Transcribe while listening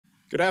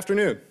Good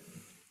afternoon.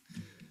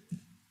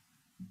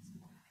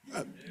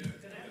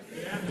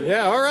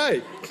 Yeah, all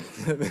right.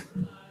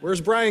 Where's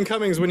Brian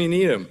Cummings when you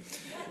need him?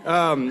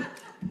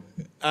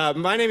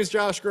 My name is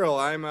Josh Grill.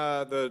 I'm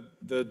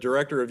the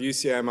director of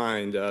UCI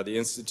Mind, the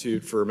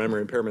Institute for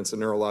Memory Impairments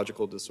and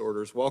Neurological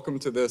Disorders. Welcome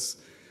to this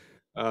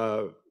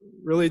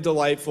really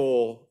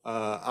delightful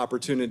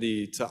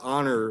opportunity to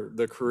honor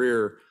the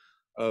career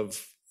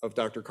of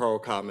Dr. Carl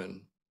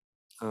Cotman.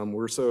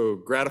 We're so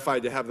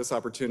gratified to have this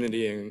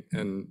opportunity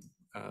and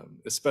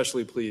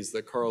especially pleased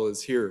that Carl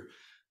is here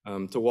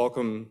to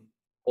welcome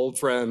old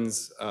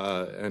friends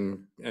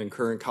and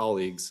current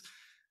colleagues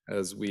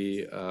as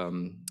we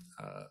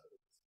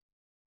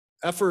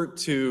effort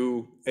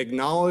to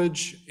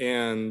acknowledge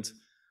and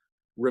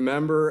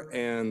remember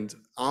and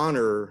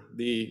honor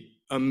the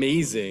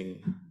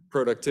amazing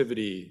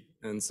productivity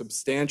and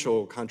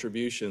substantial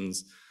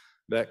contributions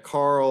that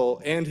Carl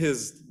and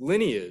his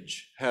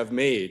lineage have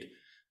made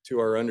to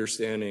our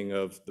understanding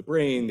of the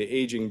brain, the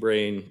aging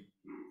brain,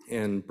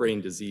 and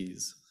brain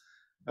disease.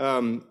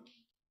 I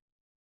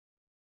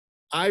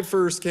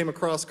first came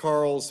across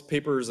Carl's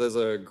papers as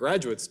a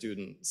graduate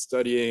student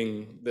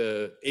studying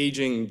the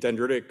aging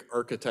dendritic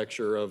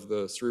architecture of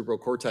the cerebral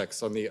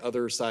cortex on the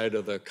other side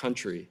of the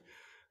country.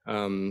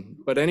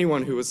 But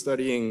anyone who was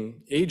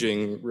studying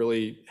aging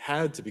really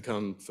had to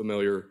become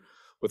familiar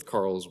with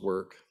Carl's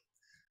work.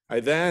 I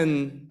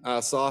then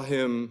saw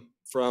him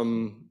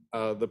from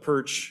the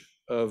perch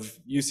of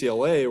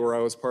UCLA, where I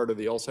was part of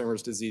the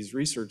Alzheimer's Disease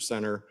Research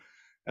Center,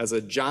 as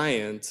a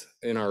giant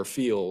in our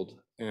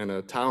field and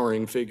a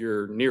towering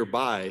figure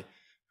nearby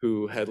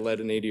who had led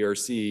an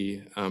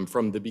ADRC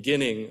from the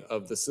beginning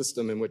of the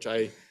system in which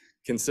I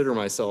consider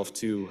myself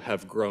to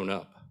have grown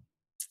up.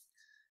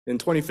 In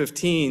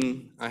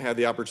 2015, I had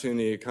the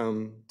opportunity to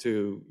come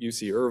to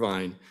UC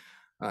Irvine,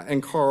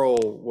 and Carl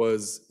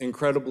was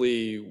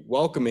incredibly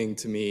welcoming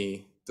to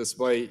me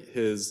despite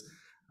his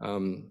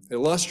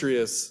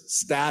illustrious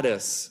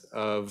status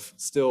of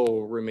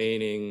still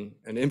remaining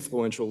an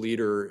influential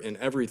leader in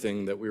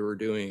everything that we were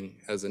doing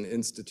as an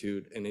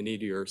institute and an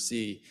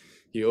EDRC.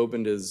 He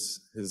opened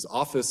his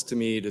office to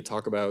me to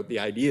talk about the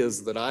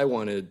ideas that I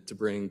wanted to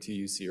bring to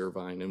UC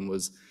Irvine and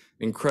was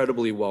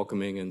incredibly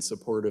welcoming and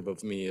supportive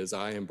of me as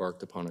I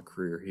embarked upon a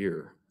career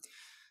here.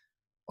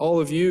 All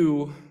of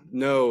you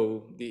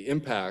know the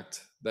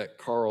impact that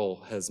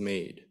Carl has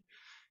made.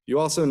 You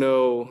also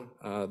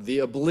know the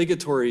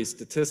obligatory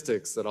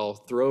statistics that I'll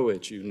throw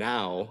at you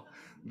now,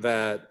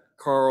 that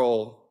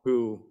Carl,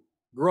 who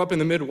grew up in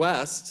the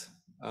Midwest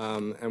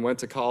and went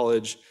to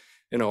college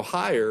in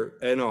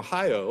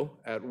Ohio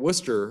at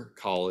Worcester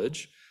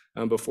College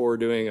before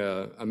doing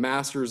a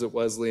master's at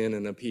Wesleyan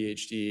and a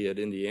PhD at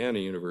Indiana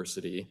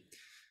University.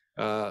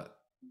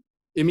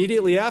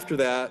 Immediately after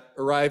that,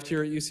 arrived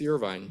here at UC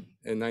Irvine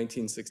in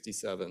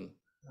 1967.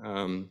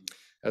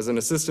 As an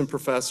assistant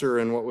professor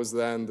in what was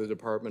then the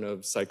Department of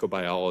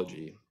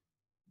Psychobiology.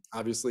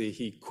 Obviously,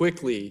 he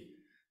quickly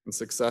and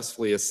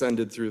successfully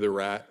ascended through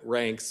the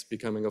ranks,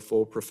 becoming a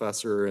full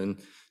professor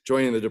and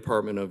joining the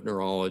Department of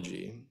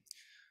Neurology.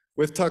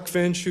 With Tuck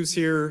Finch, who's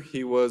here,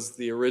 he was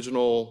the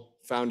original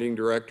founding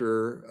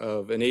director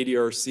of an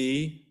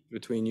ADRC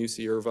between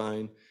UC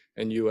Irvine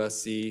and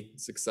USC,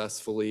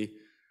 successfully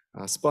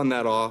spun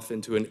that off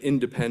into an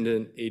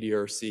independent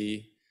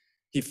ADRC.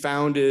 He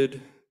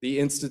founded the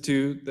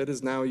institute that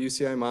is now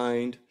UCI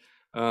Mind,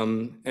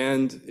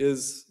 and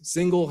is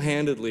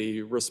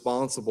single-handedly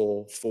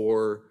responsible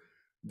for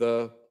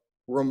the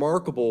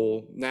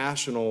remarkable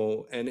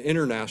national and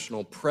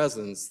international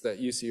presence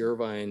that UC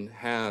Irvine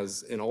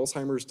has in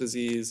Alzheimer's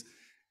disease,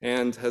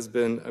 and has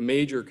been a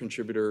major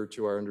contributor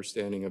to our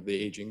understanding of the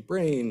aging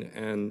brain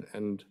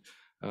and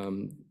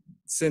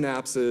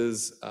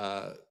synapses,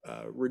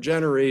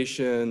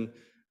 regeneration,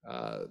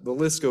 the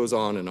list goes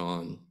on and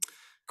on.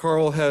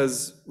 Carl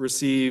has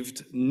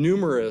received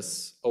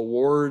numerous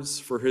awards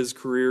for his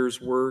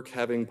career's work,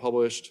 having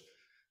published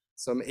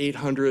some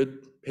 800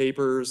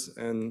 papers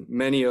and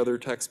many other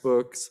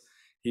textbooks.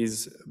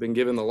 He's been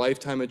given the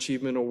Lifetime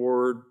Achievement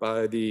Award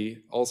by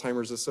the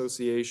Alzheimer's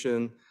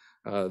Association,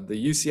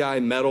 the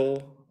UCI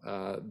Medal,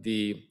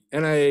 the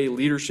NIA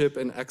Leadership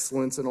and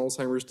Excellence in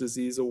Alzheimer's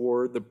Disease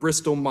Award, the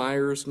Bristol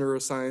Myers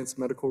Neuroscience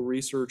Medical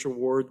Research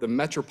Award, the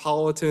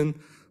Metropolitan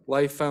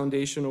Life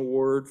Foundation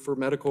Award for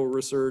Medical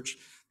Research,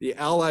 the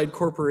Allied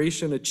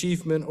Corporation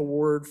Achievement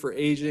Award for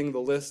Aging. The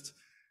list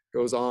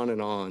goes on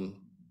and on.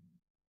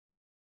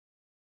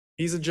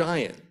 He's a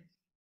giant.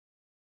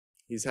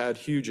 He's had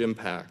huge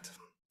impact,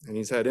 and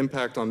he's had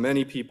impact on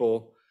many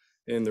people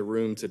in the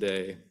room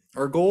today.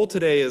 Our goal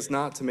today is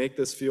not to make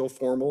this feel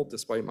formal,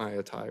 despite my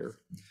attire.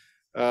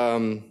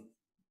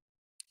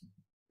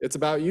 It's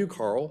about you,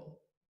 Carl.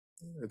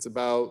 It's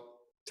about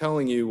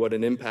telling you what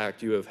an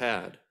impact you have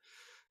had.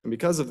 And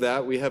because of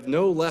that, we have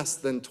no less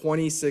than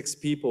 26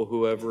 people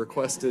who have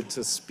requested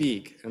to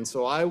speak. And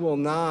so I will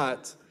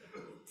not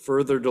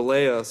further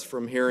delay us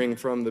from hearing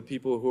from the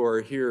people who are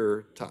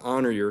here to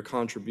honor your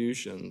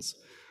contributions.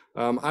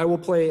 I will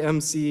play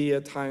MC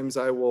at times.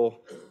 I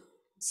will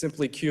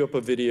simply cue up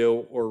a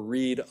video or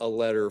read a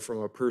letter from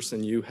a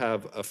person you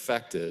have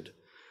affected.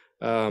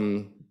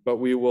 But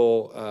we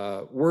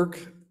will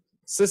work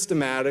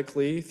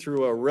systematically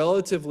through a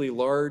relatively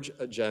large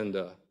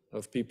agenda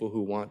of people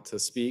who want to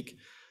speak.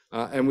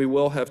 And we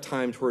will have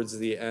time towards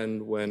the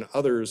end when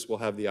others will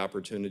have the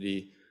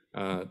opportunity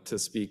to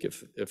speak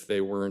if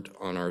they weren't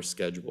on our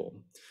schedule.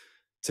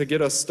 To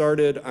get us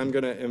started, I'm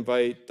going to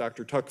invite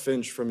Dr. Tuck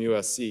Finch from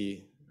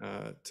USC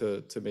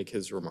to make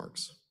his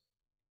remarks.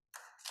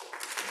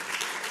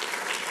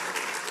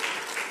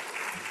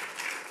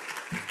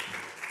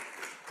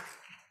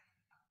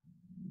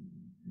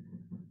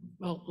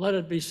 Well, let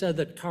it be said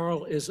that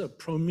Carl is a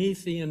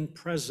Promethean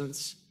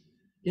presence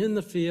in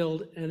the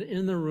field and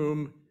in the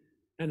room,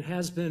 and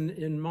has been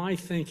in my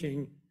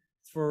thinking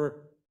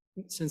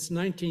since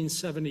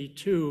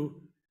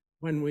 1972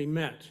 when we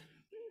met.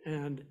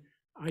 And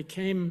I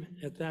came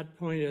at that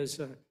point as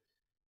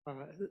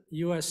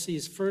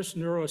USC's first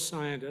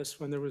neuroscientist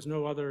when there was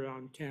no other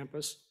on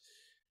campus.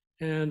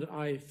 And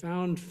I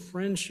found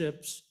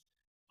friendships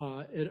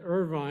at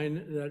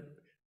Irvine that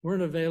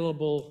weren't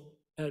available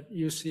at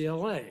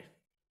UCLA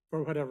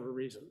for whatever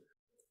reason.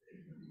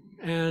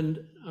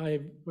 And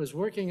I was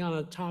working on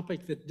a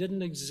topic that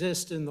didn't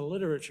exist in the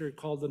literature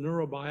called the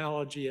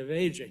neurobiology of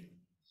aging.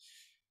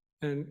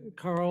 And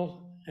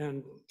Carl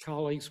and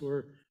colleagues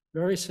were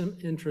very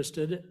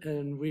interested,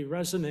 and we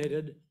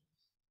resonated.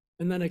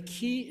 And then a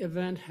key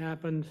event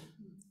happened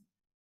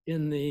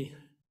in the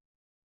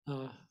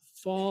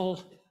fall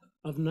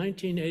of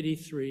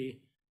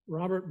 1983.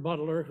 Robert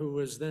Butler, who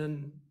was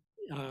then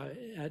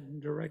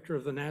director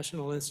of the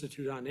National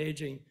Institute on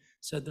Aging,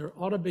 said there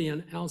ought to be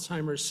an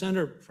Alzheimer's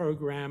Center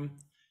program.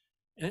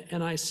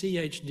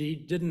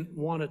 NICHD didn't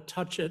want to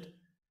touch it,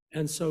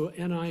 and so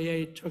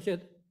NIA took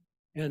it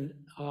and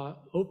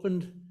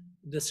opened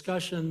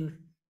discussion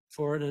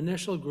for an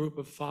initial group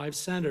of 5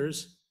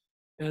 centers.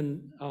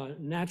 And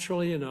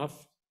naturally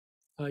enough,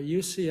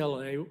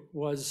 UCLA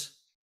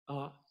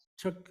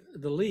took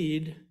the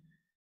lead.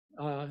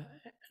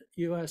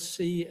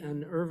 USC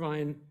and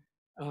Irvine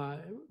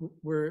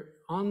were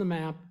on the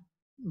map,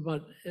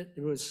 but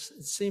it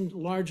seemed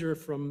larger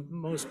from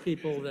most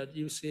people that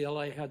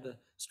UCLA had the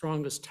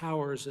strongest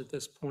towers at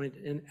this point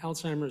in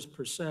Alzheimer's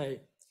per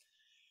se.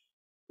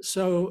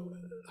 So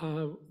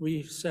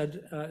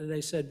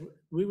they said,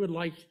 we would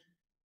like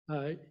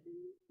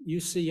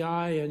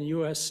UCI and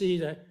USC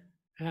to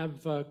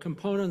have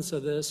components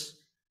of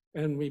this,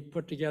 and we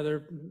put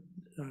together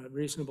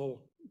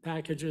reasonable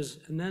packages.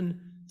 And then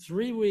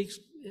 3 weeks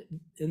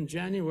in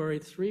January,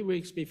 3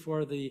 weeks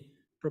before the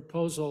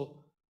proposal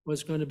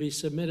was going to be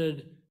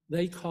submitted,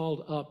 they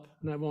called up,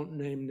 and I won't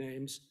name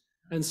names,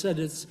 and said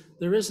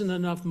there isn't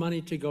enough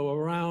money to go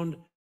around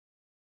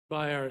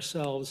by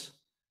ourselves.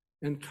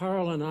 And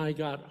Carl and I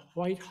got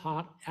white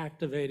hot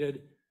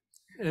activated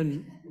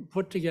and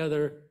put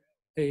together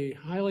a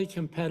highly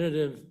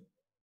competitive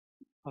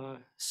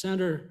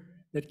center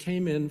that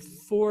came in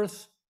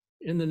 4th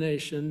in the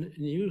nation,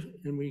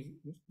 and we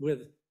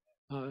with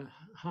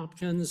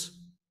Hopkins,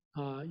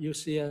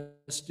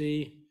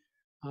 UCSD,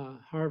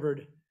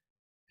 Harvard,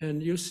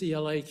 and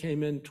UCLA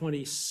came in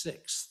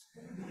 26th.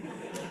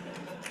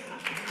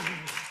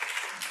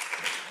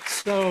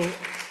 So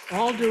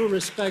all due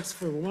respects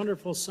for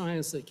wonderful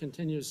science that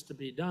continues to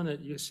be done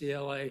at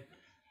UCLA,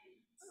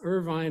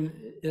 Irvine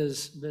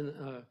has been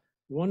a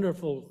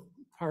wonderful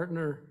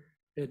partner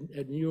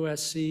at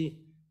USC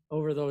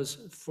over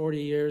those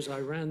 40 years. I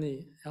ran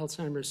the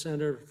Alzheimer's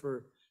Center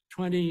for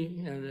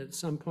 20, and at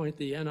some point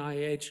the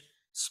NIH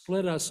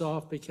split us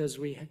off because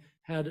we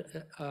had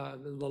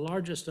the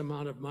largest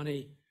amount of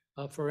money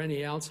for any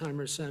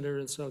Alzheimer's center,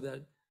 and so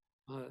that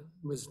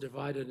was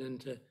divided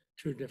into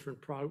 2 different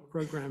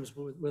programs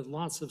with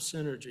lots of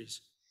synergies.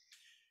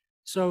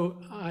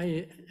 So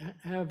I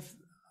have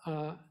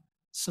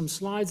some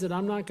slides that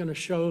I'm not going to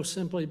show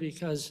simply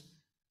because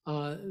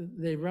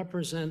they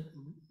represent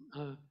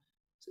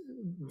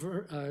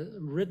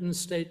written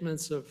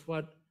statements of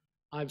what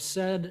I've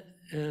said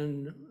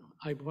and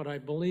what I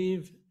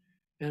believe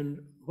and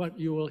what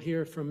you will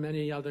hear from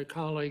many other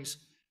colleagues.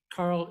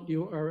 Carl,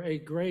 you are a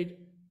great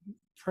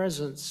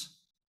presence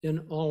in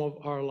all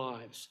of our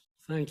lives.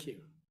 Thank you.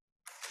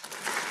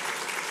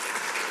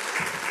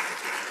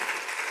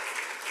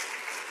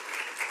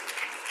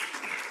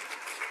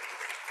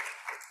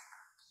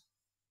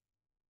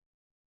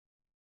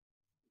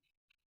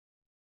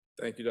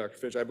 Thank you, Dr.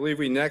 Finch. I believe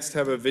we next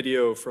have a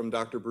video from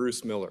Dr.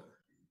 Bruce Miller.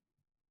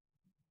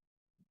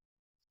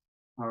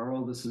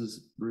 Carl, this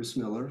is Bruce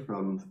Miller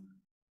from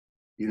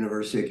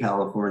University of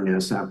California,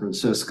 San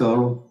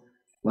Francisco.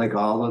 Like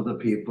all of the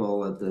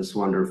people at this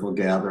wonderful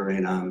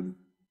gathering, I'm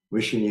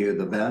wishing you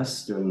the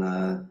best in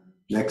the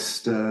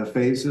next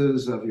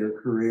phases of your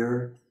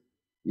career.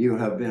 You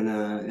have been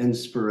an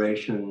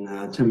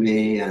inspiration to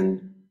me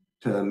and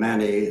to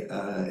many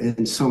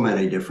in so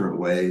many different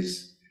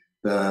ways.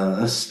 The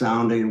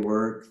astounding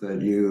work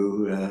that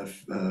you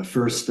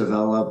first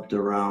developed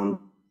around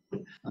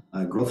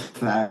growth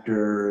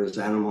factors,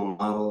 animal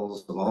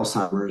models of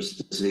Alzheimer's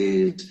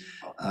disease,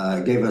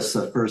 gave us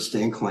the first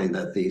inkling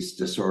that these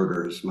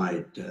disorders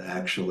might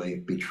actually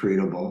be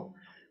treatable.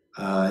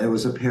 It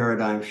was a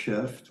paradigm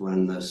shift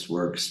when this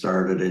work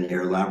started in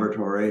your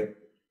laboratory,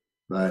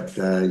 but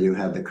you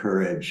had the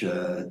courage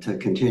to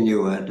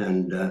continue it.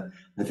 And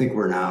I think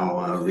we're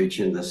now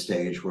reaching the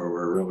stage where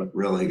we're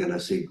really going to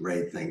see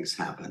great things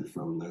happen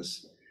from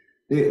this.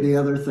 The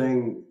other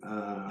thing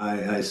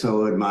I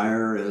so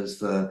admire is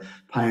the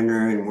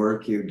pioneering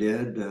work you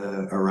did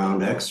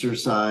around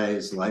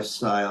exercise,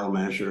 lifestyle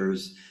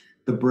measures,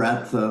 the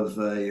breadth of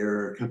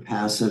your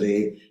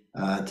capacity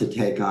to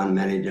take on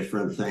many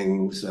different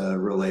things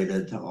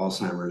related to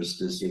Alzheimer's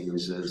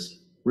disease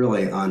is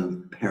really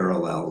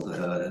unparalleled.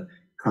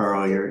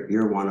 Carl,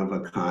 you're one of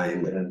a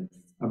kind,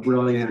 a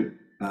brilliant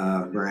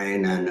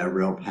brain and a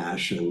real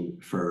passion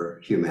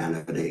for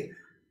humanity.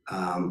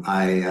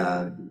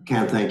 I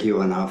can't thank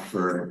you enough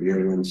for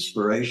your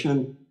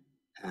inspiration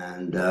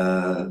and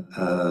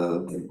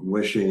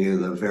wishing you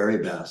the very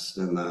best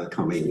in the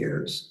coming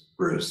years,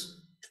 Bruce.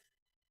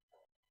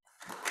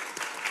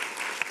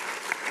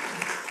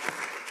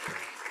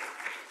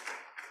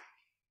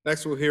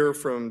 Next, we'll hear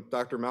from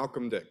Dr.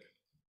 Malcolm Dick.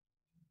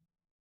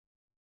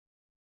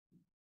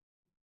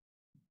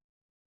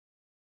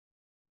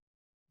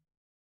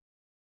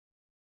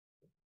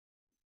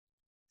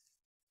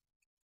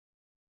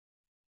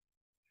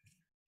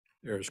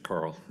 There's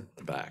Carl at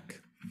the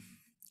back.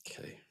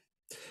 Okay.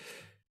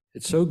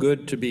 It's so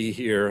good to be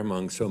here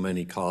among so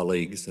many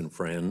colleagues and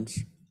friends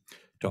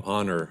to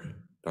honor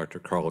Dr.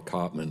 Carl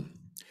Cotman.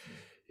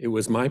 It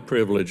was my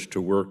privilege to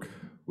work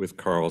with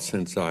Carl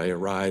since I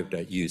arrived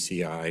at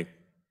UCI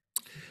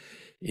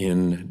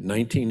in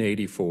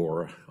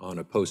 1984 on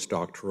a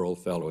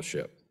postdoctoral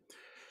fellowship.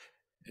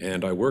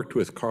 And I worked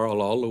with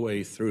Carl all the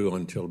way through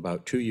until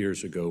about 2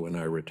 years ago when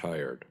I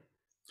retired.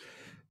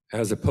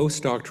 As a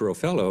postdoctoral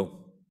fellow,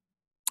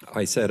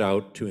 I set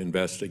out to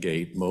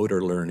investigate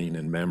motor learning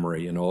and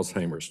memory in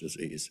Alzheimer's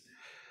disease.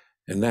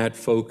 And that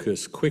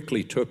focus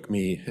quickly took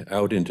me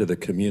out into the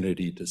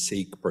community to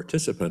seek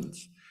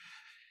participants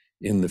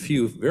in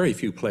the very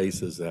few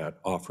places that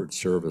offered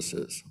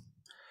services.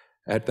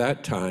 At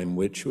that time,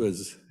 which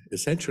was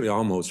essentially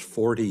almost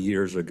 40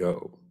 years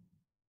ago,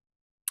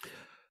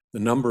 the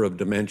number of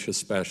dementia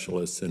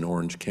specialists in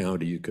Orange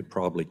County, you could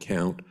probably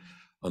count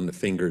on the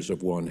fingers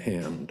of one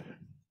hand.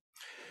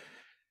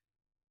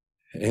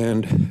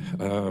 And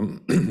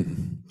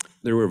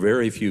there were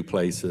very few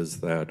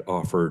places that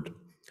offered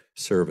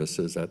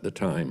services at the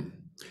time.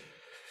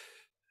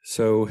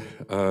 So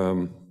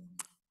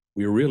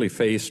we were really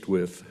faced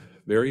with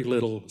very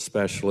little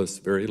specialists,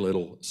 very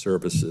little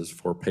services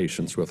for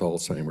patients with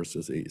Alzheimer's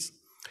disease.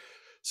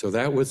 So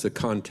that was the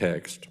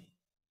context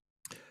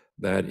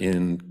that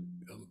in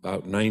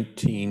about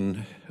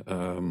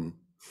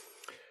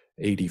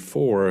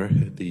 1984,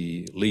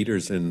 the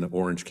leaders in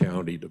Orange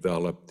County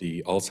developed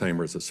the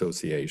Alzheimer's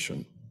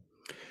Association.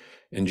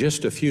 And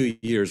just a few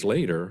years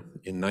later,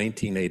 in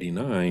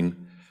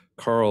 1989,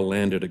 Carl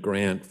landed a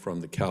grant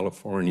from the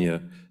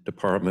California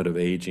Department of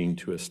Aging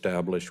to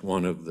establish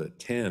one of the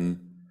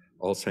 10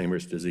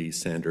 Alzheimer's disease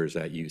centers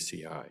at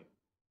UCI.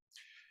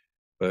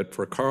 But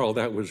for Carl,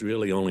 that was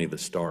really only the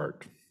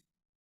start.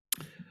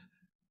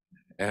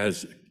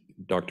 As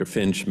Dr.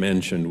 Finch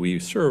mentioned, we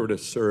served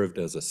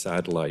as a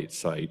satellite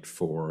site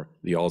for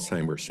the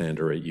Alzheimer's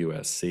Center at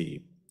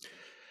USC.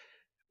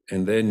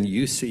 And then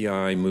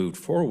UCI moved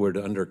forward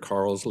under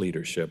Carl's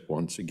leadership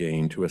once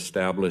again to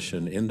establish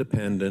an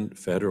independent,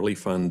 federally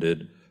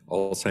funded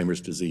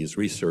Alzheimer's disease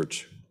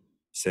research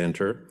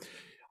center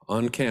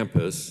on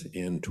campus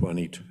in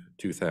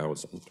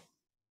 2000.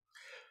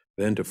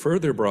 Then to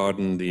further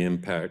broaden the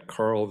impact,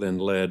 Carl then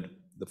led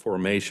the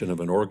formation of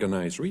an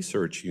organized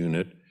research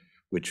unit,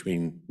 which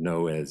we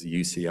know as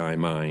UCI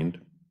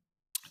Mind,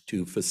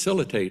 to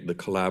facilitate the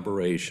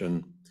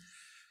collaboration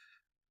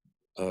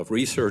of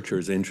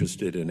researchers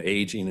interested in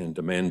aging and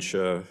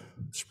dementia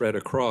spread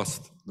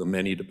across the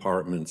many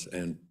departments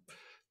and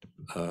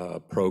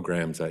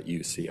programs at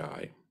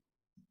UCI.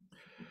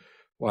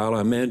 While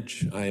I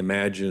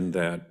imagine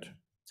that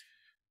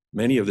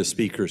many of the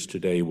speakers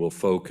today will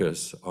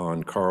focus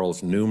on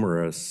Carl's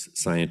numerous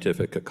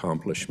scientific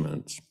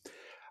accomplishments,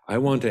 I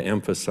want to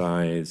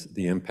emphasize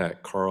the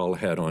impact Carl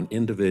had on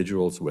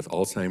individuals with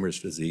Alzheimer's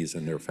disease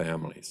and their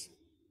families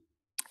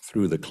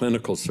through the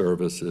clinical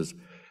services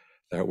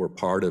that were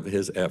part of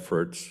his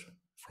efforts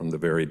from the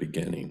very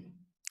beginning.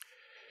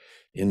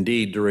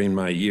 Indeed, during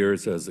my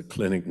years as a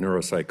clinic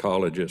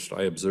neuropsychologist,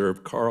 I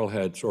observed Carl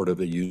had sort of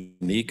a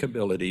unique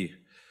ability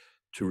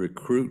to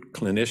recruit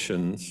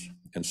clinicians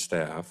and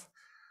staff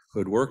who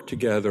would work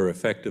together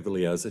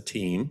effectively as a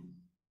team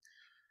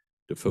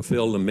to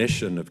fulfill the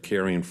mission of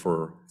caring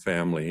for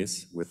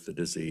families with the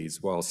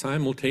disease, while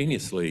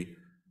simultaneously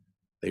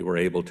they were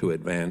able to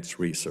advance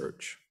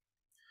research.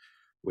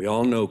 We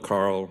all know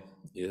Carl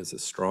is a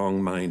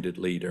strong-minded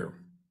leader,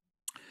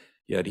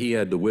 yet he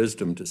had the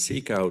wisdom to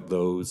seek out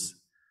those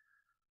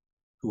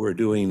who were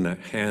doing the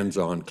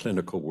hands-on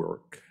clinical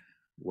work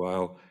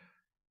While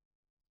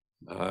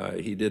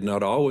he did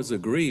not always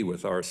agree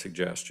with our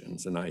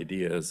suggestions and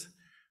ideas,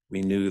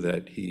 we knew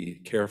that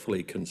he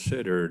carefully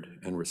considered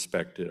and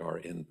respected our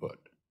input.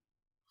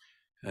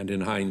 And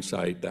in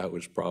hindsight, that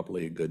was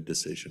probably a good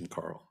decision,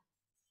 Carl.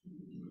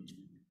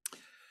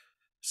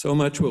 So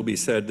much will be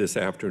said this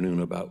afternoon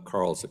about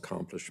Carl's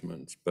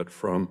accomplishments, but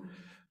from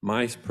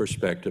my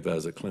perspective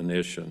as a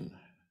clinician,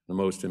 the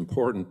most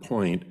important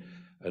point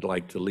I'd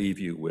like to leave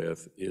you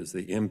with is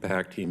the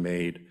impact he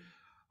made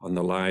on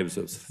the lives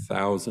of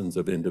thousands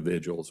of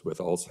individuals with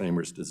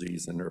Alzheimer's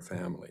disease and their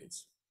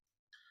families.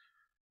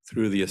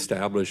 Through the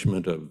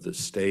establishment of the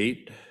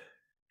state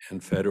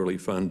and federally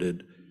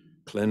funded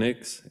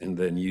clinics and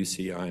then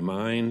UCI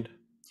Mind,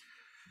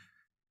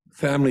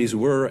 families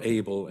were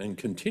able and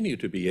continue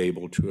to be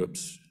able to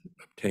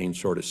obtain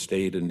sort of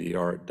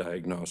state-of-the-art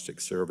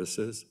diagnostic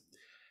services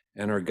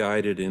and are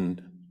guided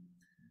in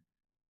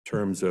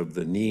terms of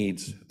the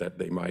needs that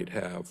they might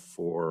have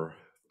for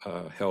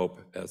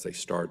help as they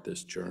start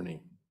this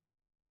journey.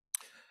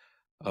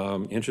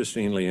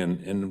 Interestingly,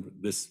 in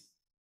this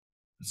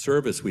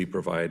service we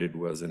provided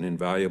was an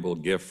invaluable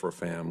gift for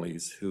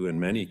families who in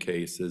many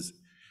cases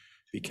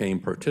became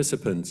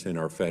participants in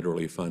our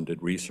federally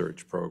funded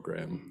research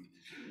program.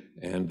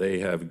 And they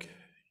have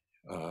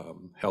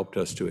helped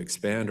us to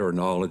expand our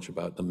knowledge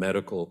about the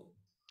medical,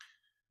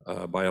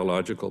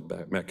 biological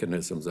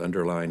mechanisms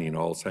underlying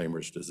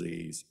Alzheimer's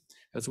disease,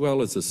 as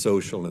well as the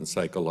social and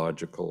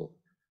psychological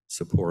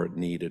support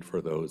needed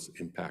for those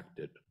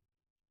impacted.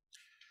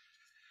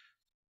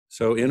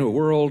 So in a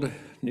world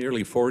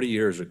nearly 40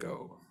 years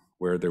ago,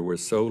 where there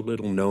was so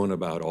little known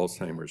about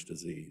Alzheimer's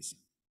disease,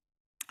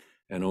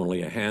 and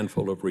only a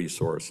handful of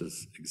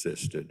resources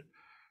existed,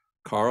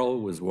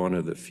 Carl was one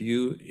of the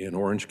few in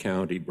Orange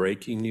County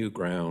breaking new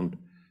ground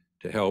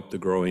to help the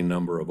growing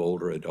number of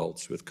older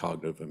adults with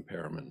cognitive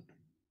impairment.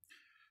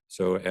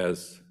 So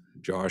as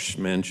Josh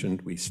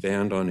mentioned, we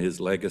stand on his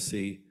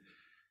legacy,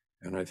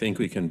 and I think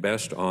we can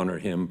best honor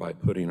him by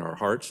putting our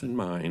hearts and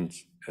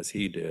minds, as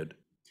he did,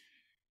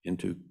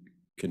 into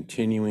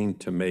continuing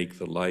to make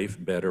the life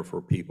better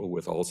for people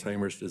with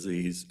Alzheimer's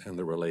disease and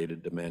the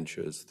related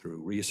dementias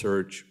through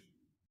research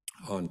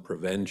on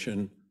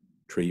prevention,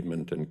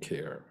 treatment, and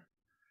care.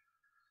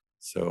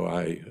 So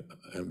I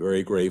am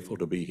very grateful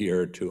to be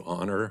here to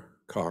honor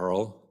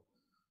Carl.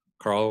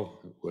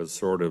 Carl was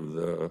sort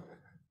of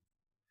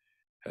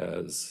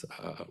has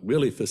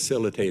really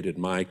facilitated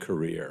my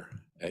career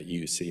at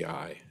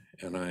UCI,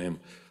 and I am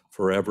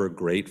forever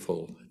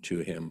grateful to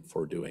him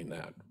for doing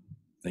that.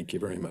 Thank you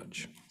very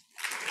much.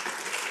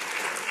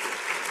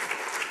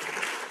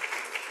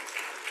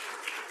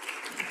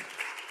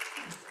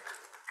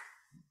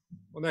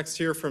 We'll next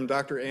hear from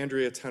Dr.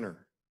 Andrea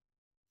Tenner.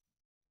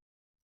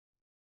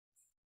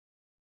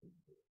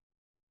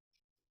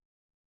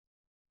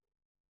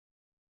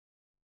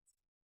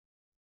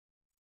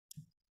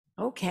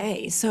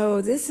 Okay,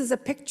 so this is a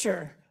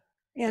picture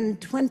in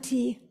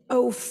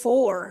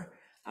 2004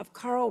 of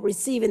Carl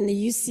receiving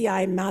the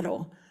UCI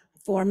medal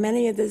for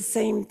many of the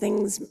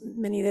things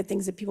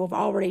that people have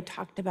already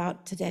talked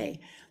about today.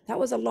 That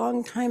was a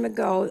long time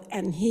ago,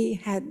 and he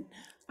had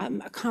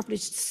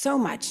accomplished so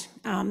much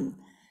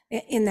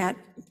in that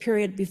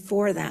period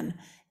before then,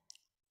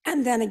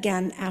 and then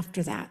again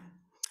after that.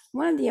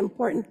 One of the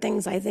important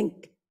things I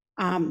think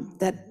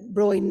that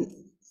really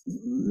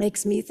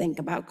makes me think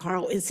about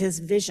Carl is his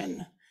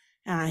vision,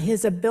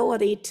 his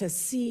ability to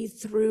see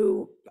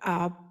through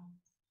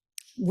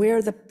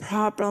where the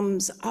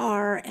problems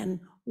are and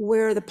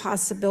where the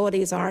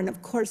possibilities are. And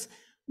of course,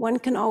 one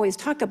can always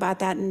talk about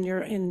that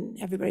in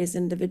everybody's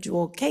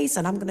individual case,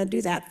 and I'm going to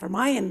do that for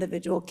my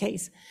individual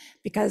case,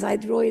 because I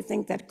really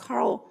think that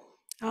Carl,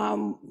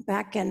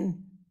 back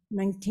in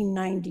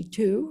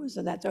 1992,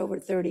 so that's over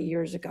 30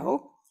 years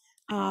ago,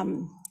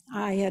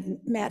 I had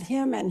met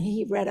him and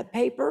he read a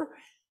paper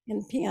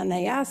in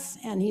PNAS,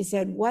 and he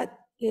said, "What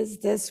is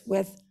this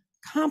with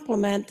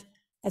complement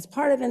as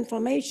part of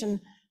inflammation?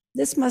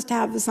 This must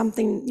have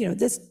something,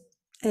 this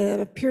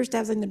appears to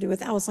have something to do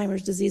with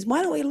Alzheimer's disease.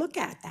 Why don't we look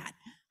at that?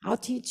 I'll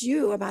teach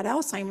you about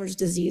Alzheimer's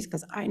disease,"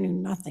 because I knew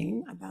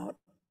nothing about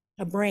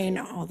a brain,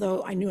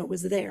 although I knew it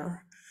was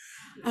there.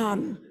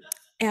 And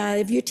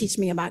if you teach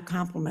me about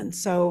complement.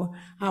 So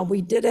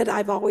we did it.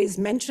 I've always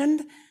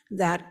mentioned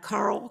that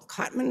Carl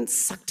Cotman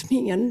sucked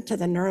me into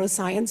the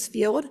neuroscience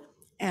field,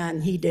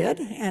 and he did,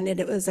 and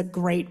it was a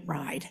great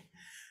ride.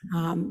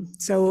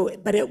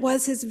 But it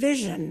was his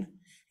vision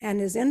and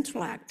his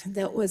intellect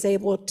that was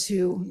able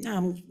to,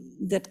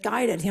 that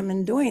guided him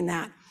in doing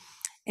that.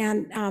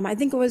 And I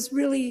think it was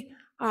really,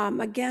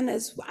 again,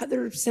 as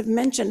others have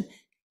mentioned,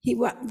 he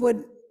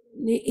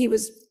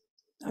was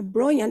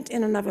brilliant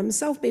in and of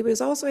himself, but he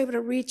was also able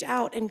to reach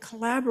out and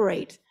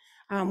collaborate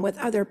with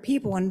other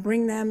people and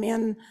bring them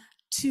in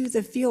to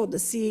the field to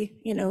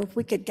see, if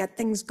we could get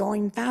things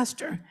going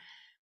faster.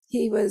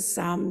 He was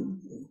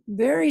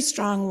very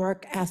strong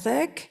work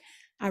ethic.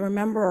 I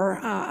remember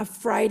a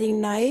Friday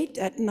night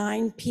at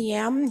 9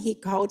 p.m., he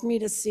called me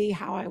to see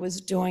how I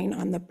was doing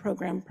on the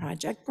program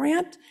project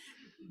grant.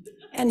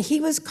 and he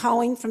was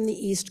calling from the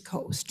East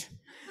Coast.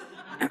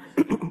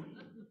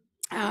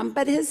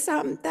 But his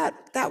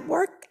that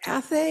work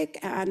ethic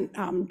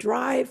and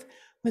drive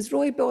was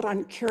really built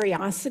on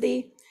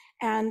curiosity,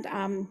 and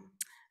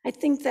I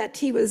think that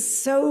he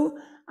was so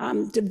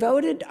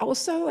devoted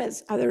also,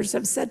 as others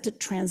have said, to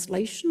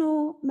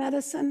translational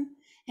medicine,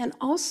 and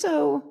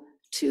also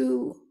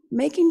to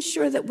making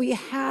sure that we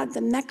had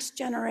the next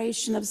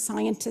generation of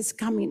scientists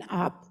coming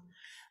up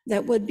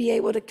that would be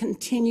able to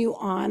continue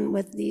on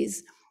with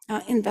these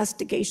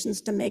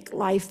investigations to make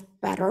life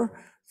better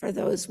for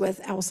those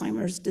with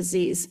Alzheimer's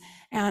disease.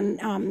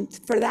 And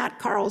for that,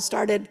 Carl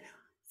started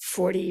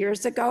 40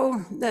 years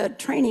ago, the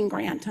training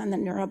grant on the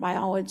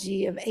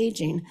neurobiology of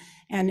aging,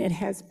 and it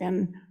has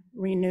been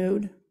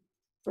renewed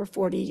for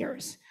 40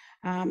 years.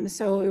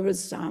 So it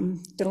was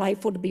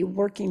delightful to be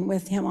working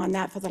with him on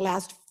that for the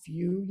last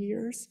few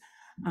years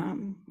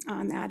on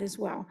that as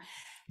well.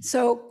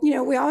 So, you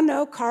know, we all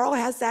know Carl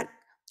has that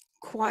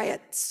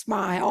quiet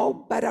smile,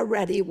 but a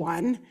ready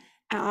one,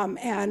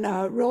 and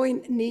a really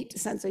neat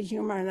sense of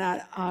humor and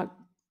a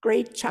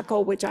great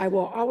chuckle, which I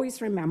will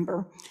always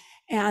remember.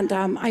 And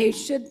I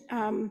should,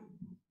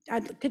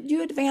 could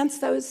you advance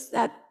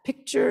that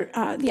picture?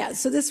 Yeah,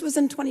 so this was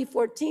in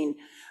 2014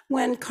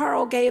 when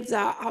Carl gave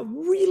a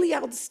really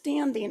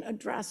outstanding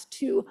address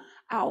to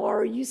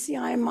our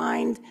UCI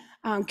Mind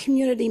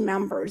community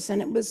members.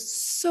 And it was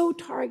so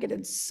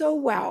targeted so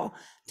well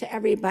to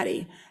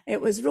everybody. It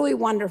was really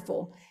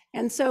wonderful.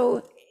 And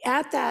so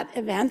at that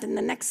event, in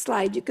the next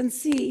slide, you can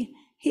see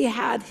he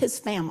had his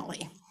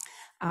family.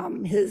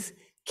 His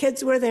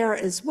kids were there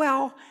as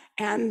well.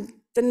 And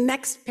the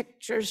next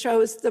picture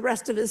shows the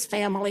rest of his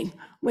family,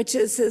 which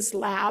is his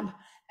lab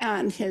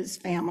and his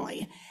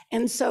family.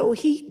 And so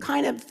he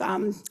kind of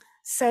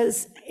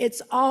says,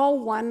 it's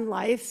all one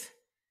life.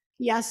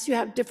 Yes, you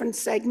have different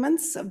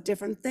segments of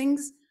different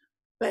things,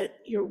 but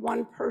you're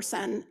one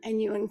person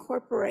and you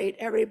incorporate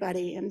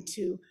everybody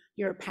into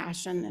your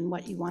passion and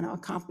what you want to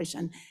accomplish.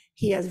 And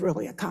he has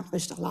really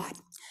accomplished a lot.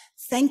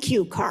 Thank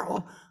you,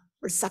 Carl,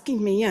 for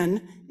sucking me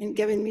in and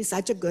giving me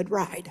such a good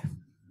ride.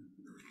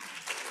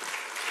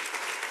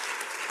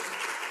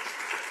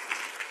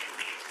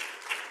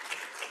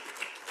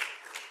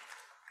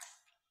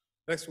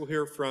 Next, we'll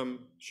hear from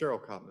Cheryl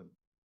Cotman.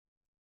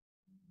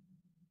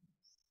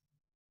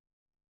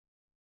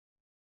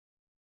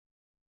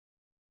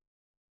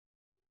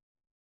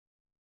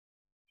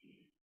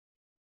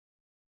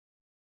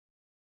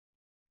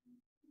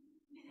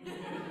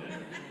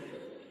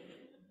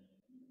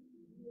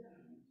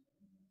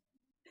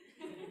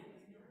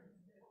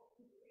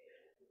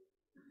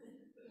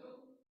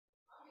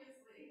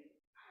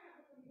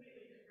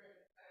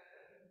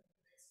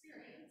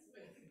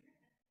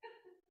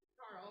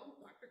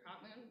 Dr.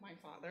 Cotman, my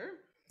father.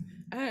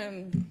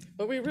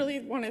 But we really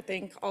want to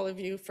thank all of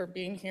you for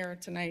being here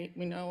tonight.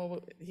 We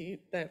know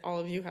that all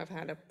of you have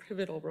had a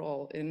pivotal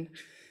role in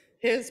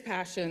his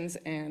passions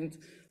and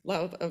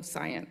love of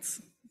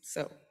science.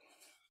 So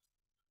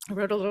I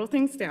wrote a little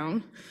things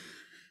down.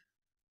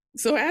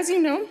 So as you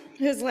know,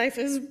 his life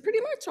is pretty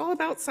much all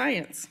about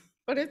science,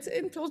 but it's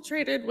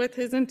infiltrated with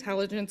his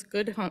intelligence,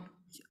 good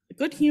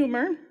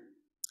humor,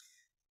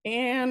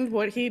 and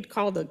what he'd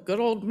call the good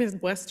old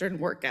Midwestern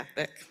work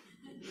ethic.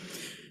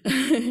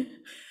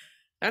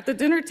 At the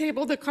dinner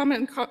table, the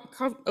common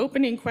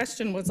opening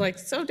question was like,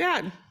 so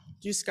Dad, did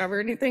you discover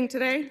anything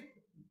today?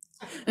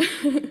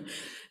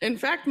 In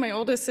fact, my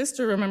oldest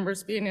sister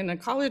remembers being in a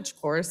college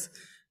course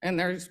and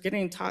they're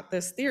getting taught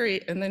this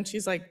theory. And then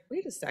she's like,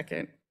 wait a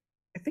second,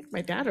 I think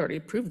my dad already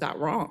proved that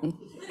wrong.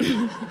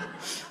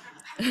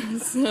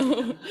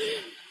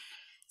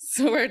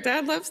 So our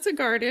dad loves to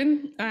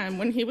garden.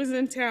 When he was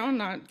in town,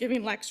 not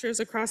giving lectures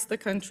across the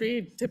country,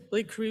 he'd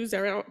typically cruise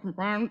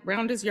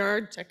around his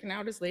yard, checking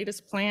out his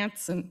latest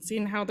plants and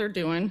seeing how they're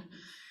doing.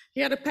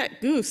 He had a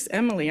pet goose,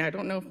 Emily. I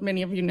don't know if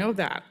many of you know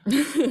that.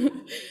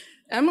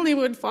 Emily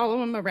would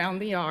follow him around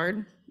the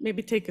yard,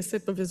 maybe take a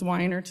sip of his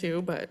wine or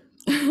two, but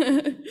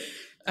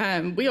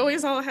we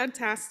always all had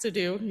tasks to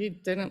do. He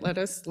didn't let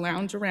us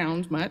lounge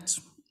around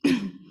much.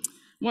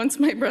 Once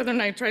my brother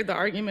and I tried the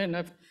argument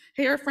of,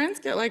 hey, our friends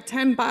get like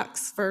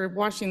 $10 for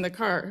washing the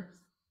car.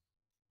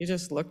 He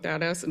just looked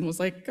at us and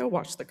was like, go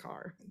wash the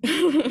car.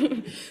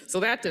 So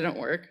that didn't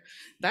work.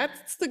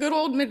 That's the good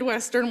old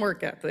Midwestern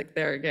work ethic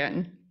there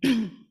again.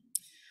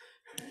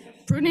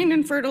 Pruning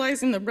and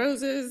fertilizing the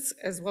roses,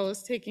 as well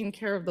as taking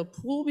care of the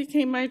pool,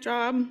 became my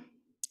job.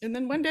 And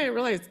then one day I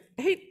realized,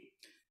 hey,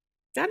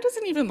 Dad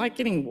doesn't even like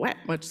getting wet,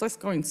 much less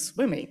going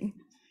swimming.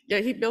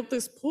 Yet he built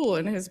this pool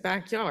in his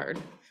backyard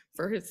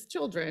for his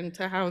children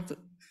to have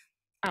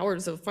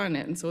hours of fun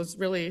in. So it's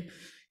really,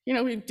 you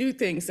know, we do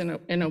things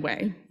in a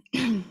way.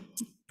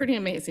 Pretty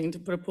amazing to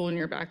put a pool in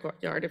your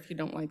backyard if you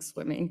don't like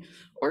swimming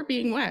or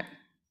being wet.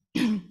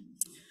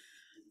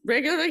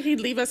 Regularly,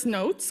 he'd leave us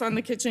notes on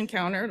the kitchen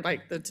counter,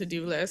 like the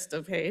to-do list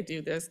of, hey,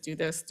 do this, do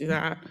this, do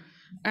that.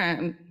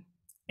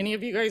 Any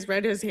of you guys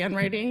read his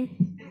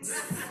handwriting?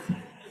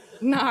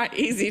 Not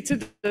easy to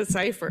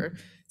decipher.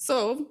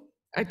 So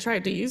I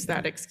tried to use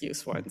that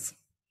excuse once.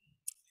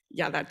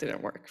 yeah, that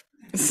didn't work.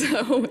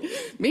 So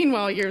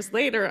meanwhile, years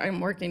later, I'm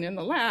working in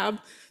the lab.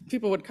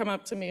 People would come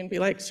up to me and be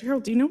like,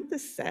 Cheryl, do you know what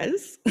this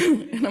says?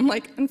 And I'm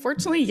like,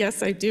 unfortunately,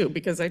 yes, I do,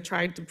 because I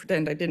tried to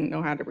pretend I didn't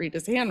know how to read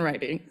his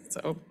handwriting.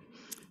 So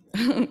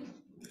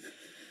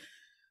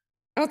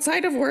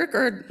outside of work,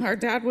 our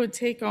dad would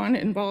take on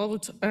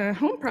involved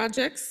home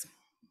projects.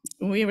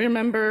 We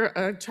remember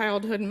a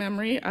childhood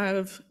memory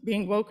of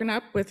being woken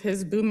up with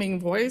his booming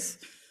voice,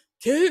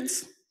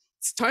 kids,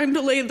 it's time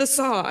to lay the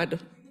sod.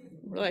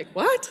 We're like,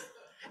 what?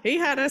 He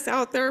had us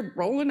out there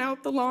rolling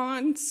out the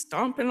lawn,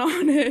 stomping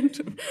on it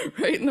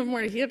right in the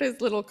morning. He had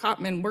his little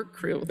Cotman work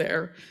crew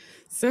there.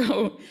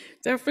 So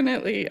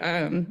definitely,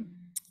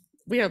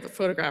 we have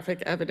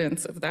photographic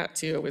evidence of that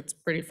too. It's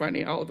pretty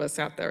funny, all of us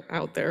out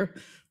there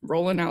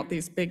rolling out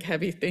these big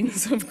heavy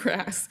things of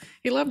grass.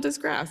 He loved his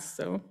grass,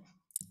 so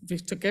we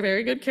took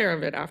very good care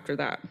of it after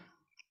that.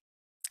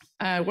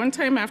 One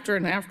time after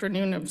an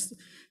afternoon of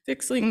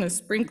fixing the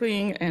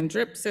sprinkling and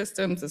drip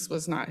systems, this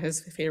was not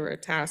his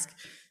favorite task,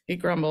 he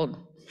grumbled,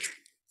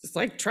 it's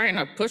like trying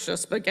to push a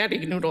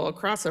spaghetti noodle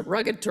across a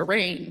rugged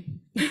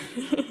terrain.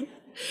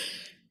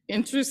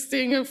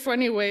 Interesting and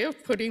funny way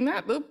of putting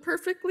that, but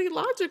perfectly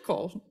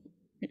logical.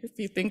 If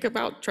you think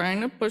about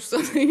trying to push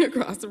something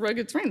across a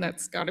rugged terrain,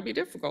 that's gotta be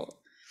difficult.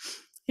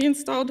 He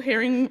installed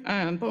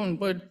herringbone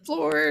wood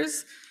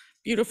floors,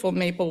 beautiful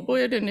maple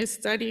wood in his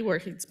study where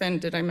he'd spend,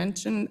 did I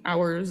mention,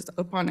 hours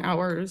upon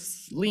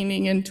hours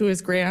leaning into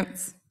his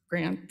grant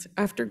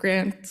after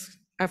grant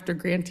after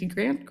granty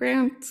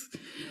grant.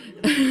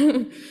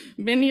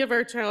 Many of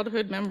our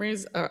childhood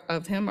memories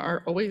of him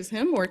are always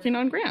him working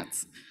on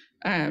grants.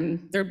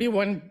 There'd be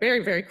one very,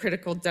 very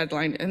critical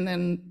deadline, and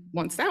then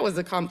once that was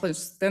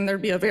accomplished, then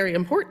there'd be a very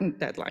important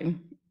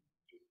deadline.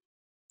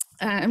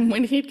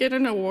 When he'd get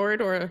an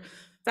award or a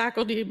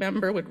faculty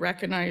member would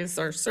recognize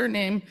our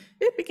surname,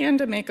 it began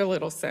to make a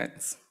little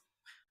sense.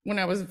 When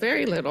I was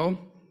very little,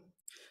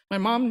 my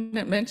mom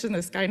mentioned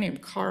this guy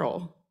named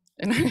Carl,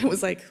 and I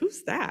was like,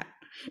 who's that?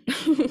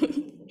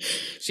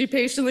 She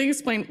patiently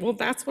explained, well,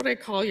 that's what I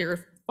call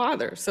your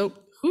father. So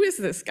who is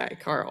this guy,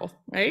 Carl,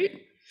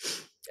 right?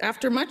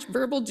 After much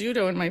verbal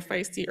judo in my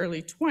feisty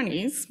early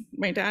 20s,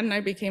 my dad and I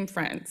became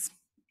friends.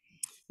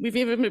 We've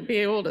even been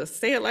able to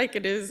say it like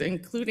it is,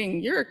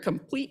 including, you're a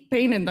complete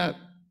pain in the,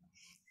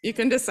 you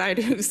can decide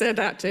who said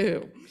that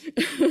to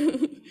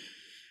who.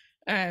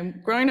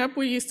 Growing up,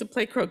 we used to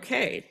play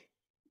croquet.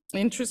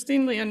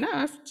 Interestingly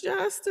enough,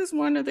 just as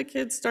one of the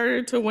kids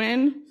started to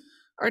win,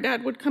 our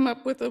dad would come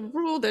up with a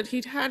rule that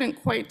he hadn't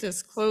quite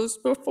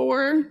disclosed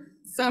before,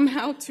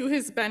 somehow to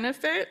his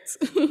benefit.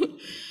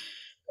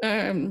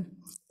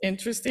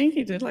 Interesting,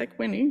 he did like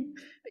winning.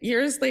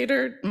 Years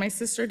later, my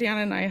sister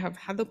Deanna and I have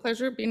had the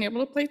pleasure of being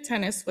able to play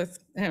tennis with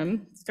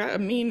him. He's got a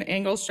mean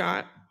angle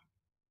shot.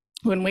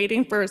 When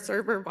waiting for a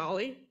server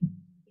volley, he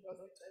goes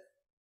like this.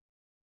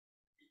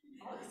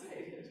 All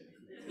excited.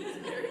 It's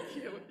very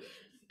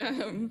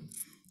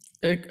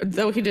cute.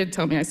 Though he did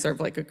tell me I serve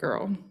like a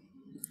girl.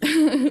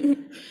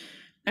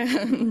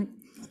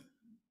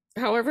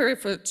 However,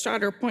 if a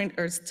shot or point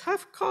is a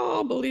tough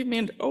call, believe me,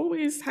 it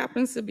always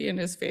happens to be in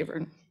his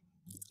favor.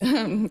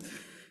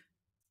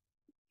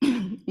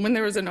 When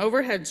there was an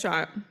overhead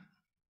shot,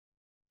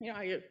 you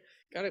know, you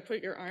gotta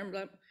put your arms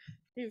up.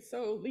 He's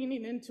so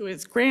leaning into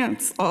his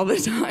grants all the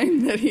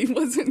time that he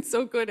wasn't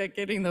so good at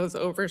getting those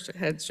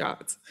overhead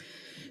shots.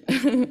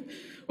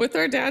 With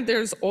our dad,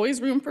 there's always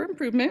room for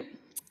improvement.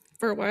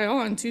 For a while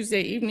on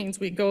Tuesday evenings,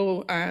 we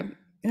go,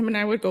 him and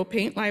I would go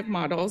paint live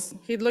models.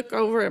 He'd look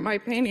over at my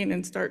painting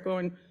and start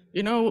going,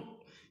 you know,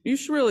 you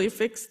should really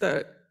fix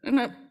that. And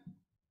I'm,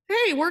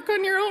 hey, work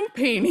on your own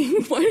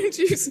painting. Why don't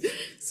you?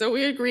 So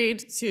we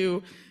agreed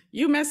to,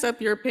 you mess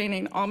up your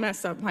painting, I'll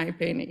mess up my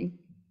painting.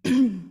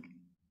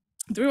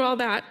 Through all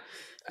that,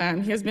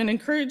 he has been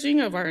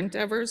encouraging of our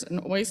endeavors and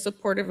always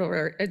supportive of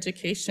our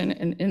education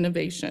and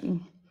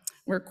innovation.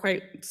 We're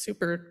quite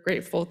super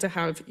grateful to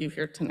have you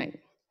here tonight.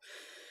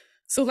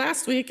 So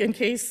last week, in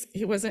case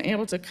he wasn't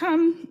able to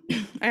come,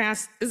 I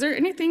asked, is there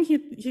anything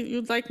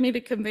you'd like me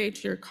to convey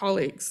to your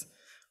colleagues?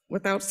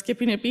 Without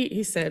skipping a beat,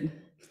 he said,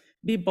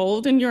 be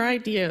bold in your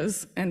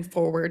ideas and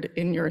forward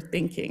in your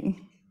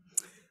thinking.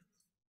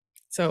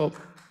 So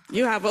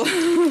you have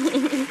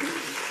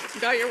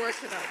you got your work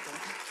cut out.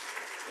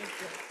 Thank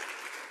you.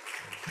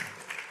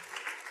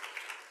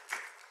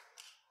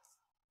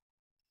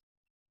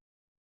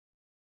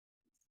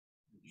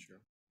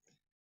 Sure.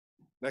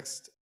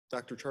 Next,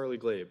 Dr. Charlie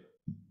Glabe.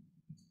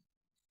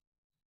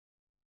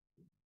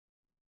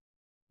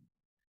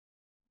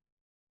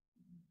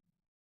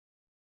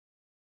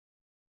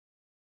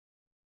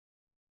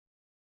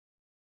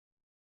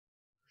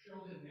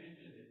 Cheryl had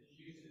mentioned that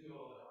she used to do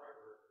all the hard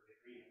work for the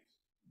grants.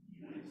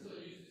 I still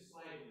use the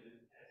slide as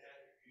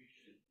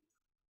attribution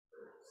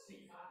for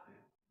C. Cotman.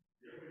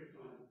 Everybody's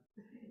going,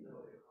 I didn't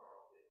know that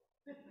Carl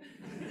did.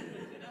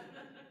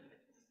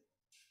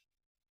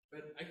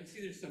 But I can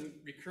see there's some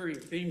recurring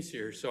themes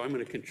here, so I'm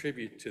going to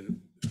contribute to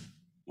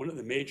one of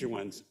the major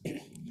ones, and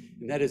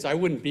that is I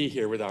wouldn't be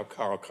here without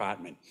Carl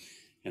Cotman.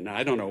 And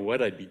I don't know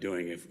what I'd be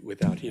doing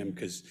without him,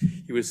 because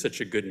he was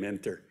such a good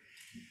mentor.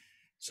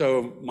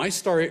 So my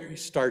story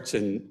starts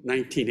in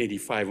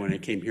 1985 when I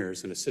came here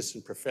as an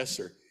assistant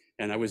professor,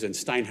 and I was in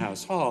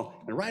Steinhaus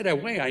Hall. And right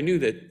away, I knew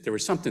that there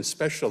was something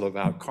special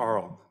about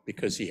Carl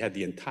because he had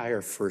the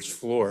entire first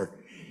floor.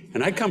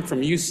 And I come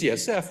from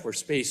UCSF, where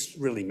space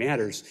really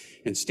matters.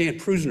 And Stan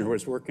Prusner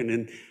was working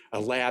in a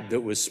lab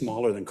that was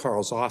smaller than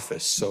Carl's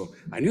office. So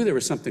I knew there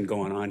was something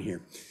going on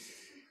here.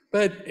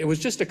 But it was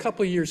just a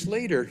couple of years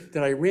later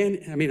that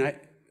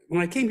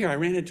when I came here, I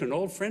ran into an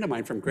old friend of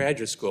mine from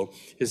graduate school.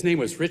 His name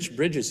was Rich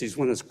Bridges. He's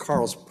one of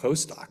Carl's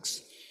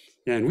postdocs.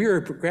 And we were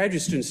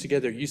graduate students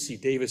together at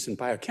UC Davis in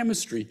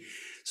biochemistry.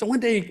 So one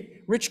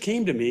day, Rich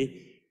came to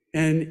me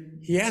and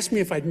he asked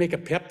me if I'd make a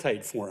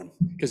peptide for him,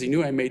 because he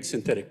knew I made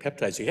synthetic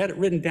peptides. He had it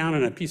written down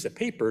on a piece of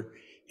paper,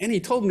 and he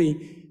told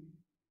me,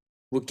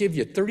 we'll give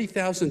you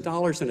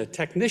 $30,000 and a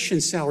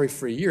technician's salary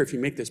for a year if you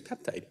make this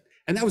peptide.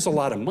 And that was a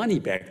lot of money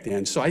back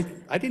then. So I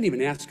didn't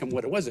even ask him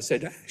what it was. I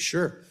said,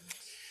 sure.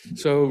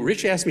 So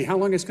Rich asked me how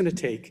long it's going to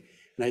take.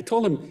 And I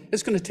told him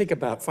it's going to take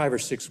about 5 or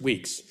 6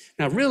 weeks.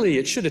 Now, really,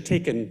 it should have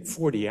taken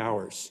 40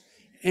 hours.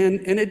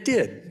 And it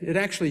did. It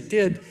actually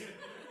did.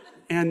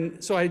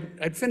 And so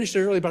I'd finished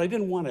it early, but I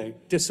didn't want to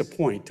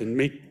disappoint and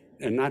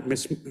not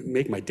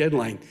make my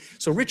deadline.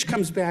 So Rich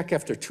comes back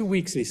after 2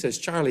 weeks and he says,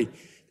 Charlie,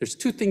 there's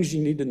 2 things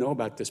you need to know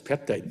about this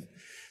peptide.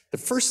 The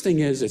first thing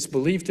is it's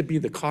believed to be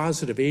the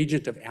causative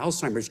agent of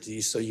Alzheimer's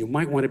disease, so you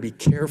might want to be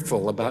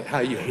careful about how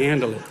you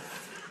handle it.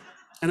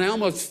 And I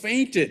almost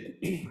fainted.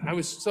 I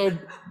was so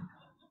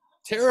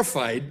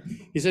terrified.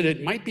 He said,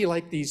 it might be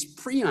like these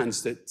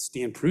prions that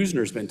Stan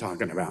Prusner's been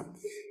talking about.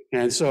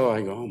 And so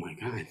I go, oh my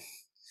God.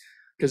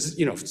 Because,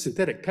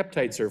 synthetic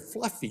peptides are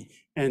fluffy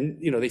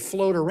and, they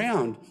float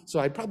around. So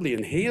I probably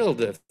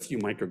inhaled a few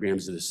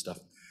micrograms of this stuff.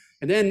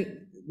 And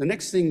then the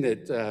next thing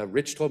that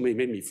Rich told me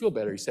made me feel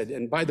better. He said,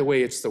 and by the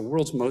way, it's the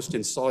world's most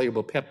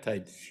insoluble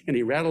peptide. And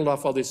he rattled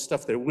off all this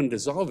stuff that it wouldn't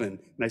dissolve in.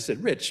 And I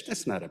said, Rich,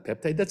 that's not a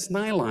peptide, that's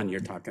nylon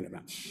you're talking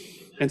about.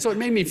 And so it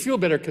made me feel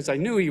better because I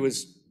knew he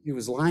was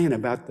lying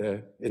about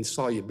the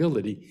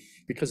insolubility,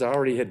 because I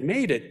already had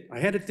made it. I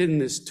had it in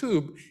this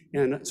tube.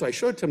 And so I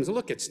showed it to him, I said,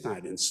 look, it's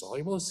not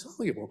insoluble, it's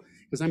soluble,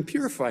 because I'm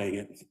purifying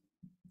it.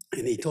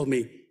 And he told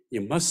me, you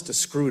must have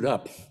screwed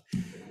up.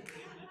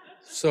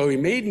 So he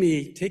made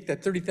me take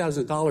that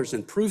 $30,000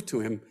 and prove to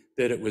him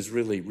that it was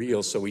really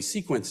real. So we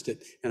sequenced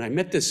it. And I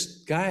met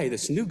this guy,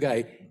 this new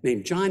guy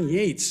named John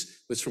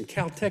Yates, was from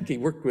Caltech. He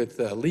worked with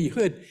Lee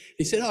Hood.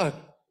 He said,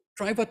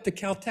 drive up to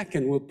Caltech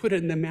and we'll put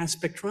it in the mass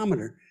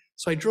spectrometer.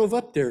 So I drove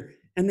up there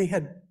and they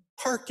had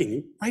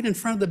parking right in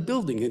front of the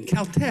building in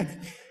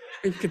Caltech.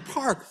 You could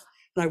park.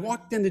 And I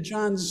walked into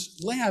John's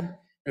lab.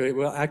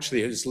 Well,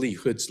 actually, it was Lee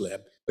Hood's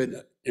lab.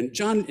 And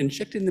John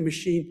injected in the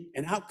machine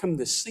and out come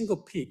this single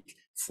peak,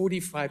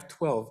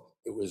 4512.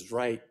 It was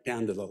right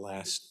down to the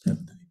last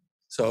peptide.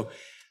 So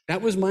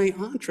that was my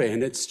entree.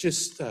 And it's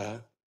just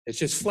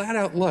flat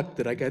out luck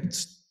that I got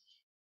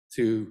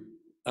to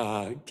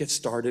get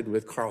started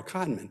with Carl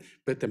Cotman.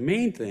 But the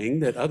main thing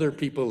that other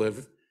people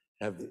have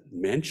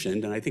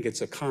mentioned, and I think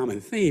it's a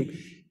common theme,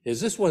 is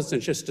this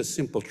wasn't just a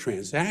simple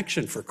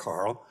transaction for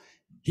Carl.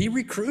 He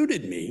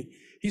recruited me.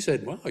 He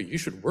said, well, you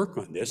should work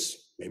on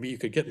this. Maybe you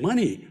could get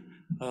money.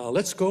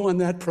 Let's go on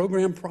that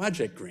program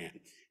project grant.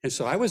 And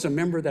so I was a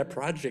member of that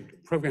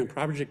program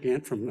project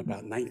grant from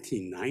about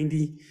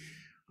 1990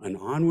 and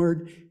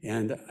onward.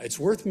 And it's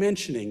worth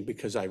mentioning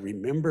because I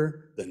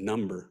remember the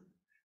number,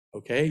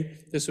 okay?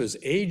 This was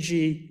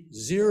AG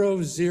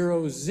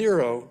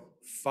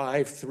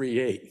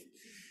 000538.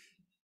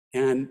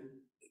 And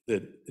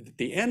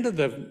the end of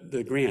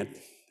the grant,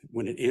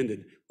 when it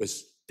ended,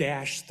 was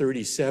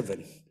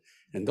 -37.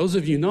 And those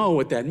of you know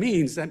what that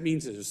means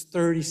it was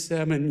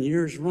 37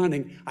 years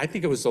running. I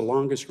think it was the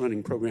longest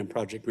running program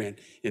project grant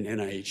in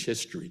NIH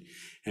history.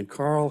 And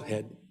Carl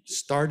had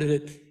started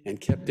it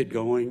and kept it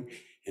going,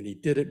 and he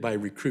did it by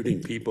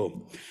recruiting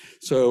people.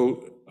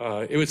 So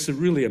it was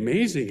really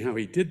amazing how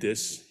he did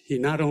this. He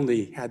not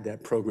only had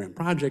that program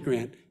project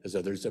grant, as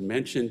others have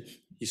mentioned,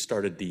 he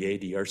started the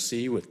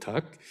ADRC with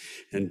Tuck,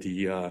 and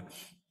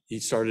he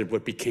started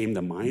what became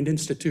the Mind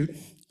Institute.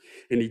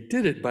 And he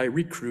did it by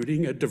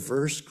recruiting a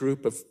diverse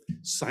group of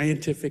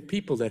scientific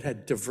people that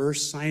had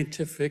diverse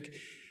scientific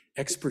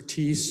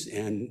expertise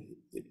and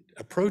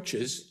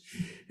approaches.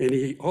 And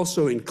he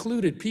also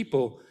included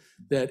people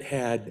that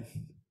had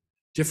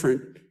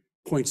different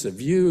points of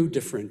view,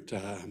 different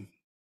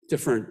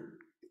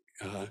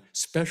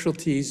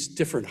specialties,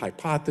 different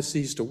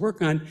hypotheses to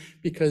work on,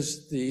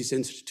 because these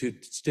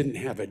institutes didn't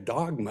have a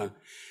dogma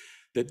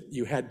that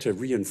you had to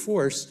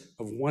reinforce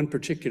of one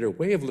particular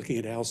way of looking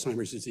at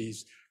Alzheimer's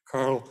disease.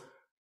 Carl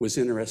was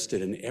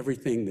interested in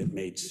everything that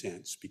made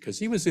sense because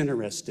he was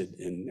interested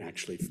in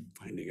actually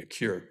finding a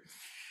cure.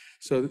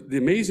 So the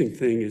amazing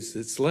thing is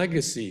its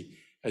legacy,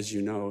 as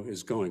you know,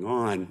 is going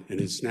on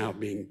and is now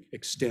being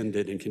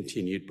extended and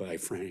continued by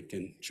Frank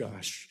and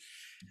Josh.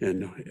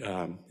 And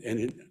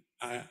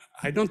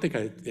I don't think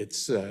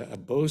it's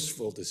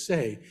boastful to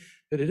say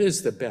that it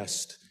is the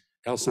best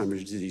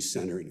Alzheimer's Disease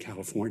Center in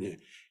California,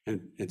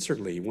 and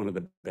certainly one of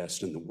the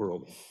best in the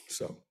world.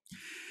 So,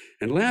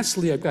 and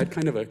lastly, I've got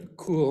kind of a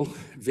cool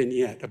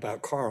vignette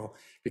about Carl,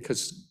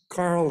 because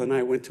Carl and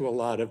I went to a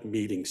lot of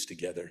meetings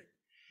together.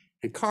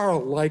 And Carl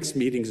likes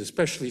meetings,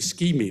 especially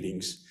ski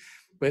meetings.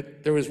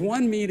 But there was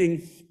one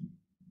meeting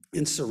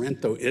in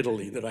Sorrento,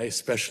 Italy, that I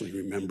especially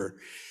remember.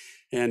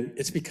 And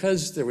it's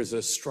because there was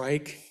a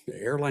strike, the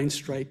airline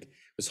strike. It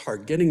was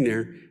hard getting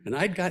there. And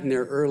I'd gotten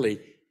there early,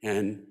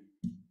 and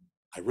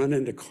I run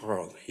into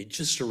Carl. He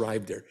just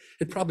arrived there.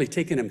 It'd probably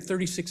taken him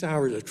 36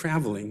 hours of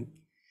traveling.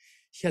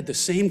 He had the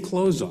same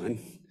clothes on.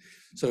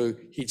 So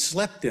he'd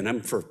slept in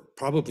them for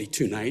probably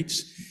 2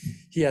 nights.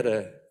 He had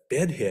a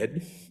bed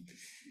head.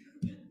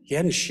 He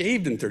hadn't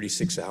shaved in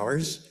 36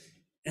 hours.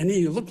 And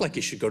he looked like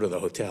he should go to the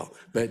hotel,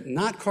 but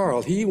not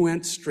Carl. He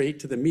went straight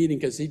to the meeting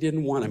because he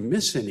didn't want to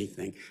miss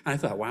anything. And I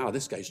thought, wow,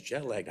 this guy's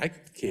jet lagged. I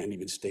can't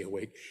even stay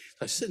awake.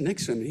 So I sit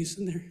next to him, and he's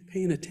sitting there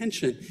paying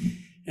attention.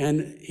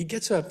 And he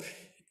gets up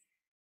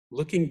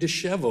looking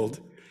disheveled,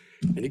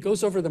 and he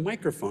goes over the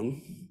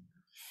microphone,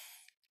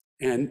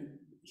 and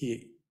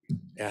he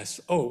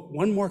asks, oh,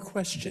 one more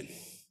question.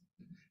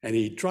 And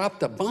he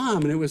dropped a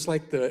bomb, and it was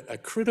like a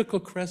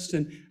critical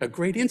question, a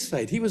great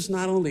insight. He was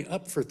not only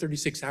up for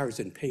 36 hours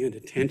and paying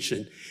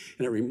attention,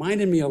 and it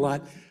reminded me a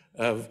lot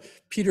of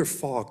Peter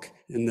Falk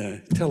in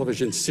the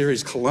television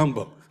series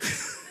Columbo.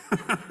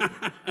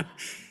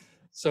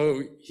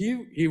 So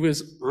he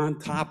was on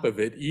top of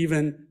it,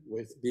 even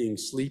with being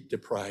sleep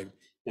deprived.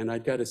 And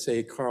I've got to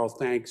say, Carl,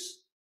 thanks.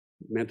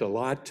 It meant a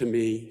lot to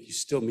me. You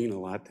still mean a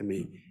lot to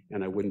me.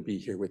 And I wouldn't be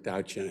here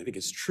without you. And I think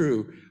it's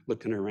true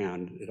looking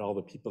around at all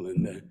the people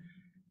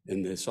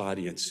in this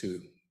audience who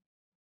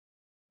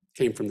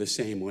came from the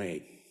same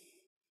way.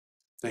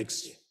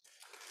 Thanks.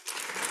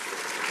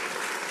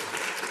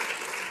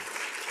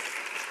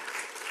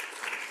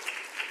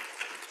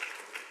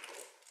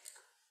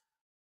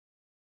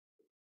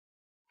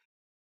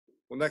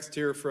 We'll next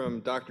hear from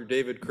Dr.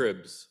 David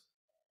Cribbs.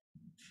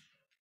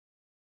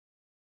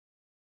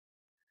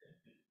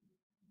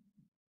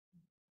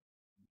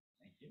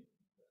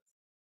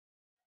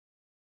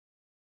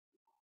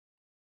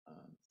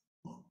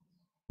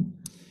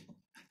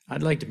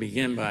 I'd like to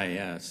begin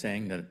by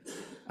saying that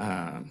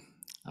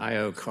I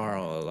owe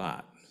Carl a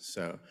lot.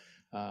 So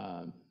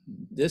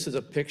this is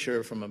a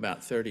picture from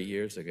about 30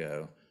 years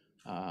ago.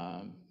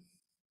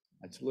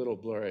 It's a little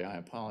blurry, I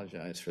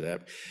apologize for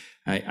that.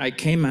 I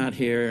came out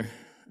here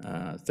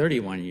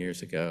 31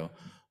 years ago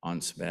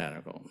on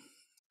sabbatical.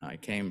 I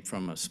came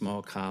from a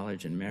small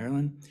college in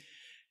Maryland,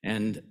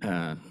 and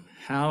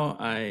how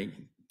I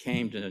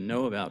came to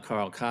know about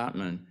Carl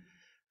Cotman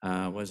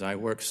was I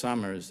worked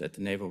summers at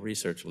the Naval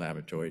Research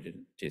Laboratory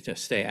to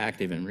stay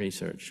active in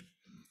research.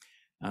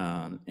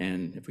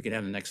 And if we could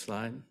have the next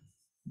slide.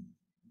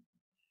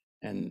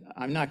 And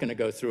I'm not going to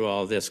go through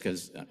all this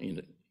because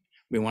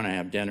we want to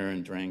have dinner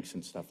and drinks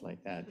and stuff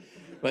like that.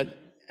 But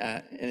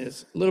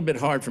it's a little bit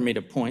hard for me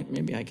to point.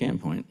 Maybe I can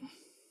point.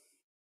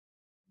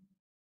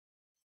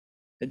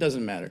 It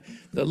doesn't matter.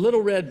 The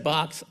little red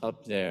box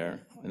up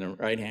there in the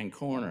right-hand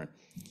corner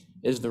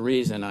is the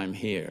reason I'm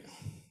here.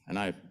 And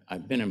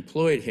I've been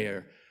employed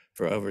here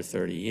for over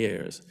 30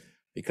 years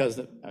because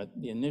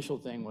the initial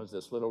thing was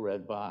this little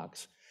red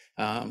box.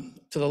 To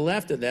the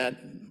left of that,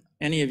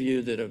 any of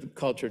you that have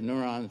cultured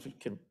neurons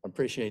can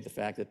appreciate the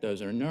fact that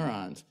those are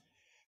neurons.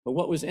 But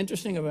what was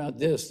interesting about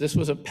this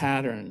was a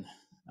pattern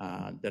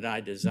that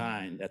I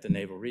designed at the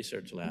Naval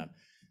Research Lab.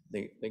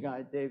 The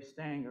guy, Dave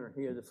Stanger,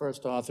 he is the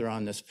first author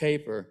on this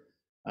paper,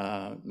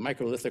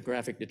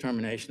 microlithographic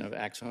determination of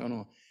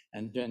axonal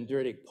and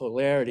dendritic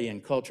polarity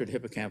in cultured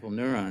hippocampal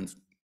neurons.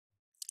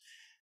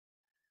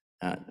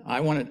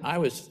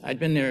 I'd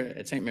been there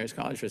at St. Mary's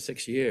College for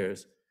 6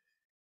 years,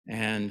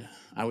 and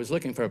I was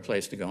looking for a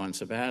place to go on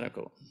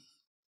sabbatical.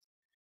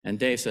 And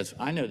Dave says,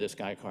 I know this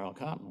guy, Carl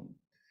Cotman.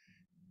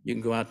 You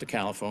can go out to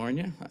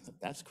California. I thought,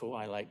 that's cool.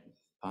 I like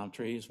palm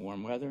trees,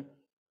 warm weather.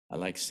 I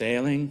like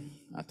sailing.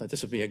 I thought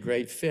this would be a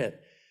great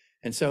fit.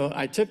 And so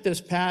I took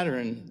this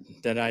pattern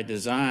that I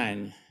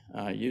designed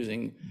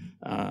using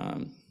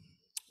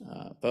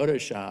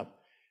Photoshop,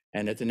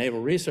 and at the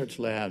Naval Research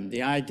Lab,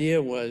 the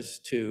idea was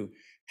to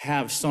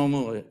have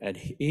somal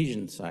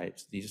adhesion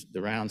sites,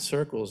 the round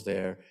circles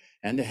there,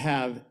 and to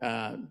have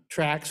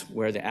tracks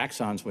where the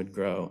axons would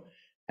grow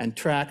and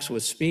tracks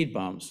with speed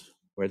bumps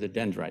where the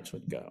dendrites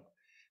would go.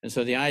 And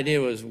so the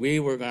idea was we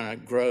were going to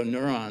grow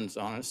neurons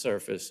on a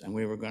surface, and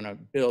we were going to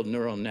build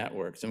neural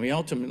networks, and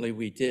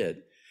we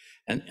did.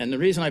 And the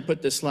reason I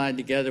put this slide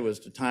together was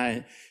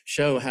to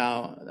show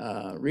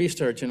how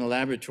research in a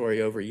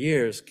laboratory over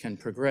years can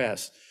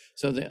progress.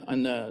 So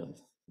on the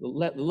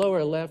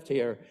lower left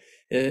here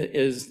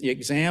is the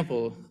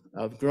example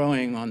of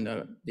growing on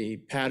the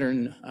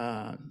pattern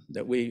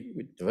that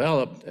we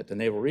developed at the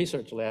Naval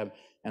Research Lab.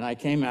 And I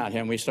came out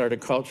here and we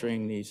started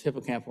culturing these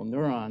hippocampal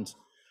neurons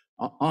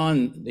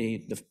on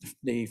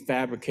the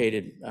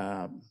fabricated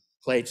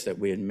plates that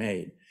we had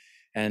made.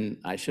 And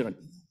I should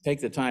take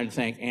the time to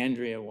thank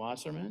Andrea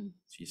Wasserman.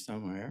 She's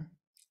somewhere.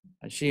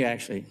 She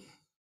actually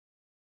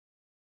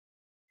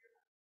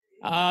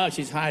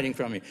She's hiding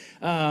from me.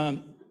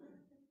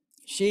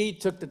 She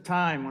took the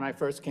time when I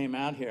first came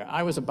out here.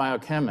 I was a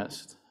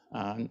biochemist.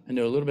 I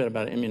knew a little bit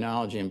about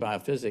immunology and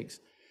biophysics,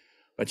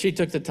 but she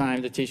took the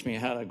time to teach me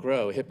how to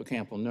grow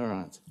hippocampal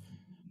neurons.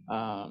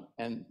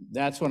 And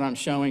that's what I'm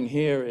showing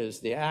here is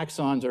the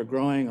axons are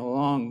growing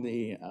along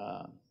the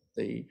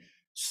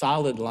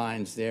solid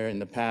lines there in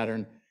the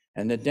pattern.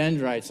 And the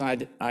dendrites,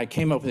 I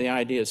came up with the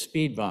idea of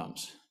speed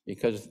bumps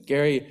because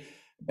Gary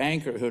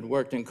Banker, who had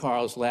worked in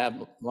Carl's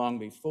lab long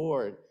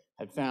before,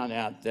 had found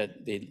out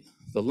that the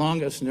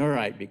longest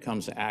neurite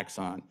becomes the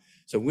axon.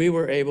 So we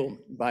were able,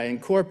 by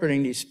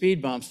incorporating these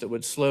speed bumps that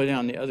would slow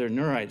down the other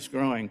neurites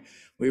growing,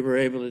 we were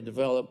able to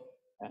develop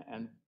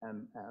and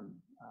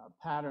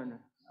pattern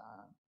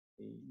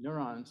the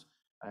neurons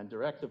and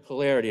direct the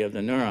polarity of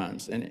the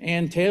neurons. And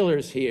Ann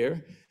Taylor's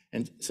here.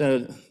 And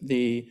so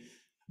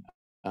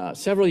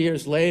several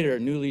years later,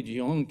 Newly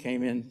Jung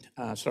came in,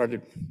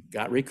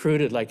 got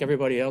recruited like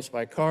everybody else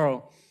by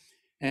Carl,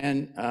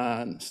 and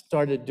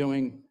started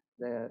doing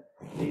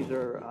these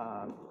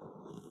are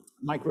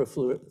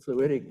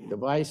microfluidic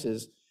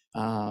devices.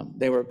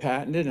 They were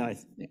patented, and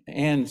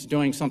Ann's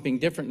doing something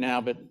different now,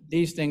 but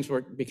these things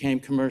became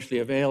commercially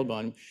available,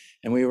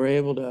 and we were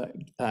able to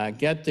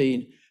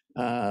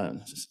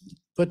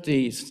put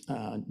these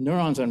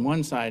neurons on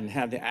one side and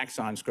have the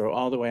axons grow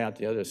all the way out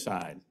the other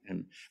side.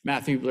 And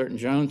Matthew Blurton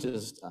Jones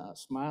is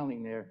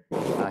smiling there.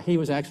 He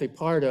was actually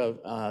part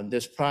of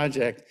this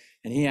project,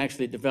 and he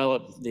actually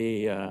developed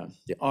the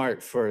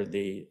art for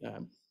the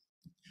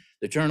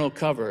journal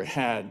cover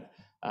had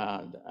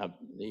a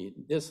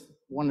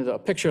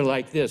picture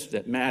like this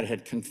that Matt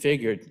had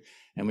configured,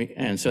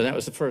 and so that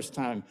was the first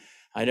time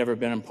I'd ever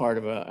been a part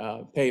of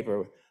a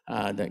paper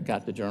that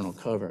got the journal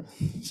cover.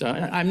 So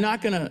I'm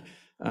not going to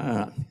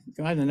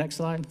go ahead to the next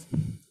slide.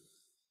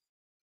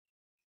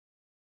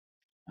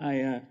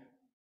 I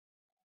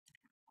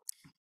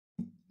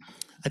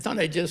thought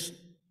I'd just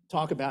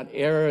talk about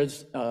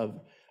eras of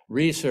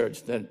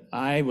research that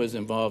I was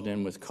involved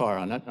in with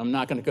Carl. I'm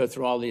not going to go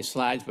through all these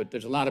slides, but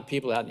there's a lot of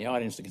people out in the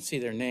audience that can see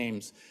their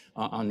names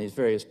on these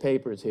various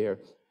papers here.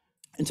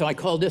 And so I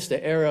call this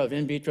the era of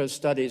in vitro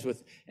studies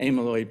with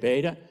amyloid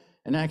beta.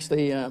 And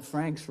actually,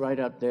 Frank's right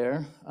up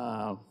there.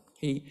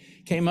 He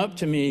came up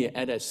to me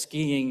at a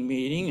skiing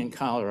meeting in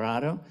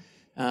Colorado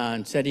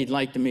and said he'd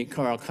like to meet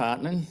Carl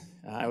Cotman.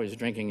 I was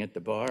drinking at the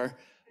bar,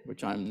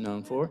 which I'm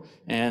known for.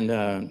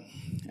 And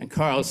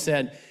Carl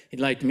said he'd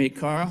like to meet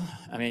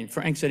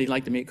Frank said he'd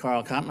like to meet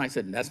Carl Cotman. I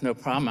said, that's no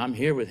problem, I'm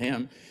here with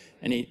him.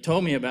 And he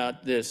told me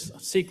about this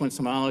sequence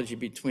homology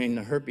between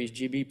the herpes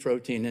GB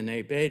protein and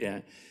A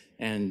beta.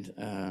 And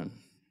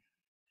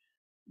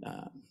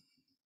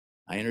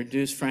I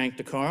introduced Frank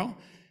to Carl,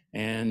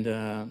 and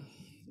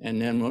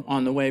then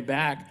on the way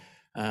back,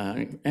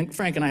 and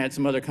Frank and I had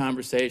some other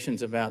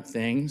conversations about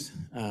things,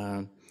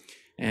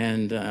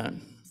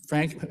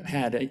 Frank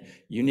had a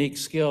unique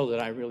skill that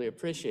I really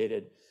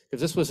appreciated,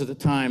 because this was at the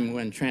time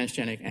when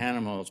transgenic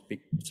animals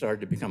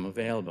started to become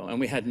available, and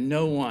we had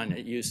no one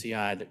at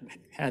UCI that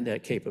had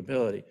that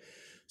capability.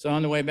 So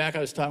on the way back, I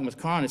was talking with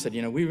Carl, and I said,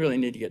 we really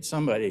need to get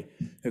somebody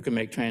who can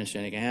make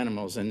transgenic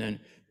animals. And then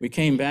we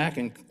came back,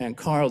 and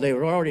Carl, they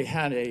already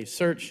had a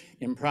search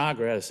in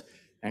progress,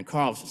 and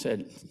Carl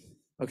said,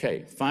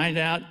 okay, find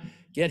out,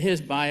 get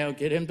his bio,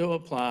 get him to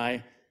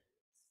apply,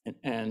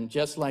 and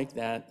just like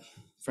that,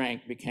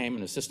 Frank became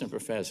an assistant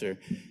professor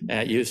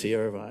at UC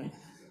Irvine.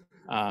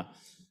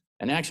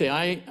 And actually,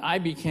 I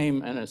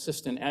became an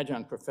assistant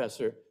adjunct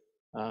professor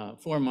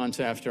 4 months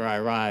after I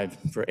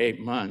arrived for 8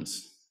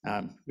 months.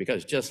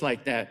 Because just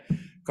like that,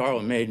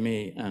 Carl made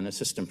me an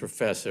assistant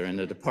professor in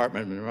the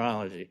Department of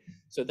Neurology.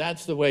 So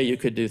that's the way you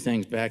could do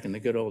things back in the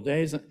good old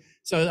days.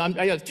 So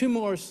I got 2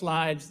 more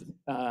slides.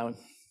 The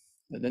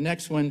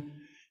next one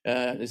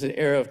is the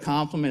era of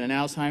complement and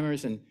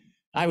Alzheimer's. And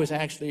I was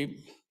actually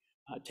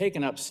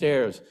taken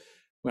upstairs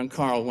when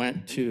Carl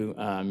went to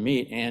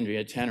meet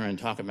Andrea Tenner and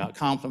talk about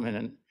complement.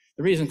 And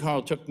the reason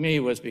Carl took me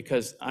was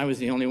because I was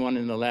the only one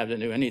in the lab that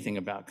knew anything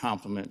about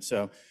complement.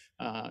 So,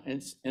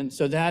 and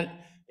so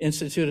that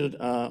instituted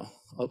a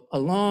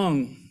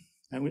long,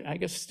 and I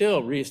guess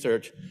still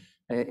research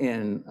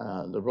in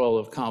the role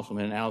of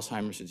complement in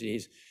Alzheimer's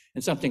disease,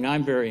 and something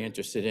I'm very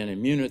interested in,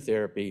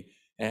 immunotherapy,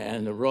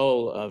 and the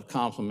role of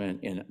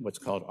complement in what's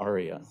called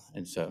ARIA.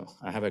 And so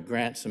I have a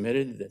grant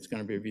submitted that's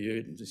going to be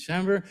reviewed in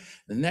December.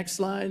 The next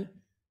slide,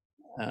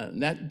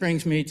 that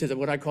brings me to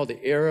what I call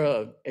the era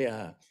of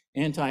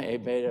anti-A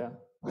beta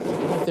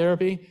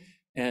therapy.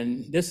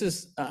 And this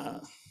is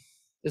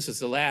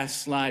the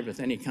last slide with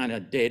any kind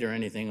of data or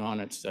anything on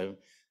it, so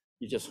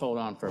you just hold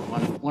on for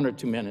one or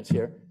 2 minutes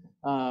here.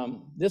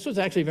 This was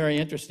actually very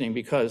interesting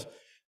because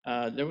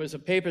there was a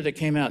paper that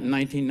came out in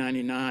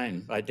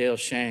 1999 by Dale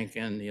Shank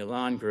and the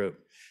Elan group,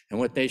 and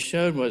what they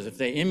showed was if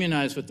they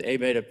immunized with the A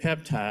beta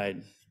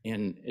peptide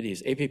in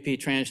these APP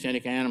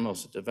transgenic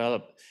animals that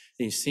develop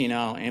these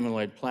senile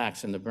amyloid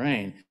plaques in the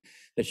brain,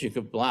 that you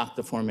could block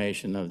the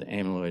formation of the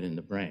amyloid in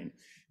the brain.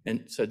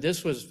 And so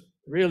this was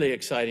really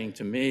exciting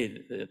to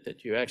me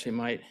that you actually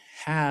might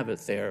have a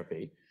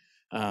therapy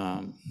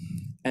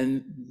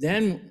And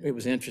then it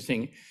was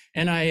interesting,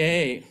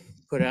 NIA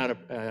put out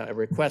a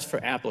request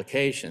for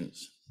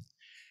applications.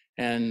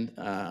 And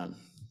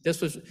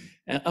this was,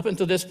 up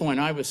until this point,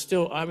 I was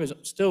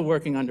still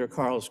working under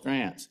Carl's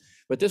grants.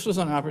 But this was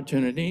an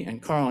opportunity,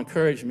 and Carl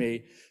encouraged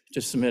me to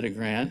submit a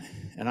grant.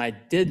 And I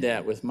did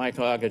that with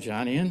Michael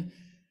Agajanian,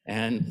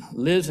 and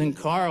Liz and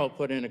Carl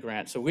put in a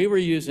grant. So we were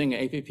using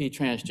APP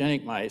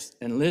transgenic mice,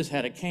 and Liz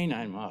had a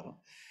canine model.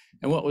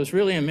 And what was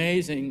really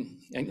amazing,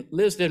 and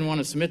Liz didn't want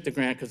to submit the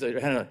grant because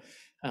it had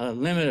a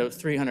limit of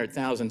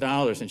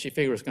 $300,000, and she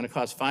figured it was going to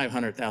cost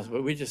 $500,000.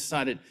 But we just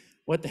decided,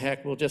 what the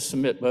heck, we'll just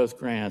submit both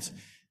grants.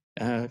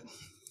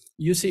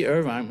 UC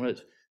Irvine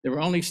there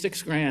were only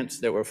 6 grants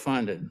that were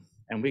funded,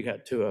 and we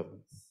got 2 of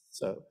them.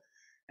 So,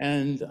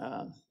 and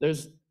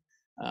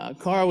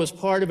Carl was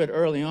part of it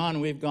early on.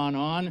 We've gone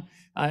on.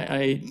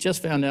 I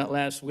just found out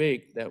last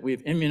week that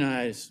we've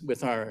immunized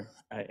with our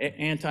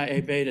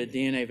anti-A beta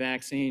DNA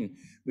vaccine.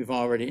 We've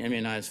already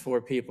immunized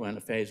 4 people in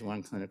a phase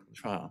 1 clinical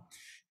trial.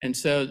 And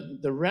so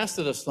the rest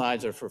of the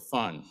slides are for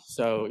fun.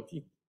 So if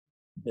you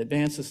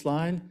advance the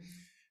slide.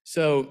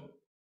 So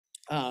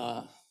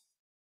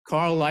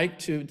Carl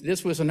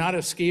this was not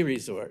a ski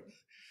resort.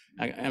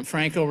 And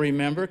Frank will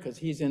remember because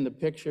he's in the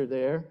picture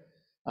there.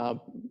 A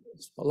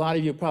lot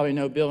of you probably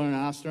know Bill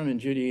Ostrom and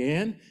Judy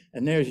Ann,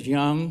 and there's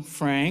young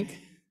Frank.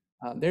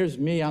 There's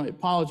me. I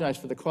apologize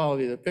for the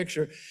quality of the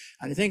picture.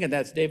 I think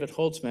that's David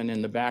Holtzman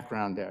in the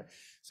background there.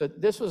 So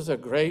this was a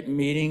great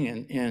meeting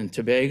in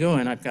Tobago,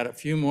 and I've got a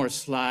few more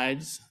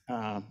slides.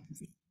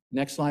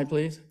 Next slide,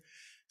 please.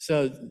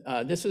 So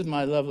this is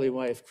my lovely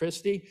wife,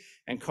 Christy,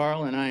 and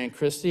Carl and I and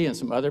Christy and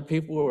some other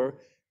people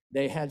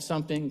they had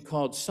something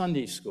called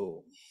Sunday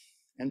School.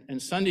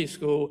 And Sunday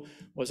School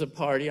was a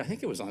party. I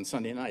think it was on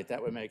Sunday night.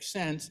 That would make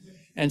sense.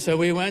 And so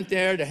we went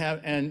there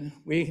and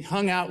we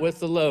hung out with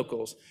the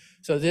locals.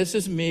 So this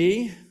is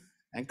me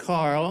and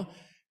Carl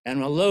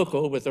and a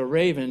local with a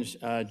Ravens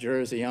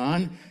jersey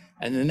on.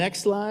 And the next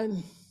slide.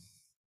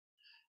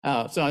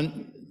 So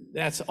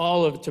that's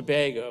all of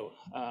Tobago.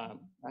 I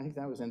think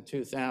that was in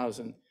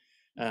 2000,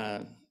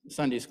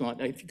 Sunday School.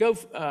 If you go,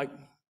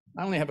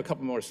 I only have a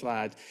couple more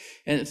slides.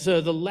 And so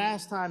the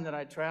last time that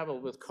I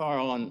traveled with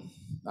Carl, and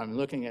I'm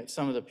looking at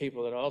some of the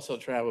people that also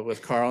traveled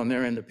with Carl, and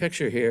they're in the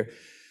picture here,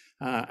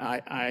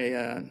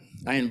 I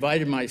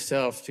invited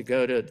myself to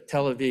go to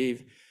Tel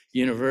Aviv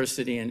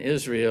University in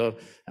Israel,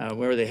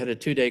 where they had a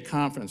 2-day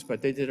conference,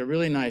 but they did a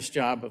really nice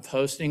job of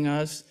hosting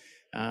us.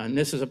 And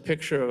this is a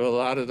picture of a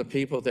lot of the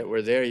people that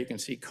were there. You can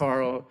see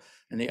Carl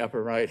in the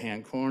upper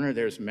right-hand corner.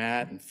 There's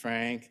Matt and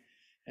Frank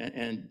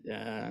and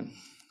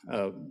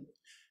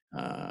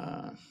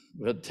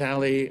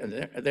Vitali,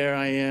 there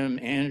I am,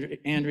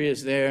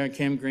 Andrea's there,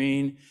 Kim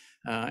Green,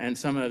 and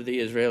some of the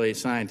Israeli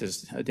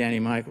scientists, Danny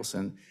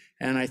Michelson.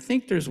 And I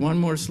think there's one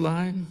more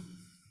slide.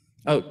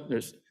 Oh,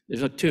 there's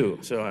 2,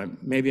 so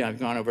maybe I've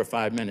gone over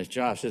 5 minutes.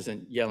 Josh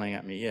isn't yelling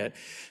at me yet.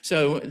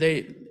 So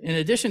in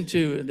addition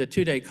to the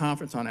 2-day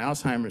conference on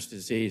Alzheimer's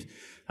disease,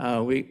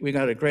 we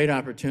got a great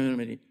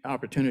opportunity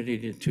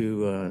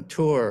to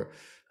tour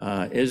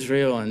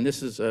Israel, and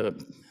this is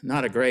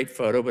not a great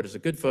photo, but it's a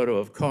good photo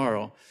of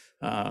Carl.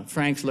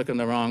 Frank's looking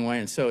the wrong way,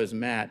 and so is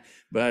Matt.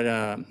 But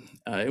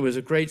it was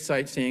a great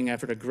sightseeing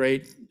effort, a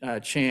great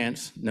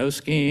chance. No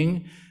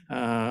skiing,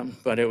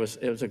 but it was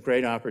a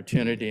great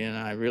opportunity, and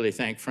I really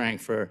thank Frank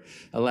for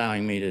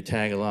allowing me to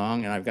tag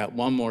along. And I've got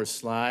one more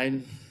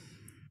slide.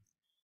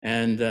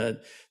 And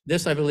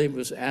this, I believe,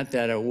 was at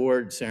that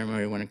award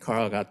ceremony when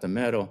Carl got the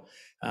medal.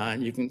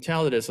 And you can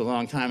tell that it's a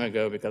long time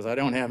ago because I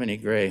don't have any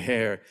gray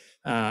hair.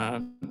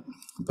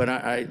 But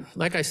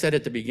like I said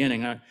at the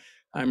beginning,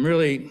 I'm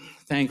really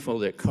thankful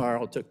that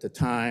Carl took the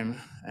time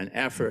and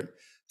effort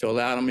to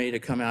allow me to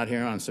come out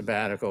here on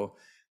sabbatical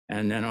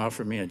and then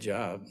offer me a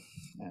job.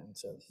 And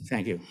so,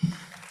 thank you.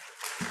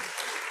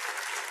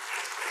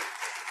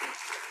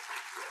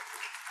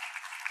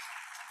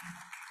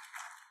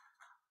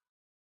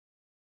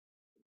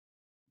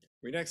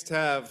 We next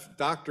have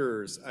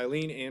doctors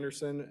Eileen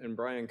Anderson and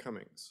Brian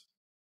Cummings.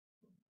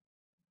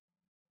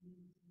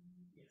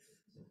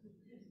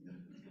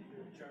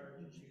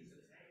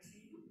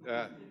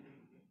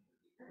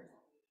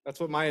 That's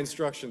what my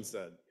instructions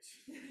said.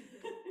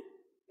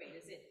 Wait,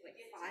 is it like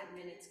 5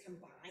 minutes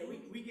combined?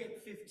 We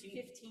get 15.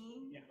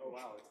 15? Yeah. Oh,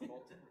 wow, it's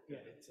multiple. Yeah,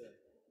 it's a.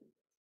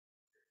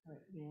 All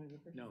right, you want to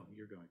go first? No,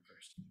 you're going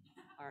first.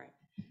 All right.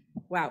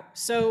 Wow.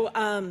 So,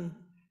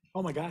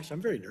 Oh my gosh,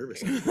 I'm very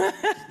nervous.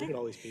 Look at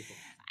all these people.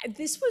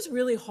 this was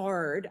really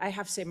hard. I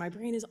have to say, my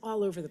brain is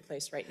all over the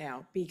place right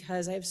now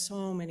because I have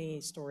so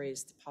many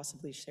stories to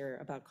possibly share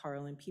about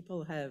Carl, and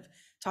people have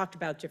talked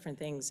about different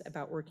things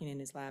about working in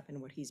his lab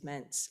and what he's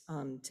meant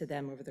to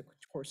them over the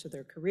course of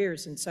their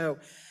careers. And so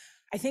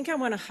I think I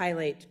want to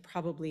highlight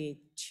probably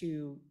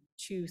two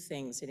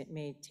things, and it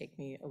may take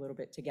me a little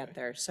bit to get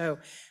there. So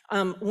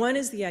one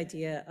is the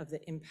idea of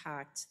the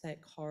impact that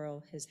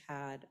Carl has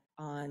had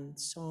on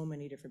so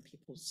many different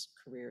people's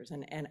careers.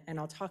 And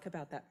I'll talk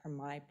about that from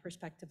my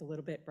perspective a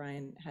little bit.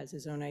 Brian has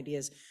his own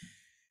ideas.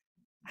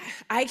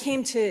 I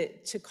came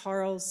to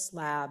Carl's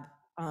lab,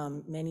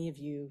 many of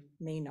you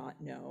may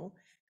not know,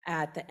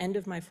 at the end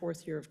of my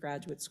 4th year of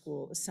graduate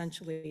school,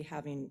 essentially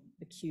having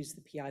accused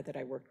the PI that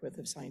I worked with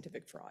of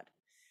scientific fraud.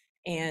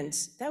 And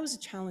that was a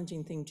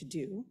challenging thing to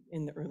do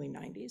in the early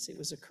 90s. It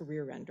was a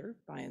career ender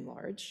by and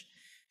large.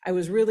 I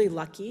was really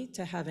lucky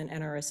to have an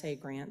NRSA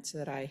grant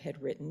that I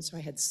had written, so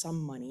I had some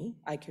money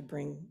I could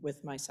bring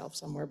with myself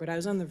somewhere, but I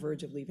was on the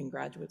verge of leaving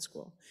graduate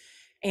school.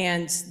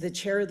 And the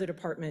chair of the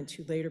department,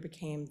 who later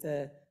became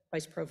the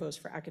vice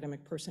provost for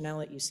academic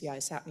personnel at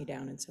UCI, sat me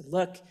down and said,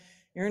 look,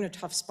 you're in a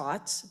tough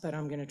spot, but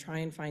I'm gonna try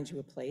and find you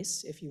a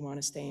place if you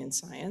wanna stay in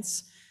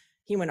science.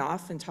 He went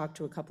off and talked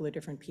to a couple of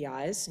different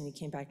PIs, and he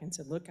came back and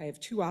said, look, I have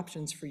 2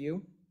 options for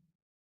you,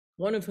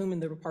 one of whom in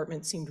the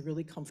department seemed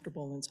really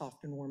comfortable and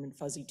soft and warm and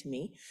fuzzy to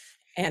me.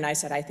 And I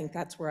said, I think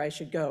that's where I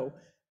should go.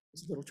 I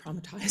was a little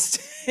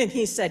traumatized. And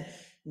he said,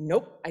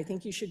 nope, I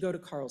think you should go to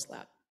Carl's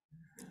lab.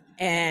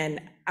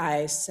 And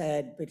I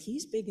said, but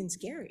he's big and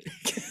scary.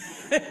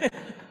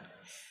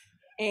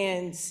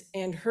 And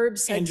Herb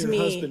said to me—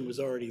 And your husband was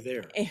already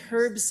there. And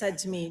Herb said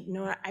to me,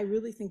 no, I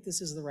really think this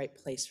is the right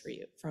place for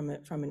you from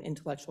an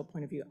intellectual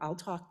point of view. I'll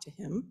talk to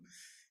him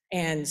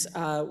and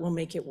we'll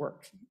make it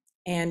work.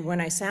 And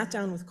when I sat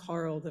down with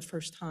Carl the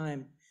first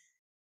time,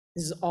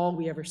 this is all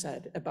we ever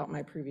said about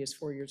my previous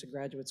 4 years of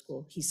graduate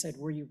school. He said,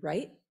 were you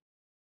right?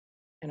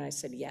 And I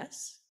said,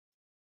 yes.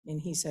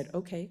 And he said,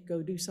 okay,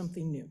 go do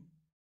something new.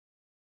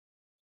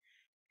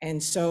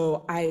 And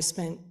so I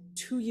spent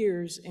 2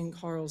 years in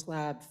Carl's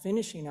lab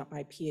finishing up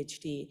my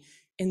PhD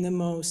in the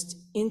most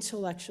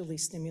intellectually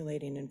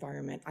stimulating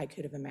environment I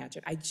could have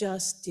imagined. I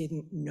just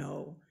didn't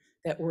know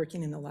that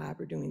working in the lab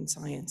or doing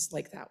science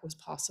like that was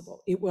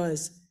possible. It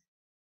was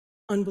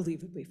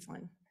unbelievably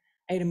fun.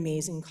 I had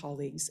amazing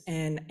colleagues,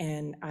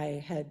 and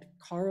I had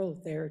Carl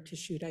there to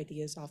shoot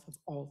ideas off of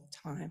all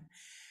the time.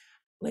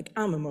 Like,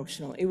 I'm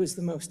emotional. It was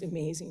the most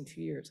amazing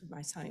 2 years of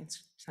my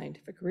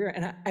scientific career,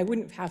 and I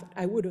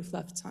would have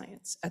left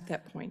science at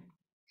that point.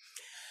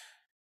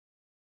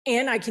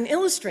 And I can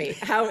illustrate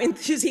how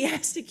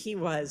enthusiastic he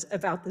was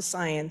about the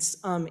science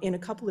in a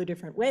couple of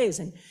different ways.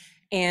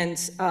 And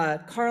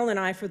Carl and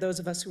I, for those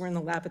of us who were in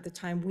the lab at the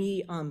time,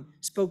 we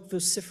spoke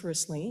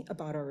vociferously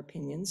about our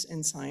opinions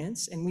in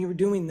science. And we were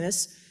doing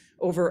this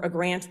over a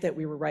grant that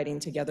we were writing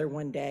together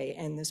one day.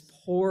 And this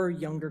poor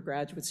younger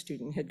graduate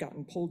student had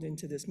gotten pulled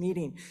into this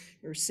meeting.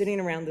 We were sitting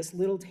around this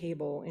little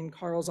table in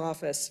Carl's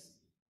office.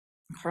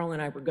 Carl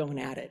and I were going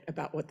at it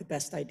about what the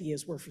best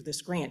ideas were for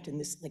this grant in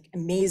this like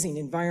amazing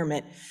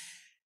environment,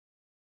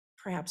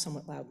 perhaps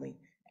somewhat loudly.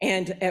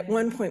 And at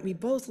one point, we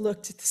both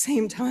looked at the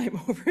same time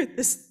over at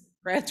this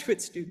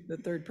graduate student, the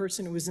third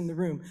person who was in the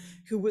room,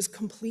 who was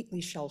completely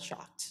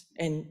shell-shocked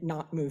and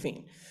not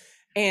moving.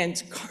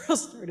 And Carl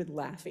started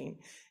laughing.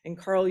 And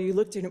Carl, you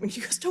looked at him and he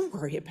goes, don't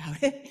worry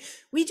about it.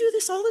 We do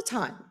this all the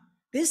time.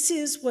 This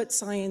is what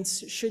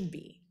science should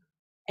be.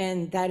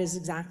 And that is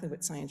exactly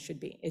what science should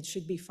be. It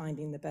should be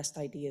finding the best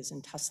ideas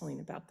and tussling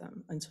about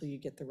them until you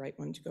get the right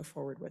one to go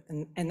forward with.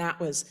 And that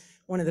was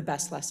one of the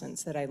best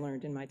lessons that I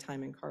learned in my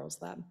time in Carl's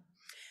lab.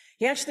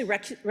 He actually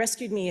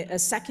rescued me a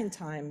second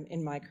time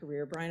in my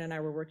career. Brian and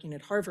I were working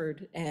at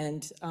Harvard,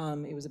 and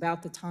it was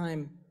about the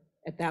time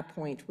at that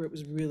point where it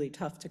was really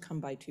tough to come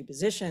by 2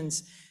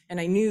 positions.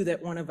 And I knew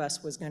that one of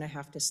us was going to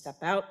have to step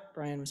out.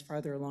 Brian was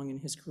farther along in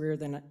his career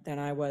than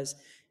I was.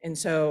 And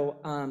so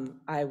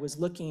I was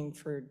looking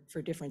for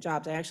different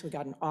jobs. I actually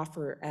got an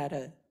offer at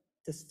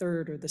the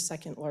 3rd or the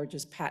 2nd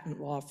largest patent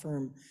law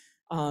firm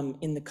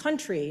in the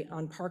country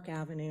on Park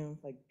Avenue,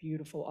 like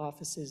beautiful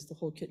offices, the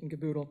whole kit and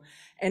caboodle.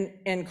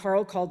 And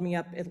Carl called me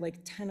up at like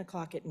 10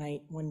 o'clock at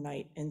night one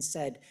night and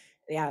said,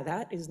 yeah,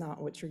 that is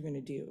not what you're going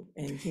to do,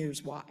 and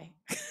here's why.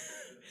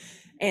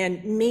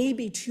 And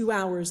maybe 2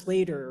 hours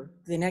later,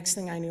 the next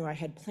thing I knew, I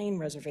had plane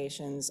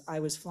reservations. I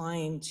was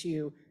flying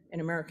to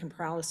an American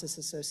Paralysis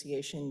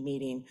Association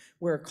meeting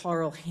where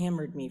Carl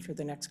hammered me for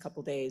the next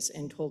couple days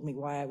and told me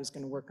why I was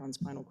going to work on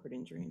spinal cord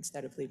injury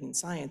instead of leaving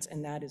science,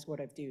 and that is what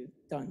I've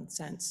done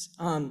since.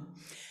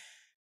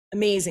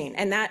 Amazing,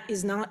 and that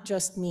is not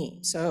just me.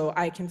 So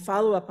I can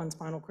follow up on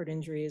spinal cord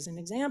injury as an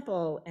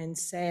example and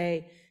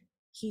say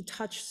he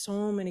touched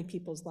so many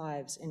people's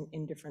lives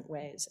in different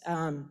ways.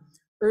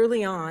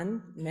 Early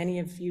on, many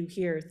of you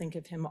here think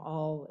of him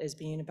all as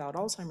being about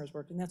Alzheimer's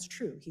work, and that's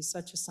true. He's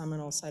such a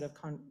seminal set of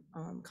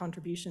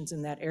contributions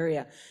in that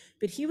area.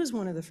 But he was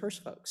one of the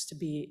first folks to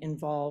be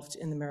involved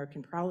in the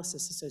American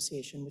Paralysis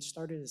Association, which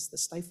started as the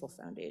Stifel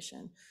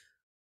Foundation.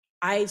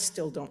 I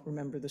still don't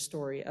remember the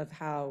story of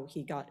how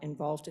he got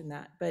involved in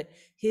that, but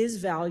his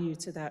value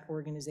to that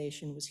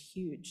organization was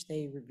huge.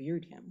 They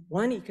revered him.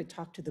 One, he could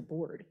talk to the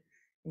board.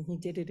 And he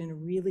did it in a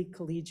really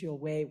collegial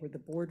way where the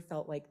board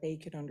felt like they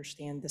could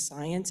understand the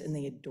science and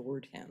they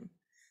adored him.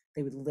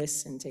 They would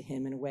listen to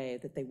him in a way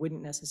that they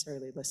wouldn't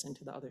necessarily listen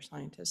to the other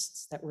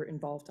scientists that were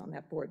involved on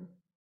that board.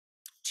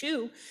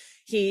 2,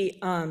 he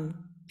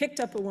picked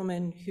up a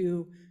woman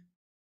who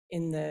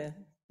in the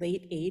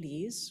late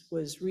 80s,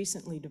 was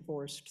recently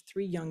divorced,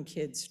 3 young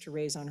kids to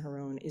raise on her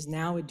own, is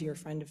now a dear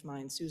friend of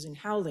mine, Susan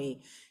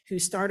Howley, who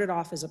started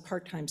off as a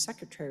part-time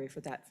secretary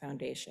for that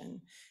foundation.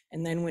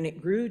 And then when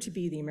it grew to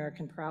be the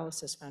American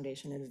Paralysis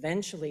Foundation, and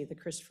eventually the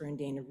Christopher and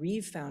Dana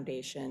Reeve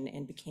Foundation,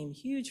 and became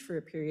huge for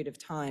a period of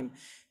time,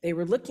 they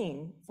were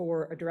looking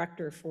for a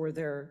director for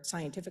their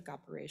scientific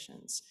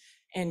operations.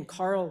 And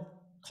Carl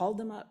called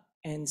them up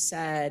and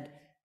said,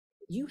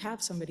 you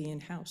have somebody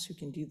in-house who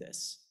can do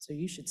this, so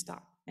you should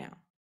stop now.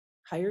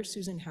 Hire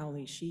Susan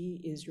Howley,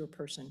 she is your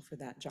person for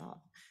that job.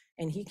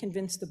 And he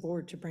convinced the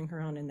board to bring her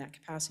on in that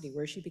capacity,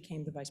 where she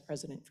became the vice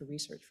president for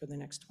research for the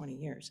next 20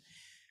 years.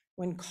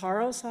 When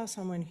Carl saw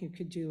someone who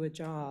could do a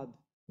job,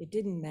 it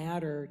didn't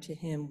matter to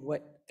him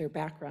what their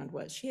background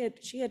was. She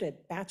had a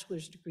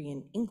bachelor's degree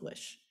in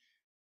English.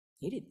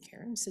 He didn't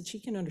care. He said, she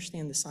can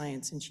understand the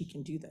science and she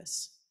can do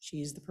this.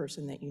 She's the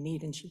person that you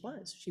need, and she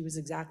was. She was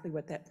exactly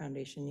what that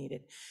foundation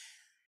needed.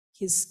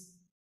 His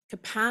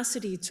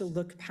capacity to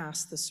look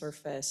past the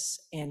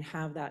surface and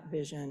have that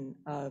vision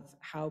of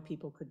how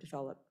people could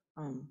develop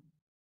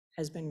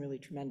has been really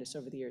tremendous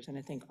over the years. And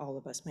I think all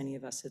of us, many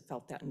of us, have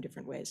felt that in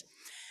different ways.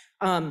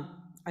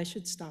 I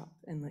should stop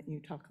and let you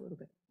talk a little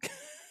bit.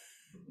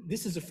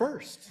 This is a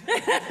first.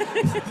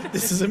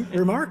 This is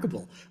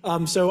remarkable.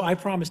 So I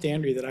promised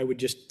Andrea that I would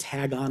just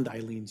tag on to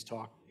Eileen's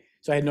talk.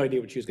 So I had no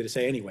idea what she was going to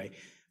say anyway.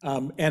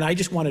 And I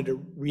just wanted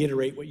to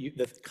reiterate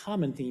the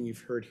common theme you've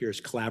heard here is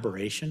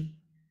collaboration.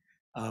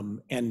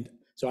 And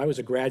so I was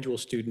a graduate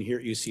student here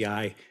at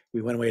UCI.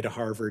 We went away to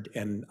Harvard,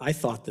 and I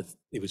thought that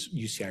it was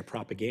UCI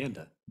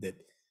propaganda, that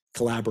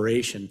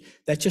collaboration,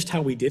 that's just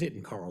how we did it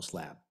in Carl's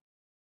lab.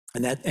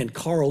 And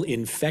Carl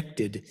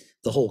infected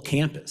the whole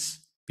campus,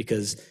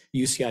 because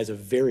UCI is a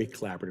very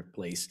collaborative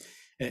place.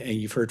 And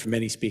you've heard from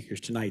many speakers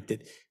tonight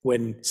that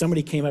when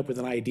somebody came up with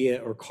an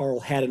idea, or Carl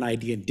had an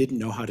idea and didn't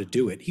know how to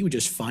do it, he would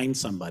just find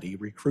somebody,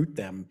 recruit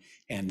them,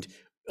 and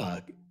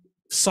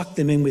suck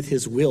them in with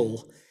his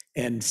will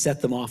and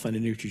set them off on a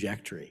new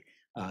trajectory.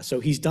 So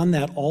he's done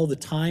that all the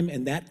time,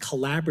 and that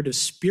collaborative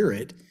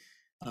spirit,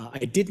 I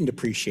didn't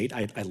appreciate.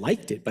 I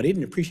liked it, but I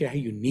didn't appreciate how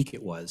unique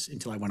it was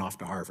until I went off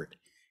to Harvard.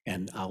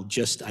 And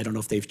I don't know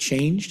if they've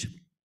changed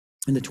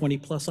in the 20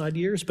 plus odd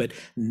years, but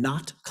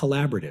not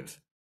collaborative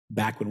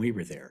back when we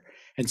were there.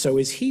 And so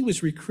as he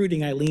was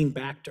recruiting Eileen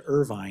back to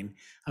Irvine,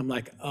 I'm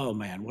like, oh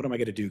man, what am I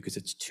gonna do? Because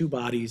it's 2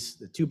 bodies,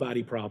 the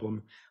 2-body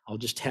problem. I'll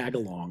just tag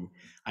along.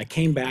 I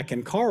came back,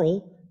 and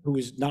Carl, who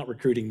was not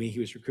recruiting me, he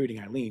was recruiting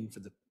Eileen for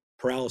the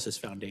Paralysis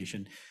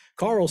Foundation.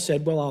 Carl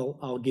said, well,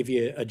 I'll give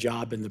you a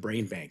job in the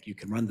brain bank. You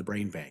can run the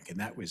brain bank. And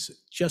that was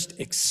just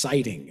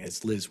exciting,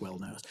 as Liz well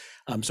knows.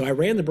 So I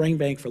ran the brain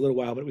bank for a little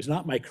while, but it was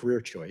not my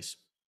career choice.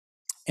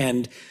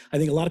 And I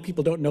think a lot of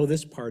people don't know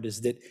this part,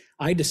 is that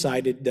I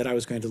decided that I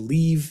was going to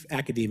leave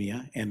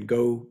academia and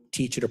go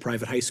teach at a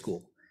private high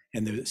school.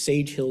 And the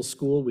Sage Hill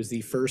School was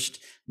the first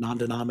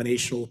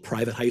non-denominational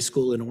private high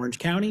school in Orange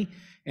County.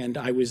 And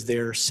I was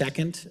their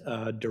second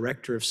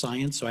director of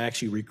science. So I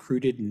actually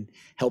recruited and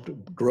helped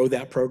grow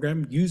that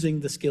program using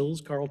the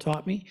skills Carl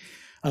taught me.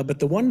 But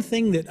the one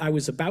thing that I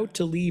was about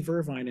to leave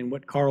Irvine, and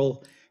what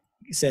Carl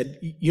said,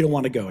 you don't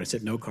want to go. I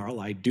said, no, Carl,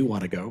 I do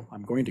want to go.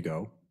 I'm going to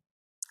go.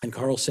 And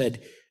Carl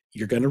said,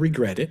 you're going to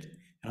regret it.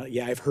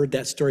 Yeah, I've heard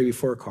that story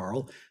before,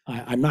 Carl.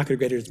 I'm not going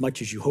to regret it as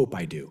much as you hope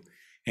I do.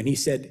 And he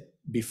said,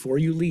 before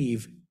you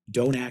leave,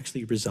 don't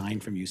actually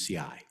resign from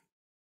UCI.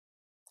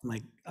 I'm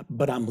like,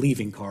 but I'm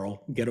leaving,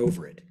 Carl. Get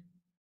over it.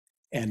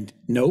 And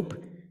nope,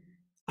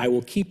 I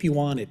will keep you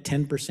on at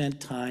 10%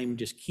 time.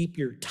 Just keep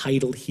your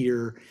title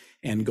here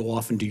and go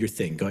off and do your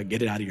thing. Go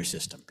get it out of your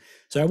system.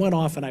 So I went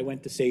off and I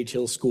went to Sage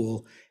Hill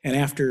School. And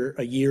after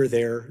a year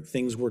there,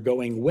 things were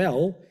going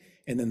well.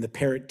 And then the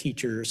Parent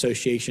Teacher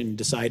Association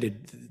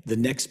decided the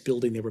next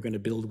building they were going to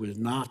build was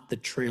not the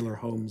trailer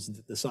homes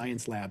that the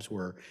science labs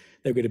were.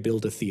 They were going to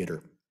build a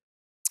theater.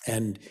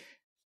 And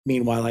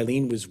meanwhile,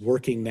 Eileen was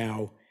working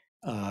now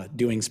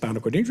doing spinal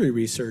cord injury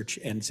research,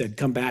 and said,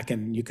 come back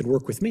and you can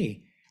work with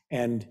me.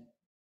 And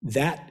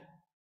that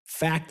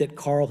fact that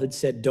Carl had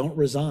said, don't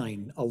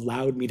resign,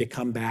 allowed me to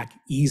come back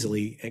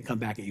easily and come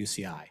back at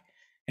UCI.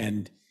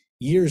 And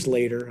years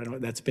later, I know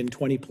that's been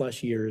 20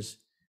 plus years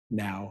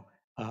now,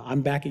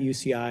 I'm back at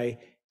UCI.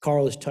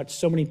 Carl has touched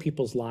so many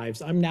people's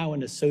lives. I'm now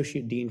an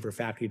associate dean for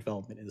faculty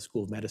development in the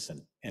School of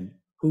Medicine. And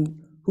who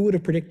would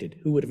have predicted?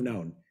 Who would have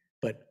known?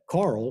 But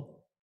Carl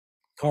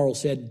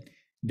said,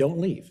 don't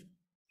leave.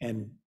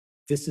 And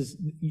this is,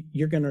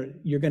 you're gonna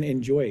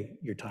enjoy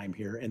your time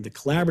here. And the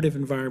collaborative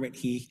environment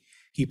he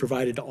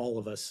provided to all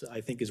of us,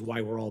 I think, is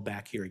why we're all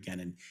back here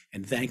again.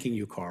 And thanking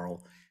you,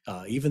 Carl.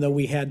 Even though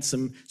we had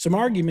some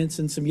arguments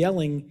and some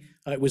yelling,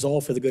 it was all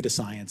for the good of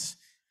science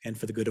and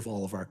for the good of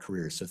all of our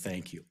careers. So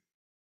thank you.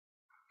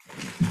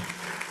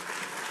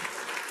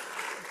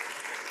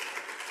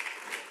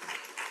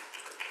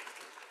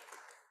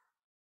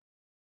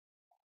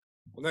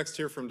 We'll next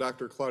hear from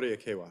Dr. Claudia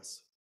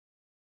Kawas.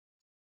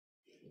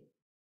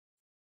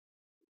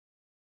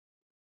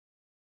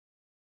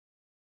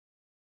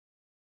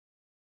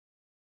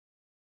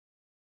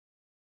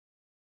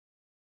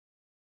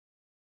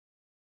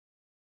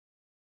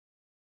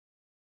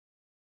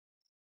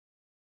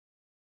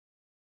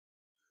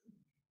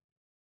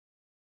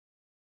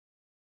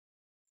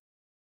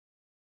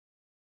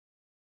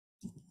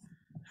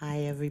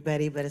 Hi,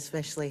 everybody, but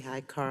especially hi,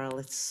 Carl.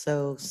 It's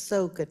so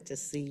good to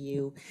see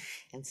you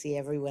and see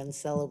everyone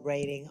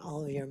celebrating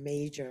all of your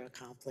major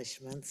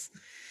accomplishments.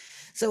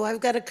 So I've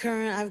got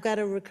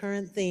a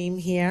recurrent theme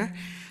here.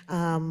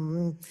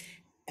 Um,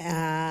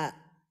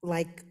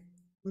 like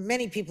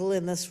many people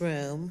in this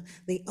room,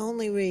 the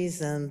only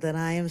reason that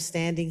I am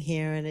standing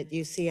here and at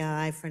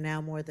UCI for now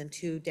more than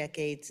 2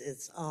 decades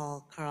is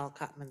all Carl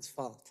Cotman's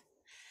fault.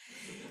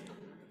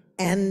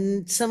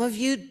 And some of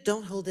you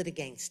don't hold it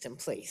against him,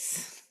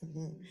 please.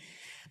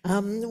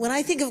 When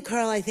I think of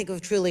Carl, I think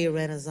of truly a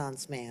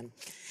Renaissance man.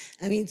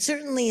 I mean,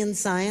 certainly in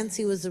science,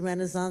 he was a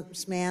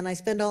Renaissance man. I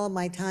spend all of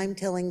my time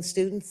telling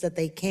students that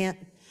they can't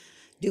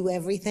do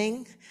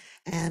everything,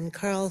 and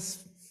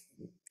Carl's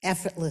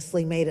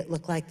effortlessly made it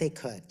look like they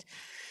could.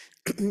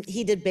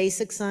 He did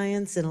basic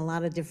science in a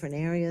lot of different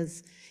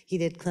areas. He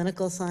did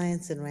clinical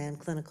science and ran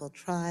clinical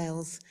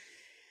trials.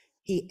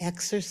 He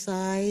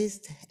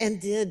exercised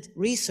and did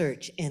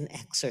research in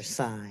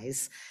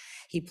exercise.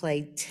 He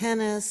played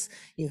tennis.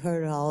 You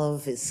heard all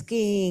of his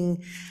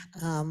skiing.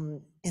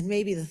 And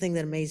maybe the thing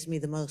that amazed me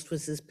the most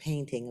was his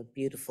painting of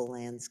beautiful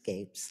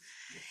landscapes.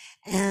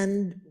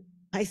 And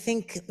I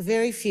think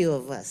very few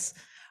of us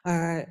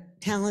are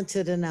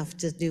talented enough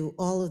to do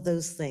all of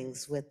those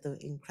things with the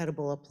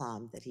incredible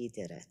aplomb that he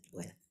did it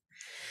with.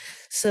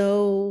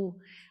 So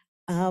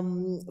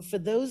for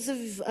those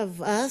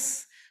of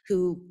us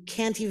who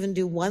can't even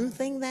do one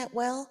thing that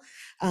well,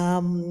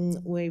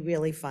 we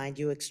really find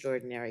you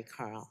extraordinary,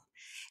 Carl.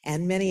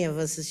 And many of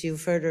us, as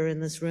you've heard, are in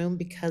this room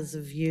because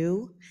of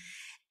you.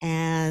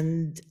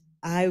 And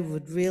I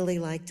would really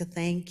like to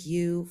thank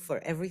you for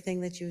everything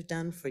that you've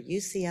done for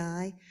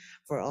UCI,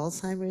 for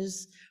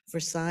Alzheimer's, for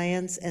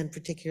science, and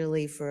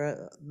particularly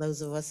for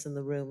those of us in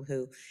the room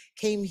who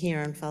came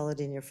here and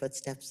followed in your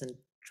footsteps and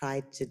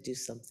tried to do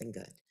something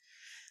good.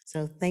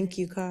 So thank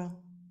you, Carl.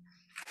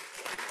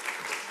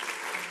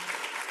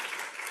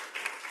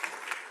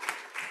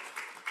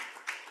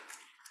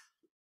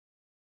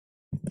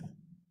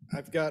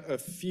 I've got a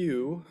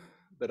few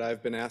that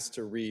I've been asked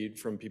to read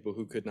from people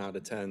who could not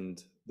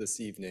attend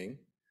this evening.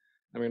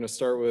 I'm going to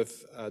start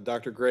with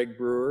Dr. Greg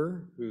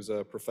Brewer, who's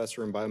a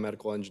professor in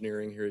biomedical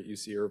engineering here at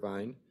UC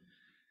Irvine.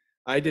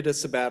 I did a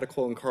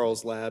sabbatical in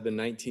Carl's lab in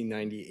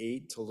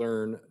 1998 to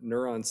learn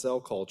neuron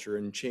cell culture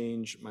and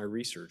change my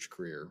research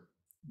career.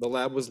 The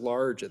lab was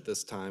large at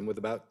this time with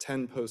about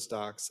 10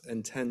 postdocs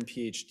and 10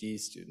 PhD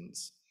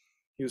students.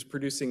 He was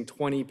producing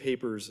 20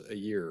 papers a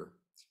year.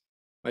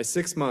 My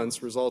 6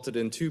 months resulted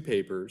in 2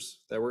 papers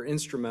that were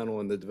instrumental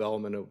in the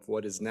development of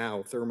what is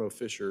now Thermo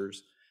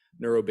Fisher's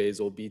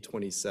neurobasal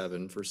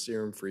B27 for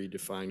serum-free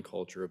defined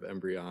culture of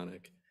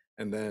embryonic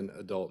and then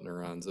adult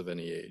neurons of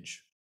any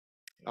age.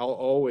 I'll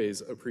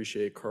always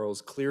appreciate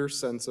Carl's clear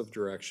sense of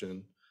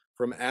direction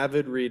from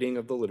avid reading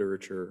of the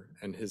literature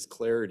and his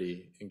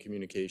clarity in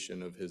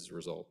communication of his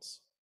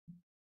results.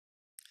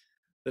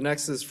 The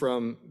next is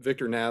from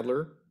Victor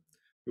Nadler,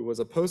 who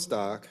was a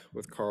postdoc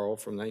with Carl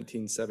from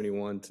 1971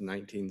 to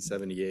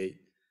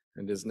 1978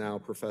 and is now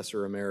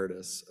Professor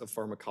Emeritus of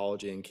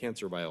Pharmacology and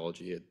Cancer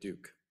Biology at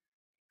Duke.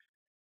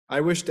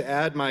 I wish to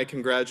add my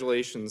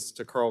congratulations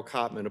to Carl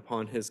Cotman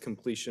upon his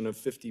completion of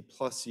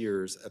 50+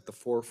 years at the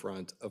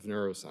forefront of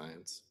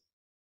neuroscience.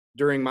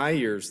 During my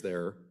years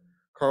there,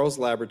 Carl's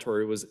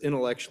laboratory was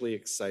intellectually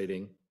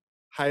exciting,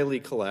 highly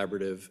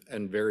collaborative,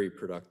 and very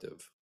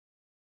productive.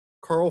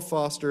 Carl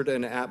fostered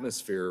an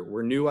atmosphere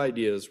where new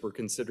ideas were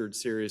considered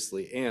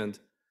seriously and,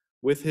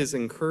 with his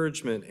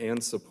encouragement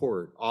and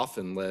support,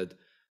 often led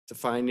to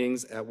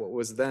findings at what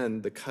was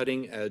then the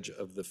cutting edge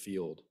of the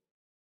field.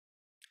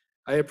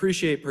 I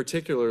appreciate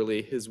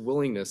particularly his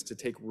willingness to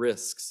take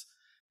risks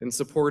in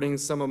supporting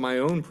some of my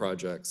own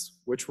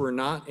projects, which were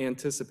not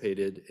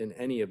anticipated in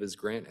any of his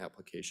grant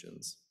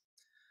applications.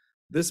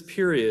 This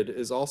period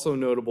is also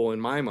notable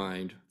in my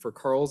mind for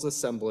Carl's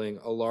assembling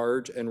a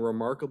large and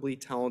remarkably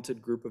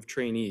talented group of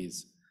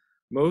trainees,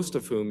 most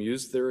of whom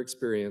used their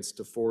experience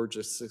to forge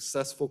a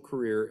successful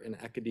career in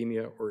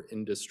academia or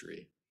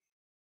industry.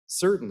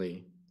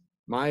 Certainly,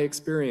 my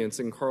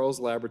experience in Carl's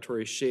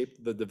laboratory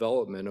shaped the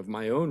development of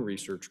my own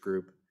research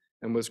group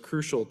and was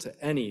crucial to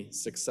any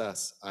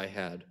success I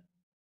had.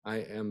 I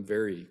am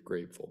very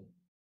grateful.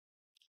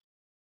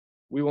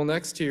 We will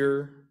next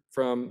hear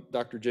from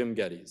Dr. Jim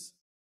Geddes.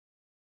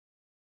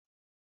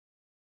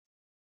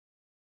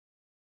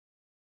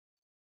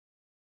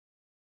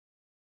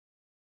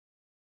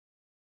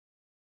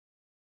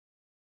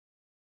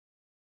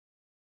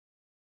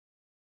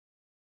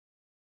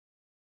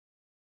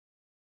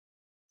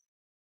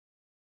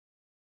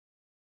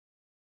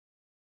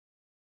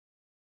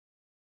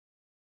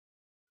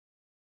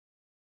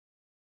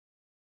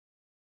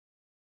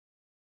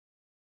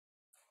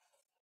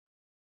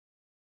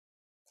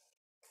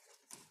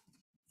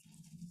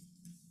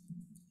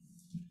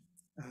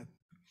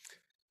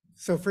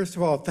 So first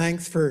of all,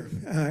 thanks for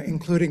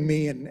including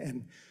me,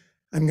 and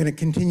I'm going to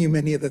continue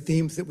many of the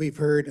themes that we've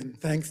heard, and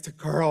thanks to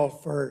Carl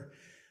for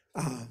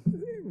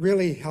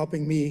really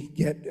helping me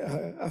get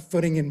a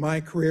footing in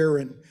my career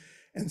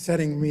and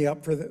setting me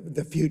up for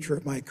the future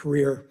of my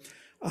career.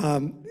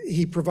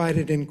 He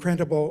provided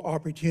incredible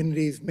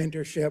opportunities,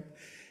 mentorship,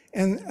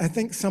 and I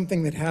think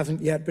something that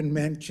hasn't yet been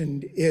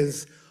mentioned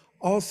is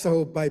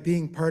also by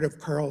being part of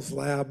Carl's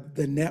lab,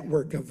 the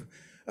network of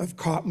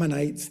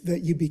Cotmanites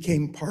that you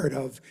became part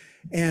of,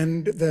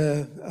 and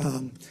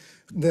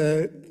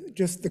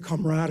just the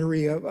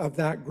camaraderie of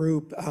that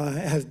group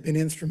has been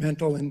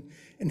instrumental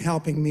in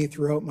helping me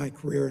throughout my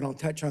career, and I'll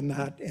touch on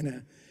that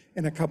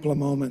in a couple of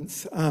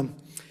moments.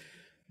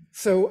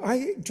 So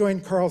I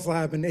joined Carl's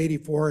lab in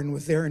 '84 and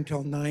was there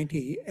until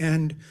 '90,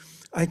 and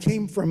I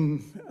came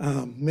from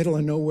middle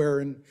of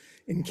nowhere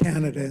in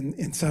Canada,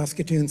 in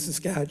Saskatoon,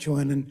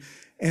 Saskatchewan,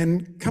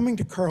 and coming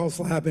to Carl's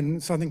lab in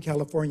Southern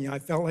California, I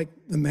felt like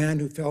the man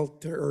who fell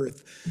to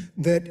earth,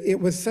 that it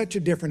was such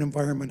a different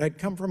environment. I'd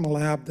come from a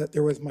lab that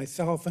there was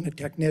myself and a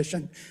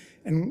technician,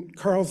 and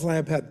Carl's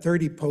lab had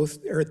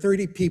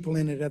 30 people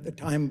in it at the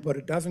time, about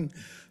a dozen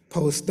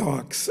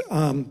postdocs.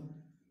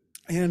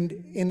 And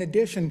in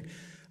addition,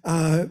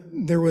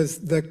 there was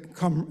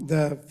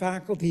the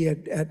faculty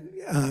at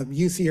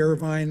UC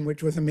Irvine,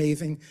 which was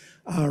amazing.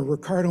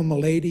 Ricardo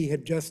Milady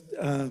had just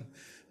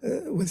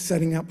was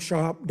setting up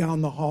shop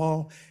down the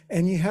hall,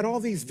 and you had all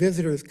these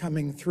visitors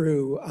coming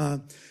through.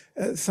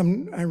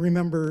 I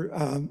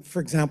remember,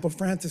 for example,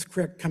 Francis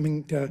Crick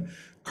coming to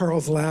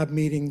Carl's lab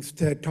meetings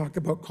to talk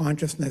about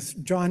consciousness.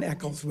 John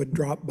Eccles would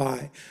drop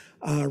by.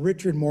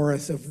 Richard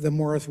Morris of the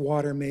Morris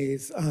Water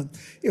Maze.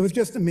 It was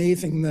just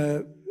amazing,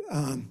 the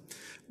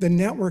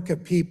network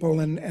of people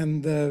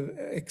and the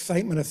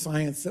excitement of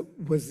science that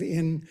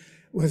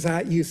was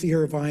at UC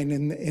Irvine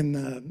in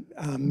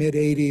the mid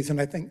 '80s,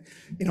 and I think,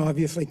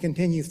 obviously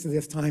continues to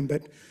this time.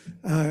 But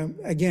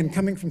again,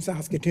 coming from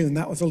Saskatoon,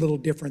 that was a little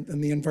different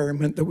than the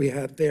environment that we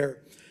had there.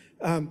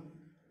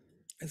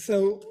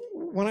 So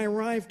when I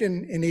arrived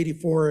in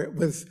 '84, it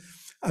was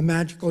a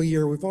magical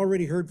year. We've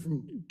already heard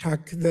from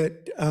Tuck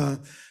that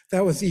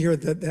that was the year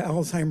that the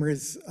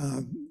Alzheimer's,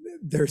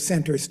 their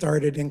center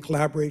started in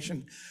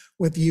collaboration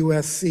with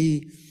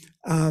USC.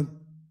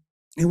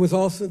 It was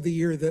also the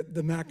year that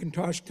the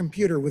Macintosh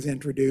computer was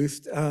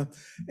introduced.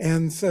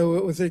 And so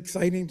it was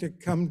exciting to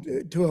come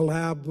to a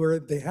lab where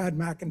they had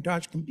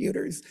Macintosh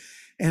computers.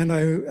 And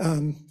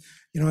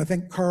I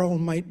think Carl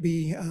might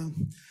be,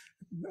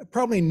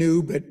 probably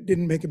knew, but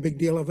didn't make a big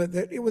deal of it,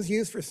 that it was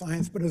used for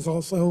science, but it was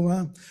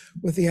also,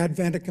 with the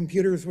advent of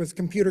computers, was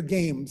computer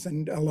games.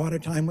 And a lot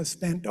of time was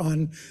spent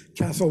on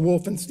Castle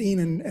Wolfenstein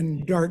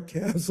and Dark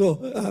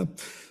Castle.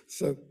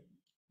 So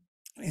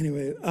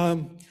anyway,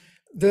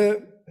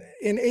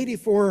 in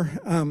 '84,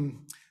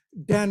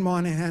 Dan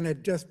Monahan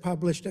had just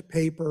published a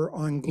paper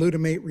on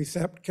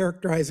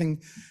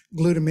characterizing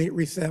glutamate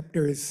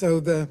receptors. So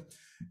the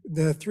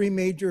three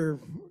major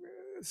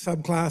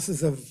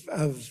subclasses of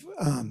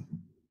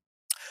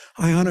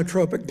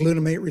ionotropic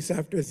glutamate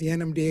receptors, the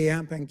NMDA,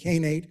 AMP, and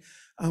kainate.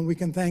 We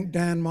can thank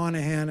Dan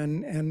Monahan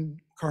and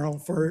Carl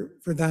for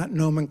that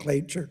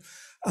nomenclature.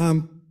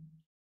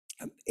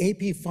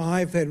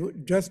 AP5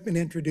 had just been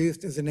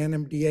introduced as an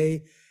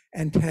NMDA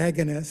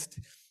antagonist,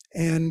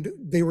 and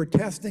they were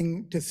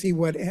testing to see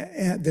what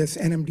this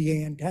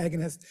NMDA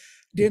antagonist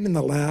did in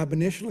the lab.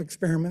 Initial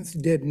experiments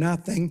did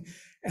nothing,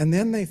 and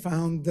then they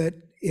found that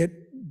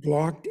it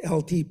blocked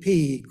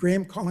LTP.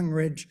 Graham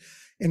Collingridge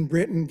in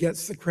Britain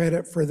gets the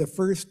credit for the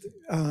first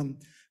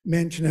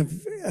mention of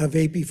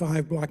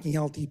AP5 blocking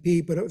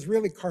LTP, but it was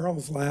really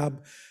Carl's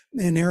lab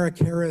and Eric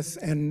Harris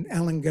and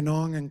Alan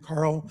Ganong and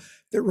Carl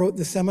that wrote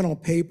the seminal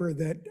paper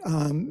that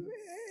an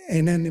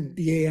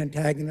NMDA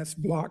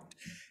antagonist blocked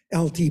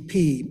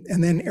LTP.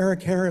 And then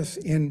Eric Harris,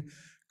 in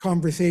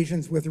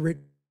conversations with Rick,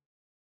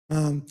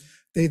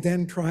 they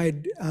then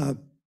tried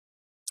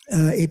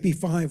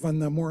AP5 on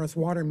the Morris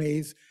Water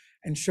Maze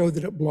and showed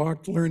that it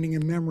blocked learning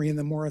and memory in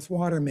the Morris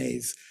Water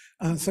Maze.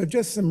 So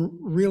just some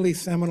really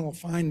seminal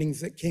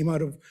findings that came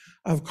out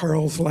of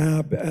Carl's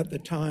lab at the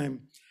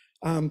time.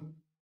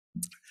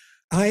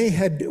 I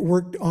had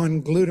worked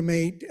on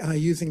glutamate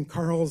using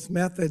Carl's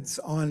methods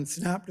on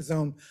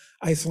synaptosome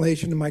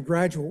isolation in my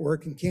graduate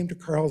work, and came to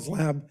Carl's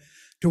lab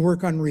to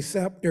work on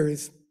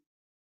receptors.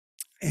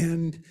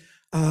 And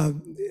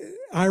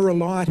Ira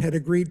Lott had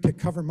agreed to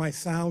cover my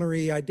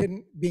salary.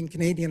 Being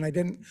Canadian, I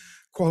didn't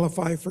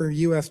qualify for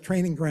US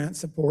training grant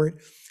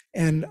support.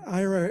 And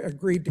Ira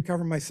agreed to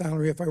cover my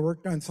salary if I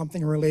worked on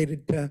something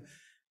related to,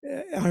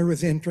 I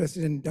was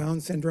interested in Down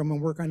syndrome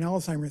and work on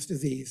Alzheimer's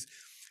disease.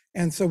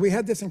 And so we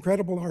had this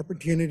incredible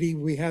opportunity.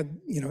 We had,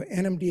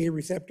 NMDA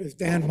receptors.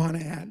 Dan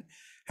Monahan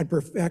had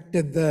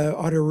perfected the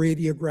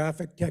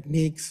autoradiographic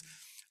techniques.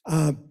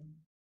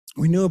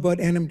 We knew about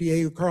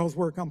NMDA, Carl's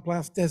work on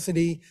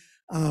plasticity.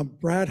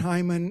 Brad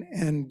Hyman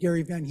and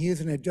Gary Van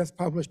Heusen had just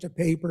published a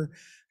paper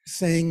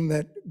saying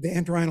that the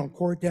entorhinal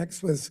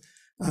cortex was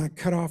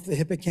cut off the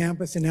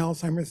hippocampus in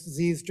Alzheimer's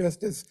disease,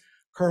 just as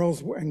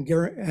Carl's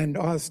and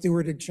Oz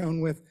Stewart had shown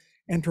with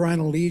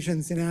entorhinal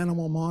lesions in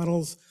animal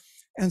models.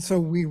 And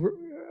so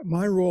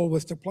my role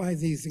was to apply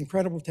these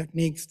incredible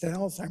techniques to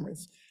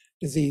Alzheimer's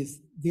disease.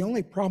 The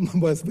only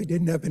problem was we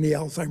didn't have any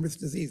Alzheimer's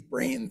disease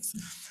brains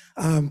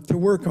to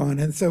work on.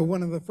 And so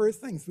one of the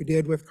first things we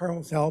did with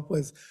Carl's help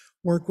was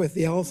work with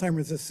the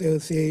Alzheimer's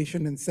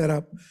Association and set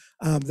up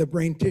the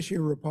brain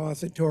tissue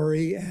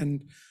repository,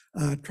 and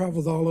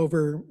traveled all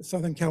over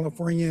Southern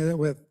California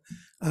with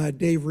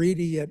Dave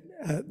Reedy at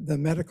the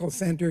medical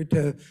center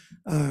to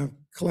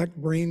collect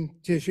brain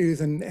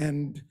tissues,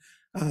 and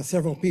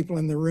several people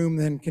in the room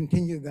then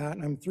continued that.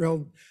 And I'm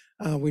thrilled.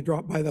 We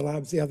dropped by the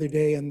labs the other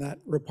day, and that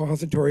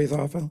repository is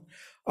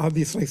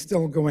obviously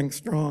still going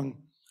strong.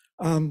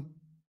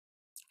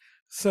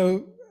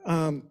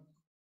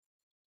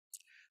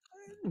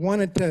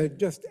 Wanted to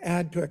just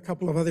add to a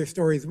couple of other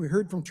stories. We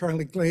heard from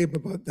Charlie Glabe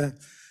about the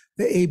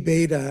A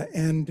beta,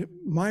 and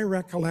my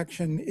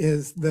recollection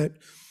is that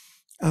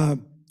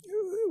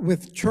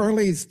with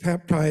Charlie's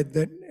peptide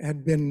that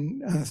had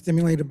been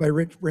stimulated by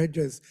Rich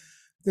Bridges,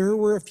 there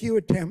were a few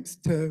attempts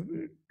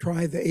to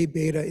try the A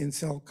beta in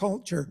cell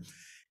culture.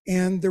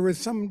 And there was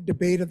some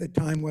debate at the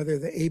time whether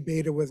the A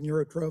beta was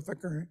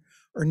neurotrophic or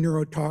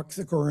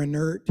neurotoxic or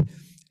inert.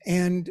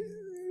 And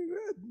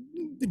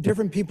the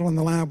different people in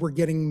the lab were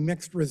getting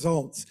mixed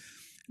results.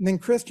 And then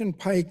Christian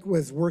Pike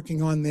was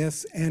working on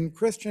this, and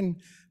Christian,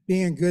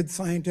 being a good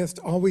scientist,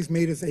 always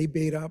made his A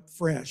beta up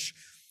fresh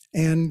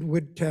and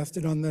would test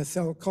it on the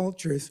cell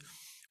cultures.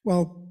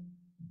 Well,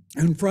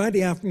 on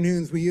Friday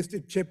afternoons, we used to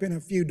chip in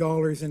a few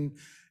dollars, and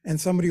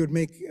somebody would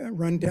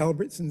run to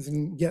Albertsons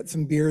and get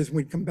some beers, and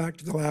we'd come back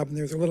to the lab, and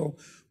there's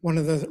one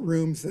of the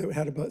rooms that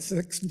had about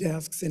 6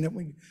 desks in it.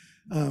 We'd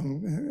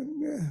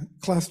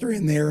cluster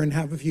in there and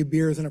have a few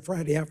beers on a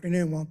Friday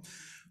afternoon. Well,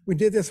 we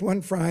did this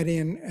one Friday,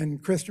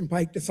 and Christian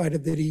Pike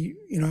decided that he,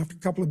 after a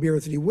couple of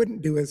beers, that he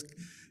wouldn't do his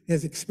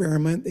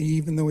experiment, that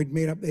even though he'd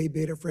made up the A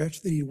beta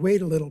fresh, that he'd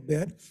wait a little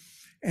bit.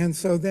 And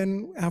so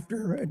then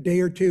after a day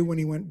or two, when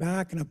he went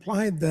back and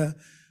applied the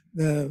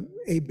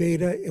A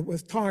beta, it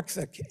was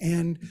toxic.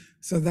 And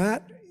so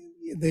that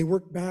they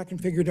worked back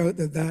and figured out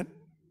that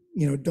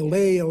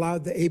delay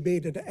allowed the A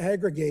beta to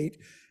aggregate.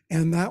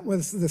 And that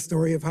was the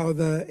story of how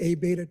the A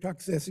beta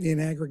toxicity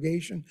and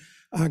aggregation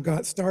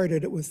got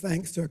started. It was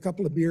thanks to a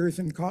couple of beers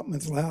in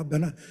Cotman's lab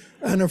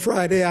on a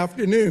Friday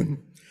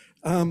afternoon.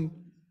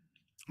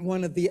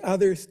 One of the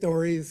other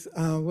stories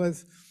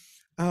was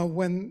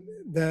when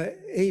the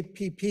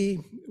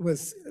APP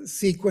was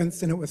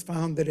sequenced, and it was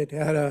found that it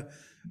had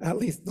at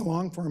least the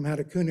long form had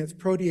a Kunitz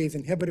protease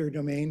inhibitor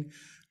domain.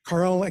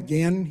 Carl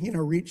again,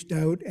 reached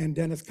out, and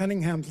Dennis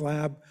Cunningham's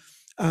lab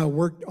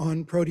worked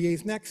on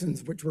protease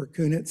nexins, which were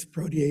Kunitz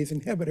protease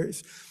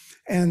inhibitors.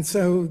 And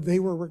so they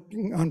were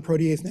working on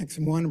protease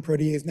nexin 1 and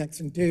protease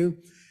nexin 2.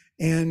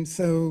 And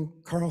so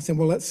Carl said,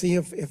 well, let's see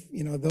if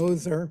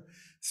those are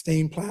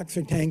stained plaques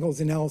or tangles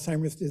in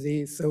Alzheimer's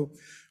disease. So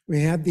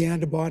we had the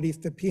antibodies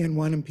to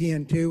PN1 and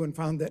PN2 and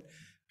found that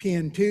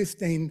PN2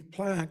 stained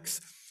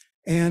plaques.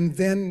 And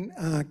then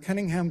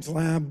Cunningham's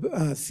lab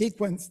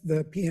sequenced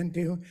the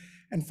PN2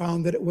 and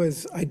found that it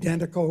was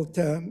identical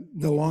to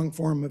the long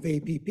form of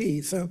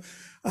APP. So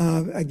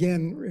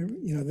again,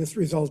 this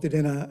resulted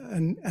in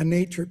a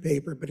Nature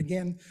paper. But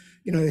again,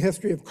 the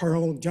history of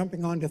Carl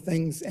jumping onto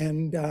things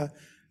and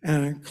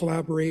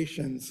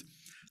collaborations.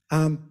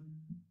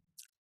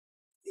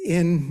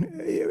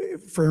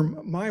 For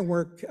my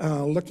work,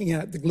 looking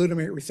at the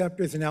glutamate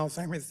receptors in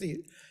Alzheimer's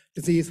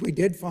disease, we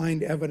did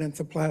find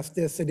evidence of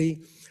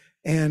plasticity,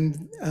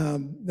 and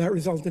that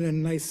resulted in a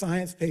nice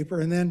science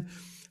paper. And then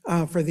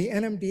for the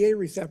NMDA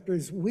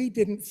receptors, we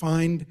didn't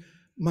find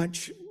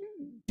much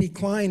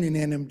decline in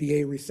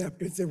NMDA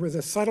receptors. There was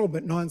a subtle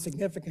but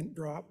non-significant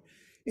drop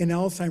in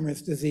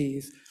Alzheimer's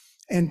disease.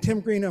 And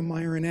Tim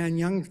Greenemeyer and Ann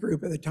Young's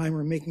group at the time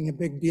were making a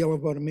big deal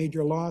about a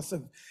major loss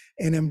of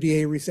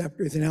NMDA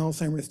receptors in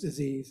Alzheimer's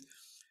disease.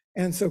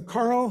 And so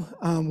Carl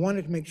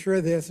wanted to make sure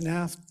of this and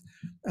asked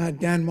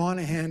Dan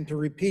Monahan to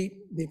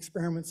repeat the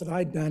experiments that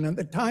I'd done. At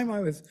the time, I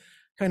was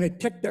kind of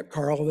ticked at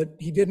Carl that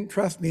he didn't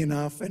trust me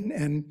enough,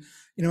 and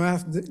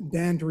asked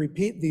Dan to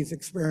repeat these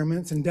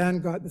experiments, and Dan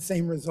got the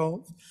same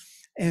results.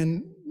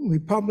 And we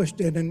published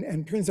it,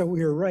 and turns out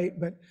we were right.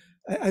 But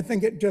I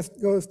think it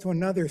just goes to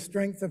another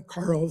strength of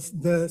Carl's,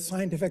 the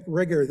scientific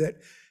rigor, that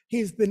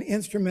he's been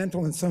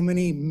instrumental in so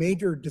many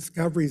major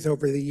discoveries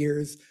over the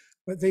years,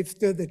 but they've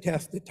stood the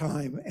test of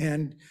time.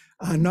 And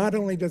not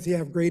only does he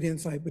have great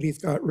insight, but he's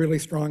got really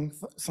strong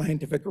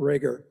scientific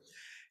rigor.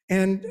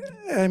 And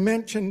I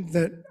mentioned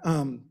that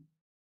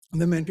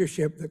the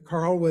mentorship, that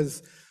Carl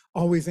was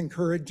always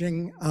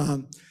encouraging.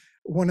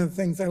 One of the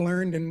things I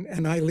learned,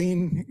 and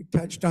Eileen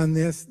touched on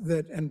this,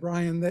 and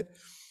Brian, that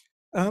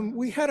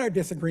we had our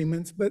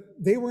disagreements, but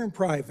they were in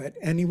private,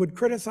 and he would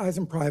criticize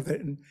in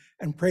private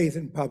and praise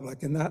in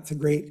public. And that's a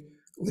great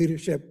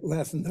leadership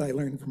lesson that I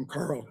learned from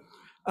Carl.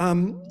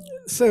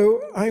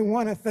 So I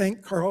want to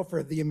thank Carl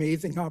for the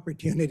amazing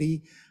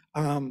opportunity,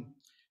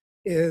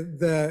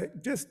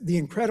 just the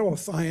incredible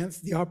science,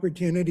 the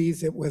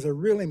opportunities. It was a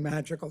really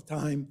magical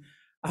time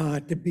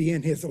to be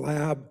in his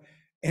lab.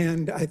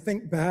 And I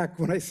think back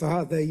when I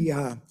saw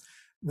the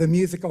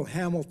musical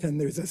Hamilton,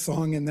 there's a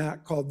song in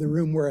that called "The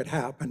Room Where It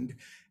Happened."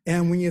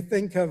 And when you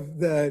think of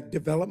the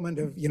development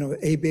of,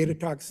 A beta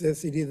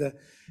toxicity, the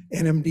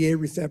NMDA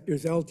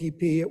receptors,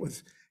 LTP,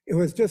 it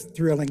was just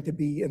thrilling to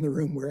be in the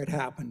room where it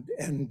happened.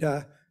 And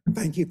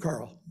thank you,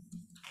 Carl.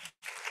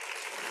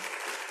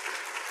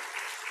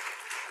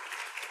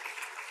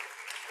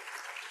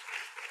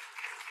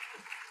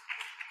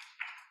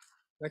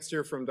 Next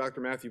here from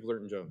Dr. Matthew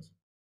Blurton-Jones.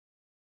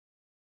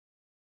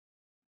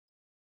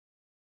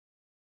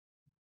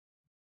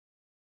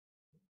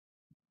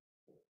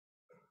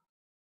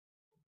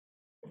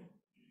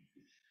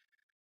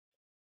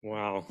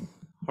 Wow,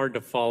 hard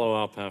to follow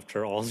up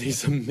after all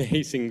these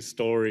amazing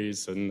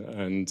stories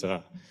and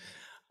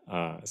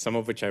some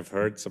of which I've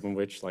heard, some of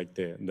which, like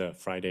the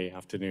Friday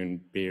afternoon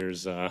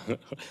beers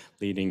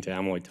leading to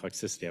amyloid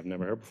toxicity, I've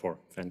never heard before.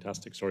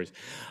 Fantastic stories.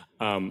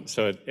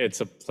 So it's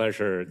a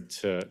pleasure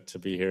to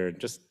be here.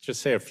 Just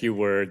say a few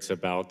words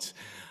about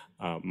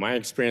my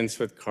experience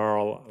with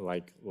Carl.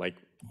 Like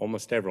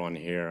almost everyone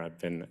here, I've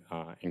been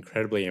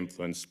incredibly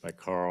influenced by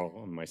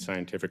Carl in my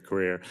scientific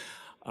career.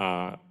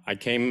 I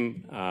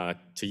came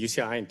to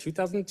UCI in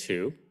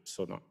 2002,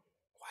 so not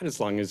quite as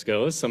long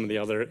ago as some of the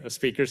other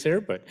speakers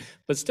here, but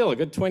still a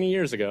good 20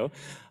 years ago,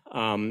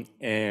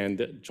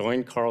 and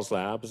joined Carl's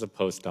lab as a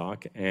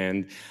postdoc.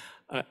 And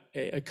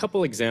a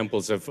couple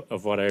examples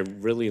of what I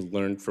really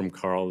learned from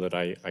Carl that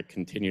I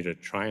continue to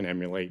try and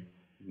emulate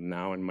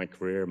now in my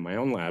career in my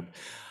own lab.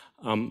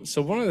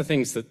 So one of the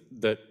things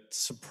that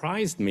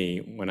surprised me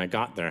when I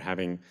got there,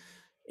 having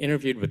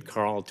interviewed with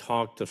Carl,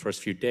 talked the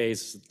first few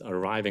days,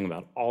 arriving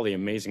about all the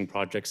amazing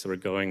projects that were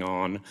going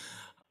on,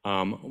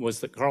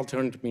 was that Carl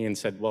turned to me and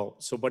said, well,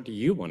 so what do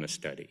you want to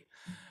study?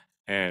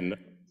 And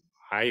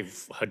I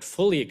had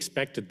fully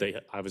expected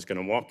that I was going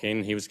to walk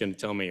in, he was going to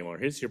tell me, well,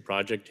 here's your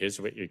project, here's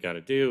what you got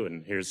to do,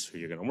 and here's who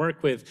you're going to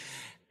work with.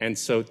 And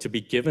so to be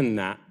given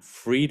that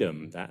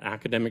freedom, that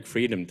academic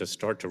freedom to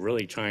start to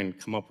really try and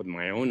come up with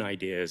my own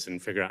ideas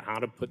and figure out how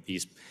to put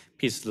these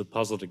pieces of the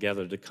puzzle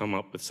together to come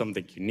up with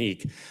something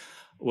unique,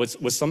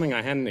 was something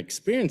I hadn't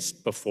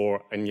experienced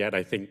before, and yet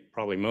I think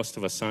probably most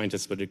of us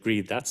scientists would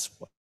agree that's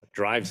what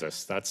drives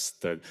us. That's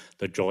the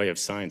joy of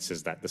science,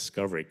 is that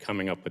discovery,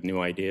 coming up with new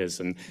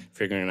ideas and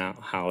figuring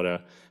out how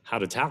to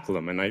tackle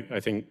them. And I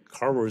think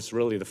Carl was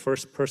really the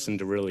first person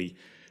to really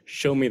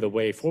show me the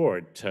way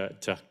forward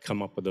to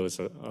come up with those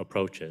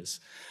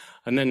approaches.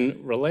 And then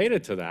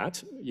related to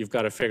that, you've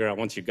got to figure out,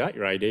 once you've got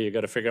your idea, you've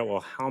got to figure out, well,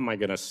 how am I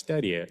going to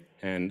study it?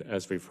 And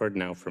as we've heard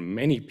now from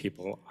many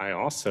people, I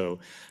also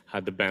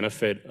had the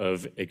benefit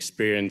of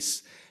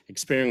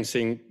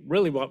experiencing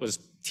really what was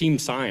team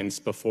science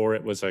before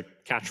it was a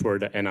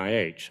catchword at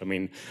NIH. I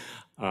mean,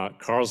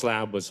 Carl's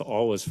lab was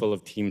always full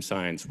of team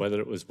science, whether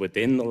it was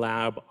within the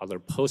lab, other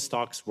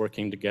postdocs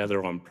working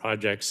together on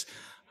projects.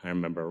 I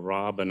remember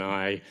Rob and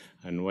I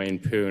and Wayne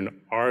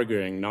Poon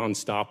arguing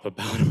nonstop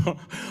about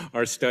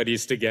our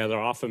studies together,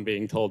 often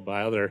being told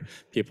by other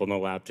people in the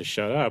lab to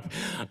shut up.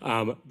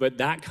 But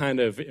that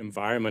kind of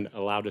environment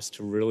allowed us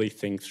to really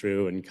think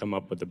through and come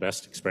up with the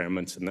best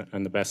experiments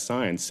and the best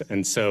science.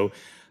 And so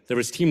there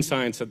was team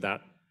science at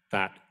that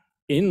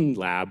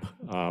in-lab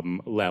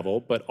level,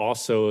 but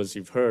also, as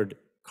you've heard,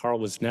 Carl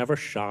was never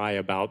shy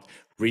about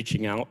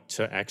reaching out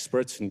to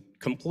experts in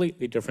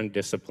completely different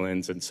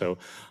disciplines. And so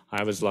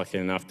I was lucky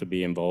enough to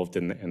be involved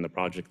in the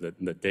project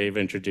that Dave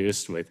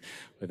introduced with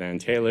Ann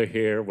Taylor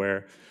here,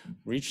 where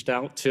reached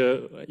out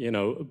to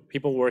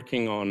people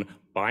working on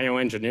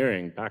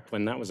bioengineering back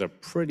when that was a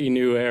pretty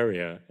new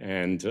area,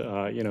 and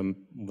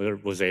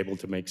was able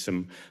to make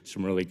some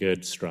really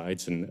good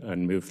strides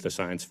and move the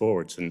science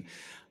forwards.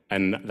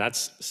 And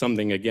that's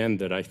something, again,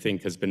 that I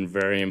think has been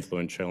very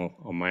influential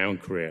on my own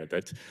career,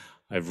 that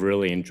I've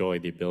really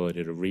enjoyed the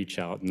ability to reach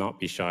out, not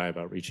be shy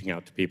about reaching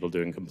out to people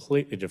doing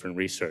completely different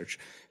research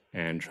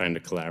and trying to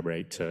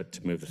collaborate to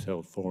move the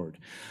field forward.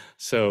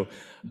 So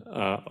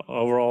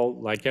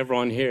overall, like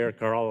everyone here,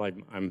 Carl,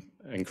 I'm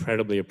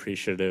incredibly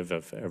appreciative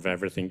of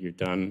everything you've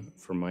done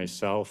for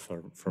myself,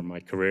 or for my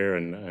career,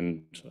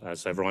 and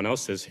as everyone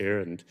else is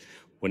here, and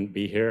wouldn't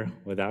be here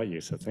without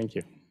you, so thank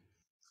you.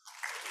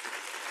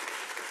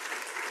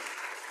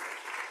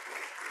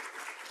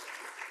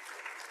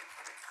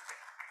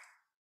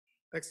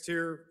 Next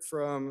here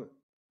from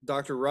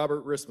Dr.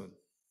 Robert Rissman.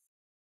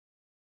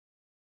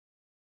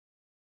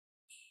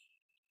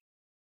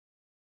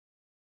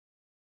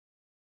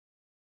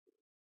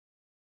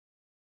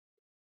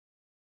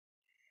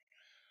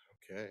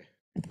 Okay.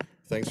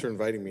 Thanks for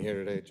inviting me here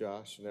today,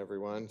 Josh and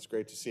everyone. It's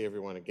great to see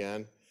everyone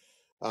again.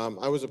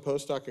 I was a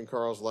postdoc in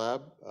Carl's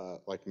lab,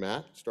 like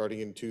Matt,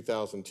 starting in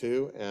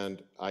 2002,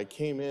 and I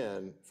came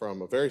in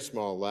from a very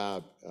small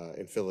lab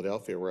in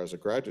Philadelphia where I was a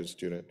graduate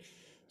student.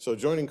 So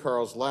joining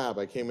Carl's lab,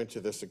 I came into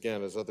this,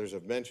 again, as others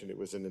have mentioned, it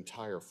was an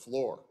entire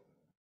floor.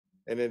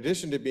 And in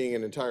addition to being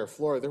an entire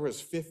floor, there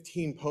was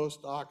 15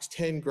 postdocs,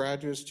 10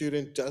 graduate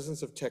students,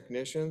 dozens of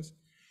technicians.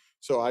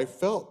 So I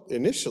felt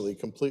initially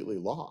completely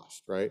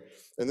lost, right?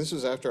 And this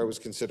was after I was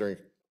considering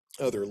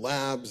other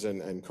labs,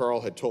 and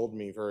Carl had told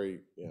me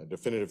very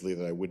definitively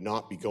that I would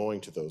not be going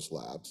to those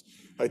labs.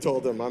 I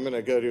told him, I'm going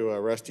to go to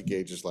Rusty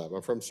Gage's lab.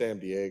 I'm from San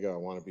Diego. I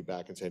want to be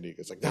back in San Diego.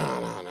 It's like,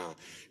 no.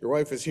 Your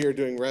wife is here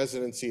doing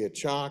residency at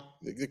Chalk.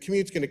 The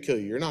commute's going to kill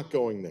you. You're not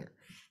going there.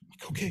 I'm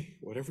like, okay,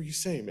 whatever you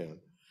say, man.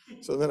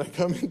 So then I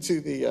come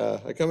into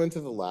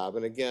the lab,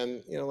 and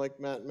again, like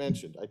Matt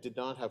mentioned, I did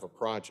not have a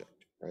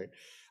project, right?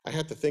 I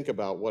had to think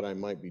about what I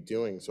might be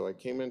doing. So I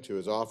came into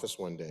his office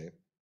one day,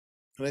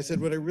 and I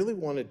said, what I really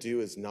want to do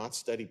is not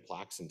study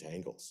plaques and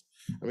tangles.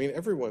 I mean,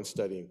 everyone's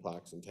studying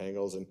plaques and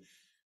tangles, and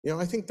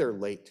I think they're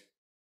late,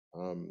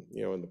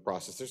 in the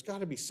process. There's got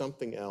to be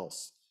something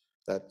else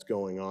that's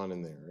going on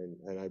in there.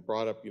 And I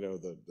brought up,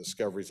 the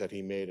discoveries that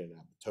he made in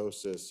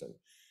apoptosis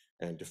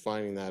and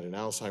defining that in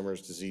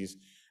Alzheimer's disease.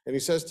 And he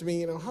says to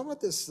me, how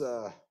about this,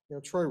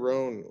 Troy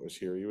Rohn was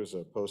here. He was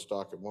a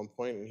postdoc at one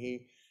point, and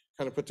he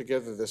kind of put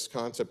together this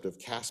concept of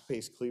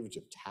caspase cleavage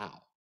of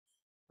tau.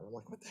 And I'm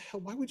like, what the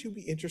hell? Why would you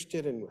be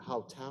interested in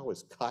how tau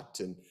is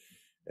cut and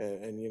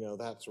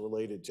that's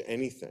related to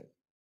anything?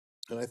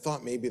 And I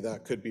thought maybe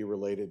that could be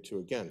related to,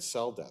 again,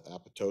 cell death,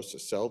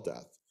 apoptosis, cell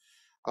death.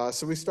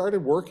 So we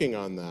started working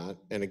on that.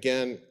 And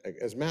again,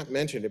 as Matt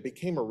mentioned, it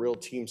became a real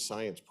team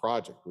science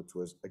project, which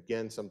was,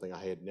 again, something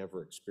I had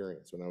never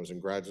experienced. When I was in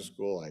graduate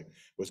school, I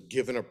was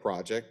given a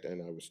project,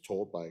 and I was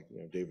told by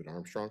David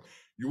Armstrong,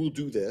 you will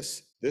do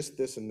this,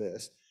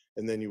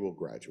 and then you will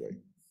graduate.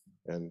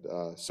 And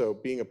so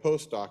being a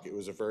postdoc, it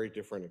was a very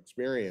different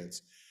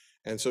experience.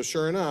 And so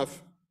sure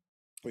enough,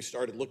 we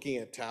started looking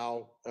at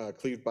tau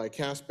cleaved by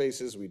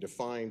caspases. We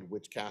defined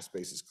which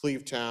caspases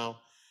cleave tau.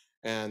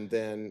 And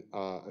then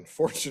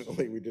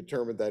unfortunately, we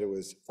determined that it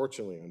was,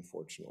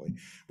 unfortunately,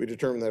 we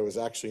determined that it was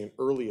actually an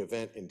early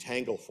event in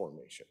tangle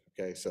formation.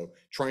 Okay, so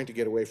trying to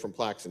get away from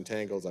plaques and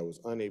tangles, I was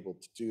unable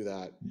to do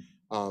that.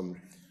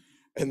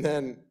 And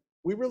then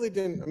we really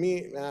didn't,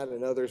 me, Matt,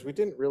 and others, we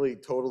didn't really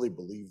totally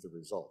believe the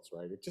results,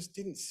 right? It just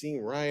didn't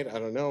seem right. I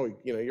don't know,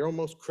 you're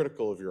almost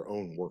critical of your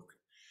own work.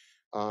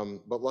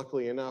 But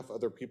luckily enough,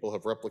 other people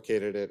have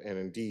replicated it, and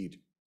indeed,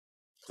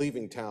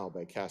 cleaving tau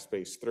by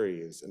caspase 3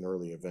 is an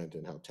early event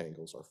in how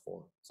tangles are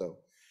formed. So,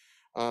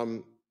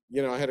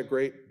 I had a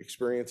great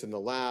experience in the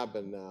lab,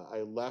 and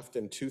I left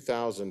in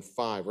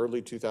 2005,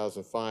 early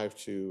 2005,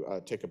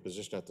 to take a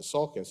position at the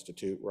Salk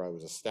Institute, where I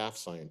was a staff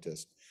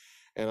scientist.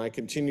 And I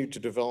continued to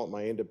develop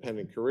my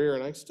independent career,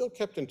 and I still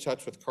kept in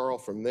touch with Carl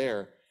from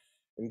there.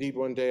 Indeed,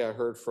 one day I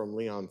heard from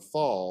Leon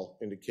Thal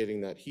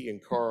indicating that he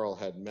and Carl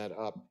had met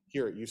up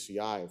here at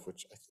UCI, of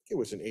which I think it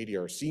was an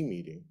ADRC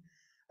meeting.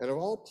 And of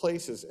all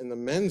places, in the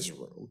men's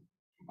room,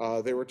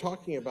 they were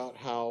talking about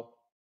how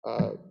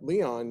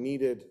Leon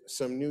needed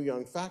some new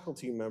young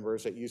faculty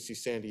members at UC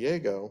San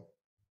Diego,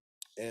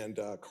 and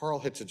Carl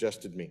had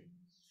suggested me.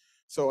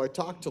 So I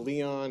talked to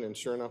Leon, and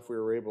sure enough, we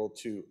were able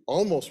to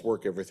almost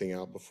work everything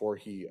out before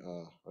he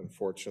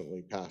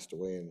unfortunately passed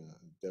away in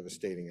a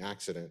devastating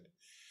accident.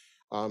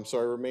 So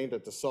I remained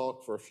at the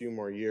Salk for a few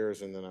more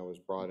years, and then I was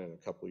brought in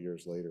a couple of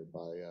years later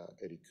by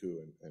Eddie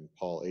Koo and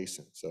Paul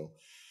Asen. So,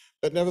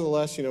 but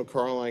nevertheless,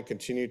 Carl and I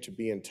continued to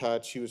be in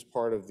touch. He was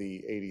part of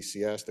the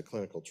ADCS, the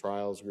clinical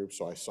trials group,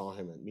 so I saw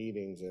him at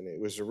meetings, and it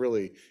was a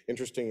really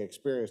interesting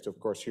experience to, of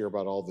course, hear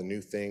about all the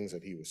new things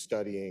that he was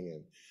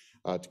studying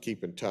and to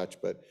keep in touch.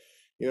 But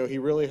he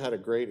really had a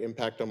great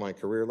impact on my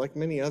career. Like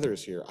many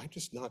others here, I'm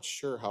just not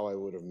sure how I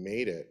would have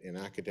made it in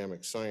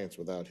academic science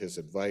without his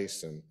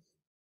advice and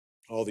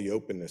all the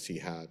openness he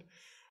had.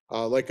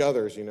 Like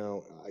others,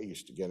 I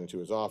used to get into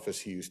his office.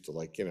 He used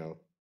to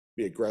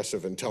be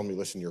aggressive and tell me,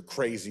 listen, you're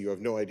crazy. You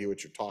have no idea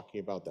what you're talking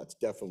about. That's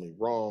definitely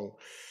wrong.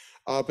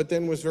 But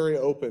then was very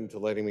open to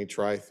letting me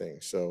try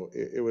things. So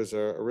it was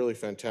a really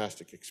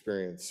fantastic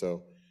experience.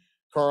 So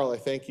Carl, I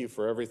thank you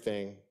for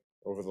everything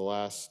over the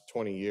last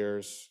 20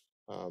 years.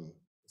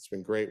 It's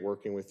been great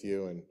working with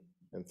you,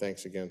 and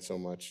thanks again so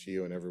much to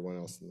you and everyone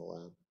else in the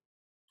lab.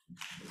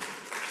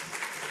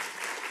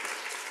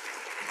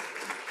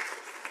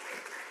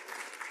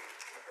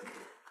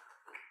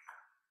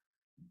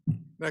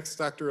 Next,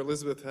 Dr.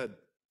 Elizabeth Head.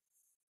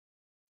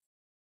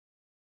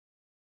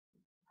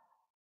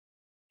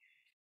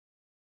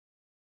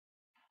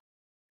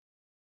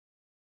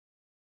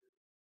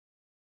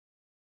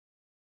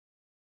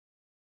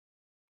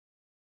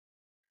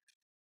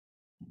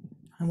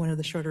 I'm one of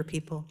the shorter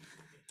people.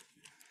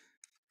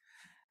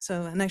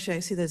 So, and actually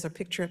I see there's a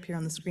picture up here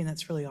on the screen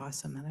that's really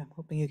awesome, and I'm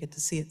hoping you get to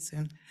see it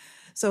soon.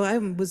 So I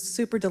was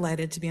super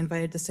delighted to be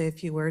invited to say a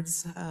few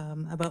words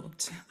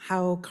about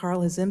how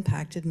Carl has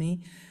impacted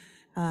me.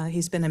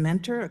 He's been a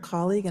mentor, a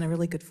colleague, and a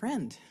really good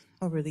friend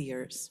over the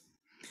years.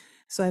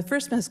 So I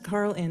first met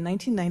Carl in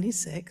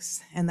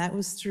 1996, and that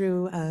was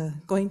through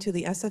going to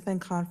the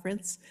SFN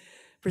conference,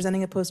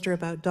 presenting a poster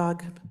about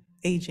dog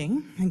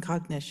aging and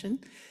cognition.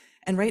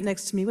 And right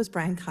next to me was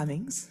Brian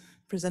Cummings,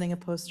 presenting a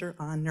poster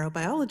on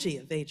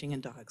neurobiology of aging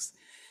in dogs.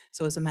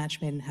 So it was a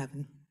match made in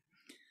heaven.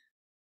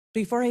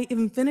 Before I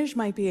even finished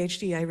my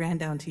PhD, I ran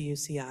down to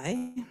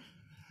UCI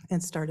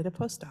and started a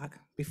postdoc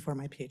before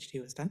my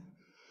PhD was done.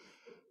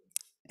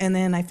 And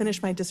then I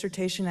finished my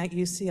dissertation at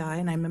UCI,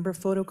 and I remember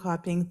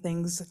photocopying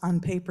things on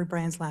paper.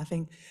 Brian's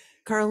laughing.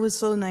 Carl was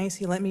so nice.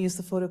 He let me use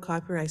the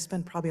photocopier. I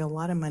spent probably a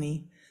lot of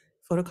money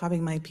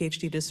photocopying my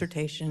PhD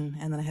dissertation,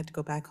 and then I had to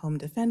go back home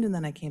to defend, and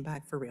then I came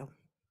back for real.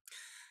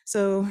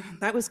 So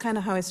that was kind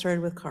of how I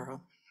started with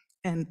Carl.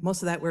 And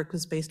most of that work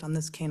was based on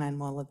this canine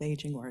model of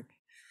aging work.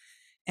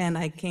 And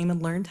I came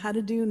and learned how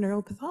to do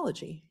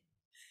neuropathology.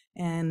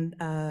 And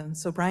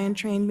so Brian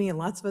trained me, and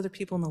lots of other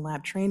people in the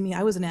lab trained me.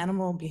 I was an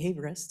animal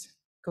behaviorist,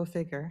 go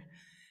figure.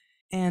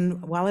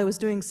 And while I was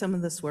doing some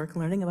of this work,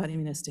 learning about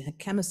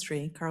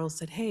immunohistochemistry, Carl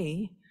said,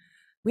 hey,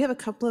 we have a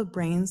couple of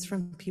brains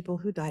from people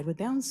who died with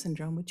Down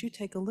syndrome. Would you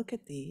take a look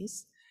at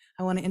these?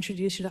 I want to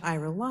introduce you to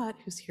Ira Lott,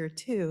 who's here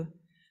too,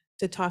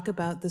 to talk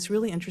about this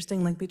really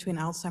interesting link between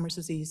Alzheimer's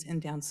disease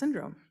and Down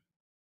syndrome.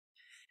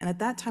 And at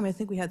that time, I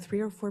think we had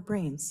 3 or 4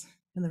 brains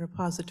in the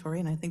repository,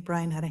 and I think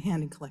Brian had a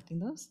hand in collecting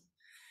those.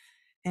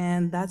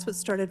 And that's what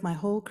started my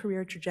whole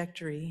career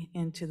trajectory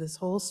into this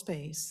whole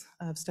space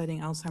of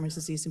studying Alzheimer's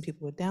disease in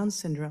people with Down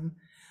syndrome,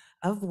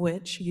 of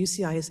which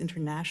UCI is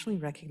internationally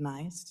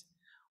recognized.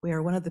 We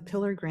are one of the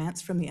pillar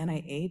grants from the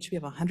NIH. We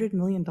have $100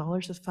 million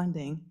of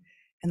funding.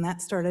 And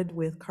that started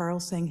with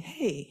Carl saying,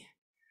 hey,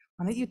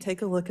 why don't you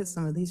take a look at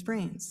some of these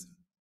brains?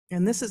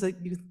 And this is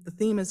the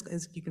theme,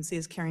 as you can see,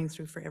 is carrying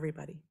through for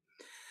everybody.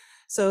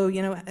 So,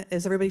 you know,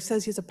 as everybody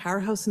says, he's a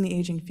powerhouse in the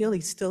aging field. He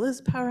still is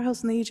a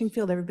powerhouse in the aging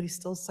field. Everybody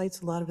still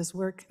cites a lot of his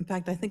work. In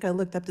fact, I think I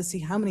looked up to see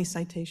how many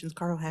citations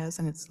Carl has,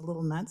 and it's a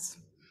little nuts.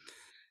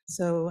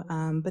 So,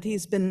 but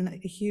he's been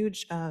a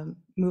huge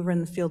mover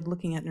in the field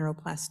looking at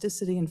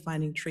neuroplasticity and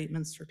finding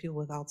treatments for people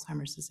with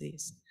Alzheimer's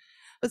disease.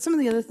 But some of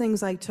the other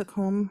things I took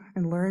home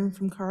and learned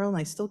from Carl, and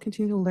I still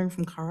continue to learn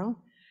from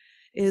Carl,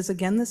 is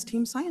again this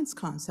team science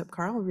concept.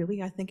 Carl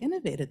really, I think,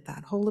 innovated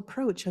that whole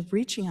approach of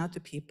reaching out to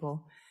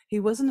people. He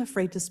wasn't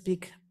afraid to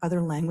speak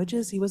other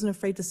languages. He wasn't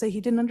afraid to say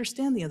he didn't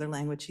understand the other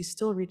language. He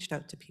still reached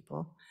out to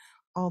people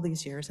all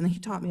these years, and he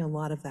taught me a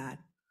lot of that.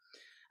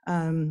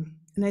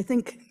 And I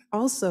think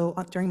also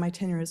during my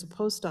tenure as a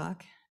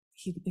postdoc,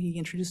 he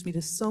introduced me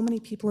to so many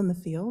people in the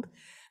field.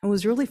 And what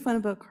was really fun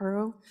about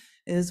Carl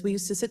is we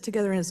used to sit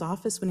together in his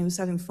office when he was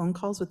having phone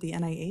calls with the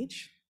NIH,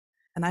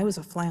 and I was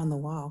a fly on the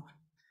wall.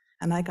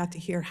 And I got to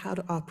hear how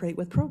to operate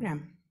with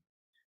program.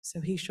 So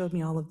he showed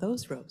me all of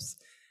those ropes.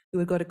 We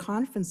would go to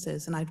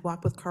conferences, and I'd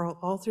walk with Carl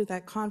all through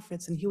that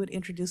conference, and he would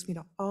introduce me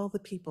to all the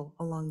people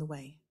along the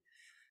way.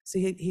 So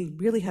he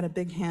really had a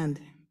big hand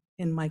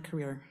in my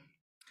career.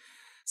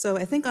 So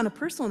I think on a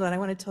personal note, I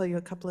want to tell you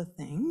a couple of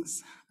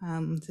things.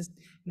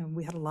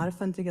 We had a lot of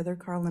fun together,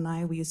 Carl and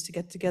I. We used to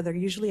get together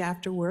usually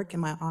after work in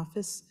my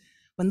office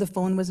when the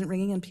phone wasn't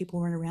ringing and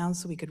people weren't around,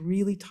 so we could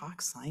really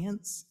talk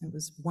science. It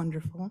was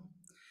wonderful.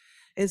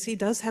 He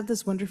does have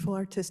this wonderful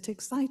artistic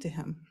side to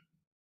him.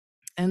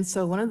 And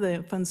so one of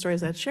the fun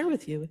stories I'd share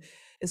with you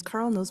is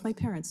Carl knows my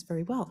parents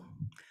very well.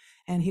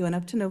 And he went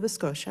up to Nova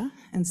Scotia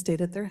and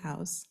stayed at their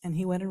house. And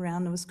he went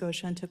around Nova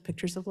Scotia and took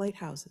pictures of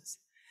lighthouses.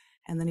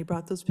 And then he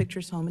brought those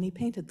pictures home and he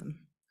painted them.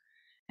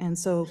 And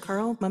so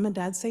Carl, Mom and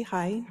Dad say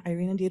hi.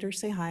 Irene and Dieter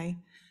say hi.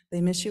 They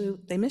missed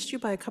you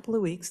by a couple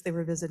of weeks. They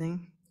were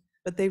visiting,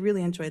 but they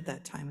really enjoyed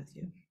that time with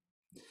you.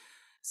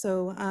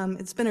 So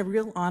it's been a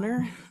real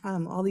honor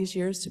all these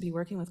years to be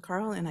working with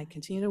Carl, and I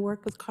continue to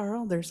work with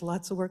Carl. There's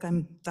lots of work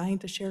I'm dying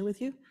to share with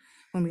you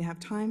when we have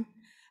time,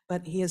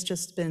 but he has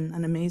just been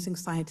an amazing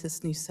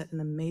scientist, and he's set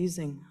an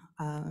amazing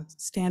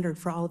standard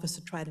for all of us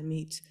to try to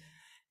meet,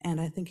 and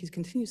I think he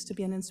continues to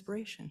be an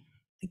inspiration.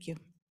 Thank you.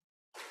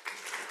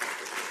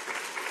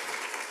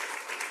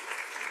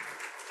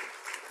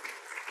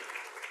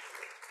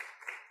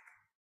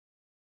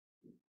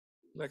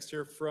 Next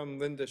here from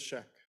Linda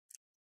Scheck.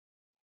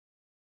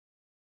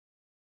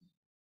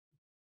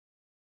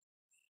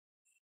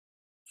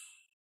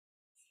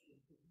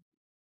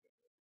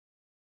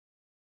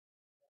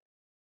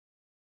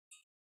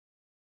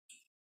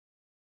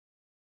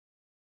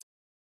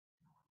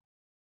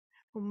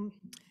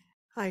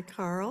 Hi,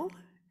 Carl.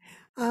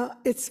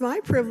 It's my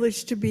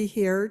privilege to be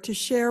here to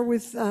share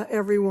with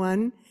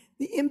everyone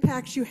the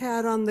impact you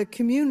had on the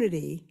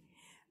community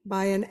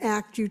by an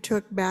act you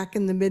took back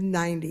in the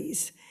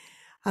mid-90s.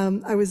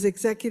 I was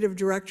executive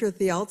director at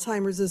the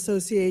Alzheimer's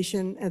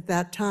Association at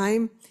that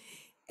time,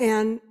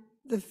 and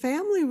the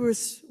family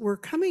were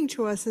coming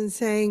to us and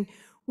saying,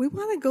 we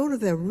want to go to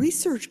the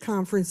research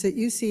conference at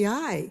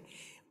UCI.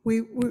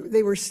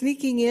 They were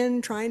sneaking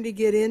in, trying to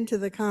get into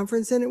the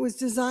conference, and it was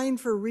designed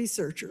for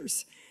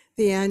researchers,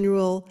 the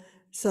annual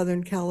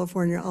Southern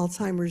California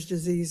Alzheimer's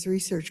Disease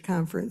Research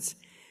Conference.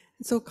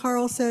 And so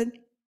Carl said,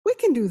 we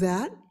can do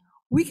that.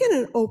 We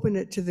can open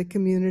it to the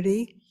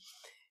community.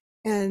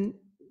 And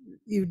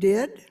you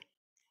did.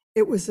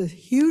 It was a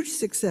huge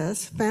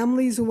success.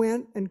 Families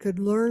went and could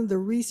learn the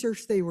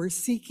research they were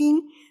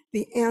seeking,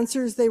 the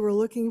answers they were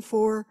looking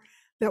for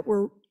that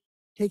were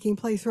taking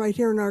place right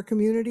here in our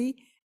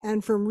community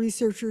and from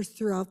researchers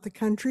throughout the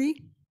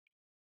country.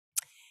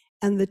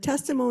 And the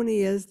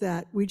testimony is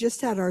that we just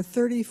had our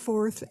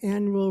 34th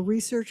annual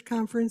research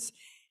conference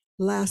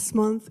last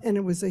month, and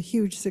it was a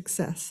huge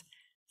success.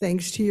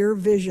 Thanks to your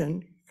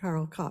vision,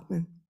 Carl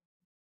Cotman.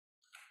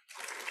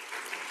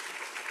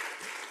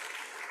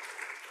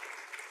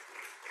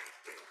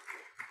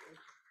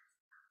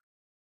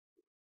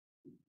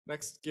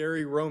 Next,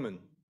 Gary Roman.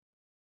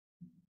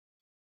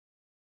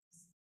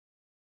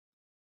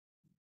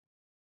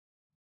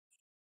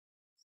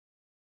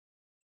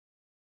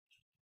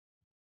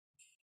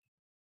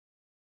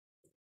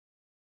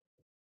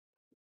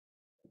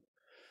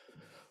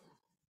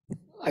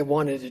 I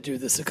wanted to do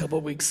this a couple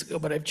weeks ago,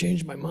 but I've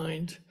changed my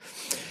mind.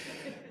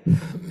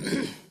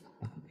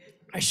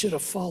 I should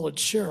have followed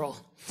Cheryl.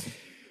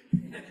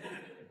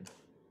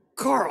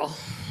 Carl,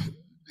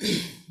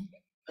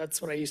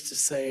 that's what I used to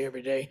say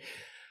every day.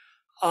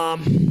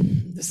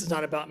 This is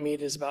not about me,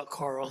 it is about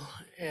Carl.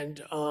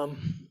 And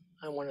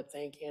I want to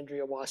thank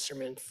Andrea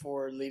Wasserman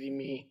for leading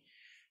me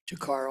to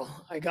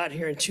Carl. I got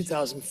here in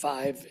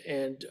 2005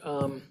 and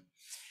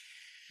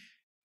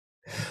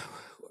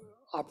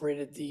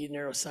operated the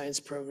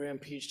neuroscience program,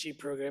 PhD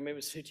program. It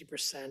was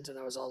 50%, and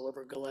I was all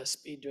over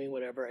Gillespie doing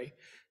whatever I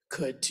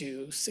could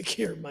to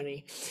secure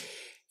money.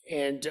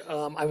 And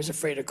I was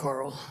afraid of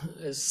Carl,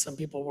 as some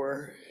people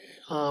were.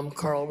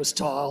 Carl was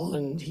tall,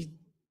 and he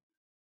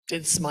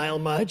didn't smile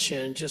much,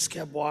 and just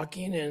kept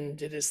walking and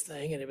did his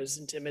thing, and it was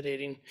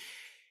intimidating.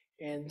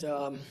 And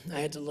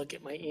I had to look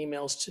at my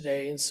emails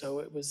today, and so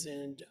it was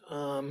in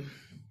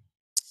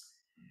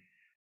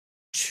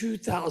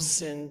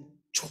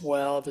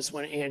 2012 is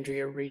when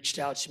Andrea reached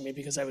out to me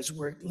because I was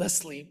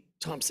Leslie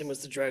Thompson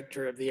was the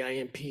director of the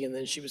IMP, and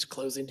then she was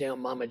closing down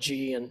Mama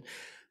G, and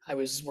I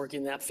was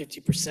working that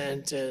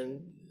 50%,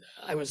 and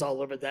I was all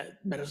over that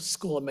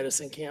School of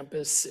Medicine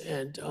campus,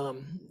 and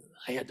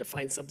I had to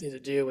find something to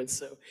do. And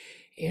so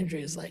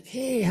Andrea's like,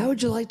 hey, how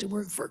would you like to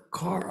work for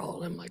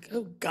Carl? And I'm like,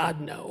 oh, God,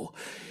 no.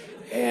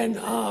 And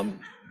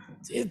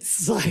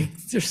it's like,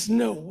 there's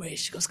no way.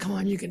 She goes, come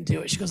on, you can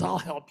do it. She goes, I'll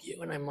help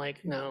you. And I'm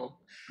like, no,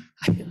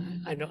 I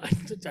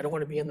don't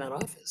want to be in that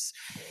office.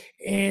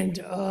 And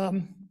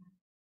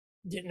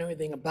didn't know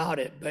anything about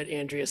it, but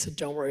Andrea said,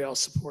 don't worry, I'll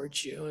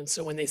support you. And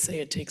so when they say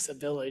it takes a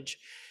village,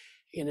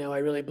 you know, I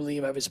really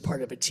believe I was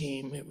part of a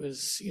team. It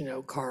was, you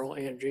know, Carl,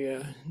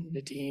 Andrea,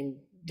 Nadeem,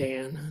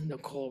 Dan,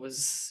 Nicole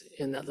was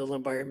in that little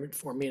environment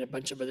for me, and a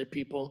bunch of other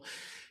people.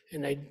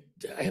 And I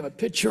have a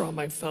picture on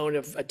my phone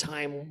of a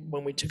time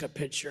when we took a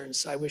picture, and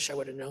so I wish I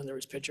would have known there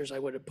was pictures. I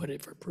would have put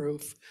it for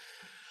proof.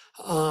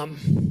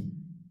 Nadeem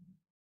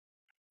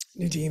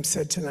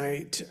said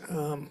tonight,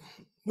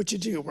 what'd you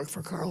do, work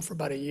for Carl for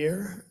about a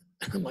year?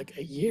 And I'm like,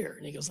 a year?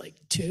 And he goes like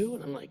 2?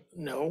 And I'm like,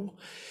 no.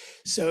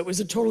 So it was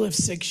a total of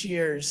 6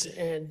 years.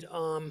 And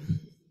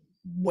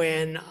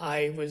when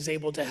I was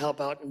able to help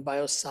out in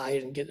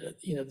biosci and get,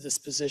 you know, this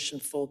position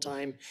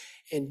full-time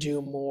and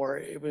do more,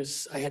 it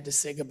was, I had to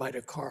say goodbye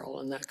to Carl,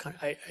 and that kind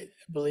of, I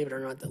believe it or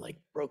not, that like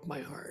broke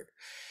my heart.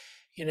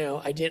 You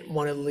know, I didn't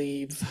want to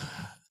leave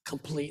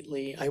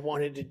completely. I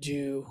wanted to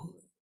do,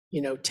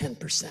 you know,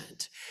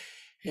 10%.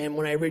 And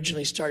when I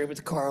originally started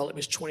with Carl, it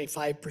was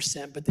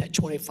 25%, but that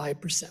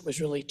 25%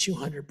 was really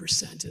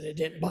 200%, and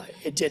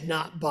it did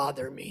not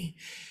bother me.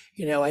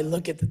 You know, I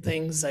look at the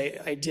things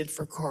I did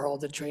for Carl,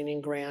 the training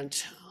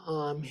grant,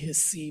 his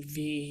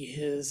CV,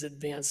 his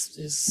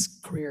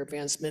career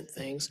advancement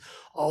things,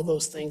 all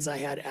those things I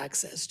had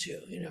access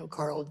to. You know,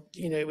 Carl,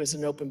 you know, it was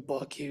an open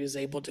book. He was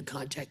able to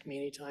contact me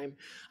anytime.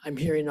 I'm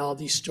hearing all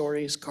these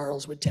stories.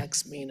 Carl's would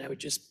text me, and I would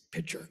just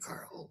picture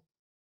Carl.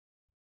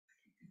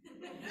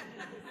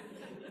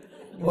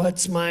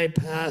 What's my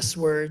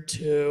password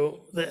to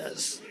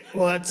this?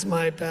 What's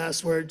my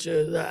password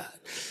to that?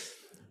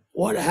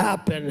 What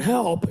happened?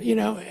 Help, you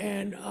know,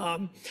 and,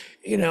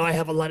 you know, I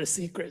have a lot of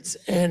secrets,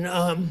 and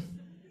I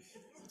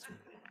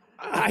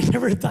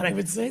never thought I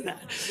would say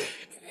that.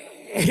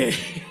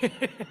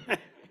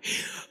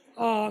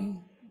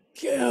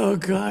 Oh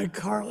God,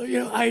 Carl, you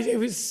know, it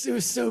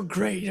was so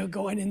great, you know,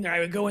 going in there. I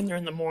would go in there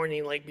in the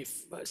morning, like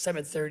before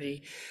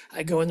 7:30.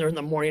 I'd go in there in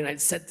the morning,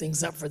 I'd set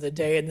things up for the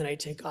day, and then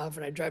I'd take off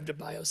and I'd drive to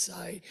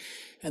biosci.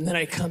 And then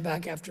I'd come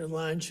back after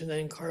lunch, and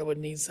then Carl would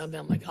need something.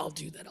 I'm like, I'll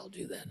do that.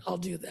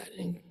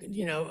 And,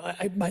 you know,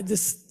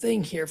 this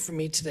thing here for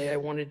me today, I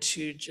wanted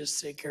to just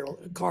say,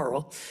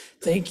 Carl,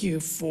 thank you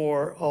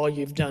for all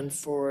you've done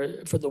for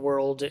the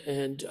world.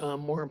 And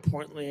more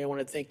importantly, I want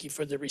to thank you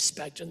for the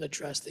respect and the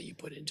trust that you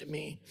put into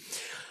me.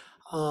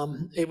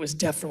 It was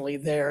definitely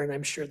there, and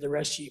I'm sure the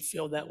rest of you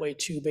feel that way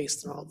too,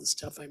 based on all the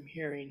stuff I'm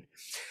hearing.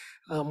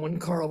 When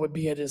Carl would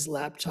be at his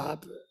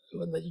laptop,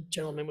 when the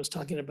gentleman was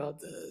talking about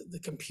the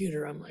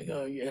computer, I'm like,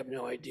 oh, you have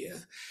no idea.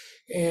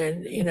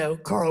 And, you know,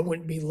 Carl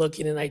wouldn't be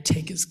looking, and I'd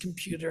take his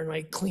computer and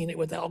I'd clean it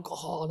with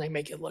alcohol and I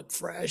make it look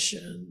fresh.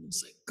 And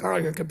it's like,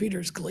 Carl, your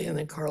computer's clean. And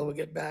then Carl would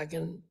get back,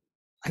 and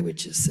I would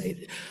just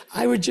say,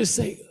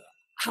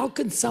 how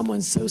can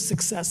someone so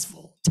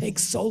successful take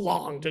so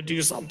long to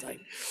do something?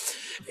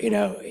 You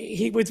know,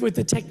 with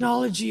the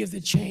technology of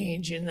the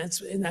change, and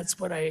that's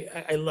what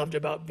I loved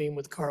about being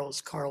with Carl.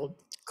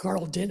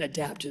 Carl did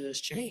adapt to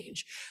this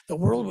change. The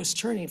world was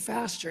turning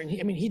faster, and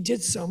he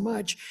did so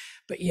much,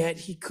 but yet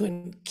he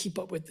couldn't keep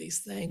up with these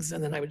things.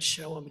 And then I would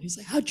show him, and he's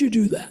like, how'd you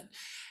do that?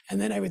 And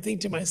then I would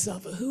think to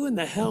myself, who in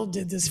the hell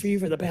did this for you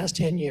for the past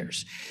 10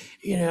 years?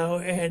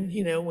 And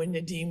when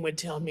Nadeem would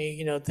tell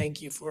me,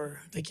 thank you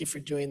for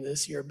doing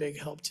this, you're a big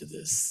help to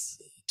this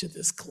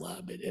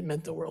club. It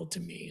meant the world to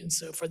me. And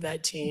so for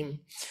that team,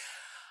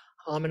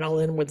 and I'll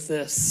end with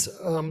this,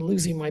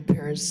 losing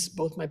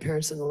both my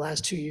parents in the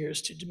last 2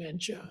 years to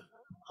dementia,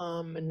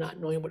 and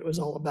not knowing what it was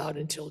all about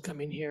until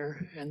coming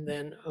here. And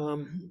then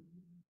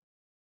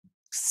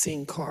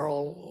seeing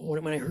Carl,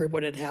 when I heard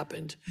what had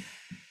happened,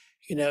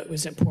 it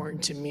was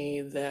important to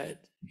me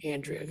that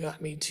Andrea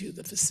got me to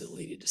the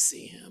facility to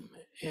see him.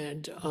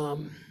 And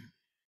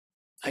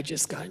I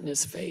just got in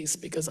his face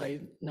because I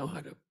know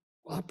how to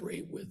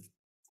operate with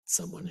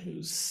someone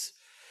who's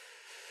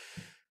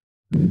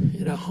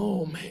in a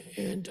home.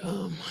 And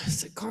I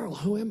said, Carl,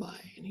 who am I?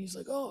 And he's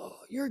like, oh,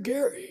 you're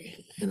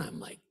Gary. And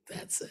I'm like,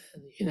 that's it,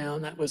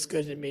 and that was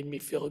good. It made me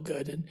feel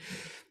good. And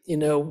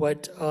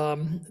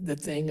the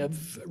thing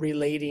of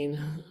relating,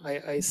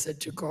 I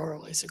said to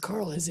Carl,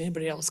 Carl, has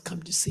anybody else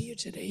come to see you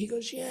today? He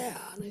goes, yeah.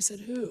 And I said,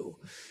 who?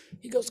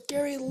 He goes,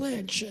 Gary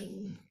Lynch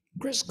and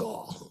Chris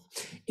Gall.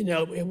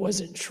 It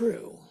wasn't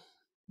true,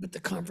 but the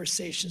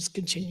conversations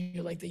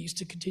continue like they used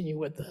to continue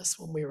with us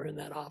when we were in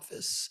that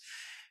office.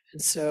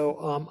 And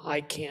so I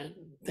can't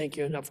thank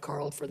you enough,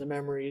 Carl, for the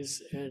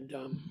memories. And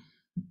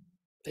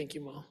thank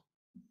you, Mo.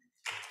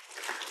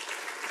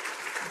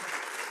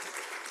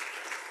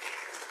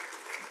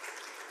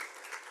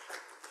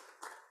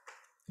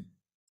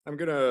 I'm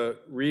going to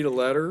read a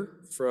letter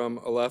from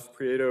Aleph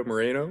Prieto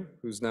Moreno,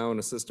 who's now an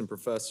assistant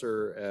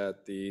professor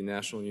at the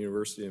National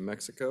University of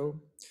Mexico.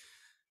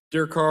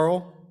 Dear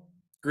Carl,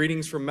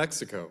 greetings from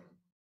Mexico.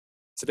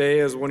 Today,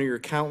 as one of your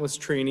countless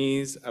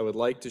trainees, I would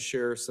like to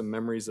share some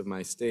memories of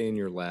my stay in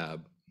your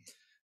lab.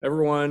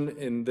 Everyone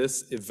in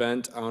this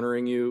event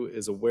honoring you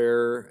is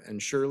aware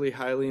and surely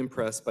highly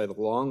impressed by the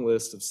long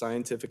list of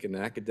scientific and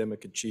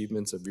academic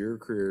achievements of your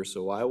career,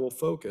 so I will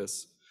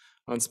focus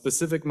on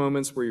specific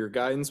moments where your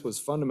guidance was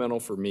fundamental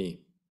for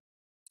me.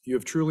 You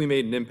have truly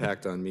made an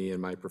impact on me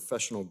and my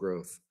professional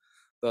growth,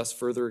 thus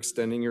further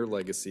extending your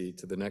legacy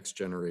to the next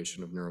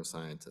generation of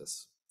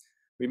neuroscientists.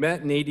 We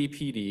met at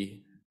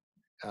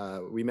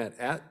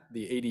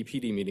the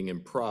ADPD meeting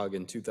in Prague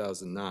in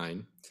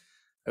 2009.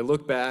 I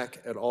look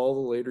back at all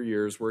the later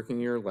years working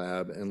in your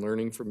lab and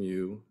learning from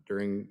you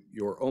during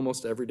your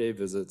almost everyday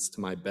visits to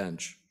my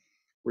bench,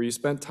 where you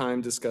spent time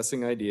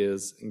discussing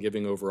ideas and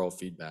giving overall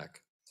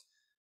feedback.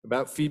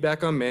 About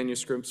feedback on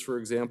manuscripts, for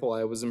example,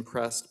 I was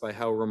impressed by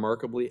how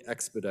remarkably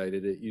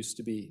expedited it used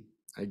to be.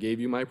 I gave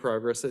you my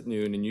progress at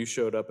noon and you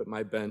showed up at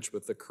my bench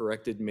with the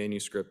corrected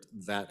manuscript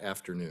that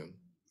afternoon.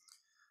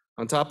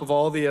 On top of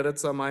all the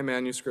edits on my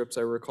manuscripts,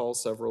 I recall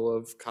several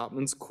of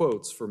Cotman's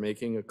quotes for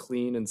making a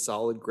clean and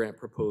solid grant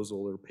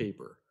proposal or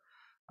paper.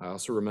 I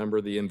also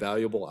remember the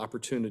invaluable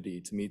opportunity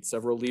to meet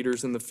several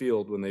leaders in the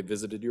field when they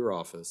visited your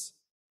office,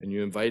 and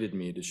you invited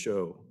me to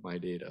show my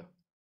data.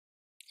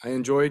 I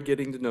enjoyed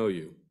getting to know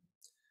you.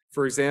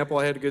 For example,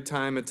 I had a good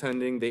time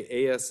attending the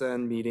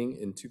ASN meeting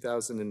in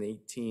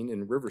 2018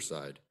 in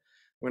Riverside,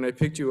 when I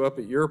picked you up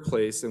at your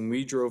place and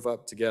we drove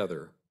up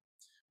together.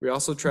 We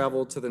also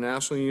traveled to the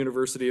National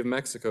University of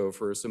Mexico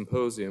for a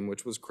symposium,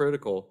 which was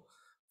critical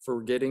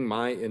for getting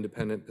my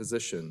independent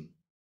position.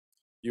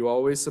 You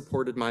always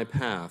supported my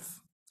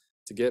path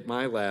to get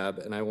my lab,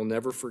 and I will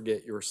never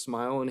forget your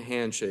smile and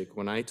handshake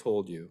when I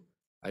told you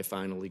I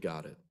finally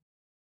got it.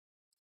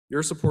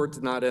 Your support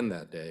did not end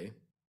that day,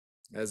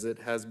 as it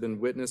has been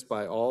witnessed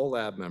by all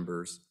lab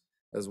members,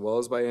 as well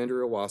as by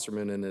Andrea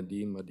Wasserman and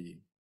Nadeem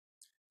Mahdi.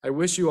 I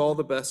wish you all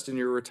the best in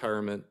your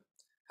retirement,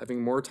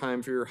 having more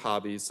time for your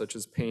hobbies such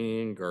as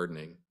painting and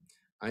gardening.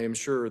 I am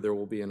sure there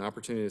will be an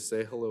opportunity to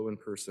say hello in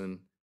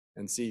person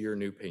and see your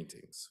new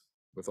paintings.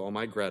 With all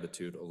my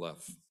gratitude,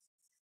 Aleph.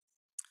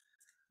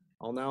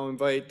 I'll now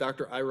invite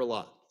Dr. Ira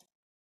Lott.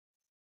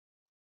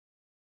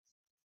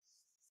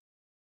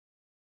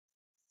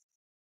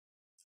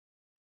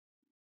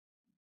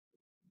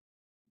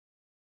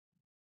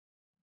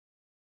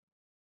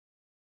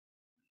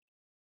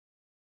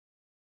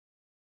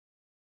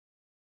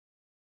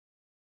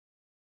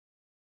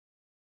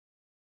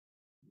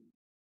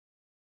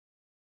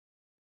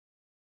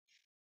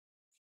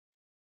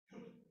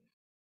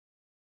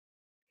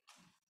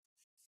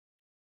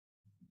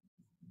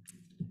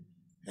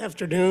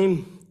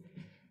 Afternoon.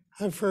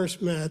 I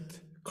first met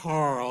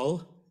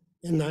Carl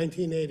in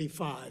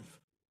 1985,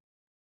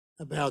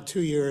 about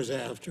 2 years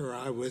after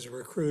I was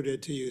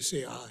recruited to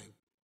UCI.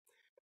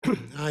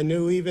 I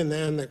knew even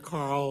then that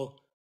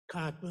Carl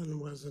Cotman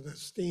was an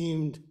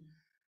esteemed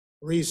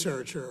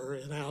researcher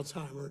in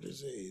Alzheimer's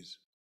disease.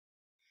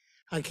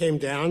 I came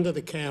down to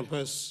the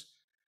campus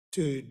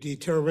to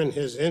determine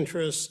his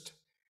interest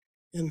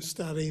in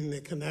studying the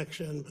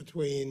connection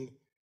between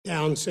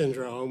Down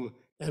syndrome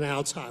and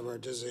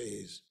Alzheimer's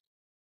disease.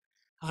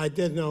 I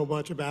didn't know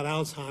much about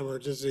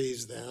Alzheimer's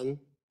disease then,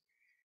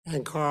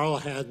 and Carl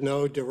had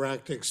no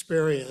direct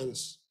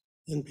experience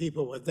in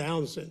people with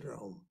Down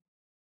syndrome.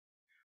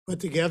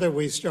 But together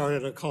we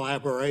started a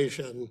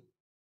collaboration,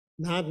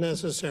 not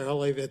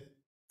necessarily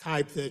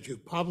type that you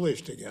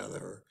publish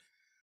together,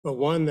 but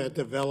one that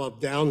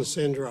developed Down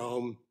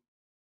syndrome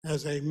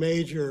as a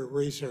major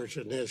research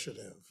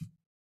initiative.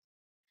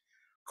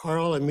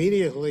 Carl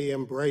immediately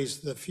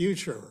embraced the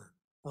future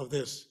of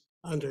this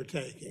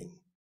undertaking.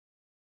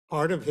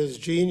 Part of his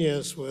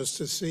genius was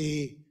to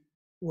see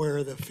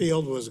where the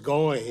field was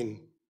going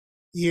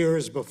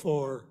years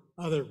before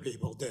other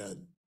people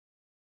did.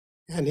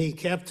 And he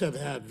kept to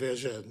that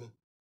vision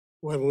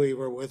when we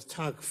were with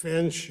Tuck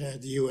Finch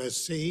at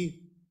USC.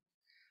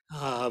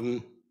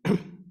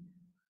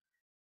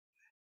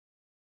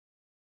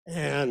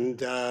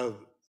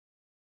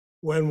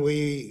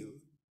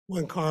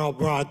 When Carl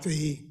brought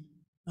the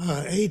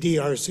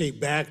ADRC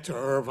back to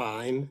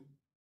Irvine,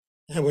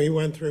 and we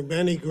went through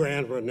many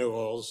grant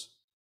renewals,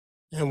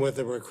 and with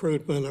the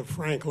recruitment of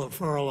Frank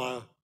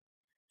LaFurla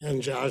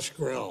and Josh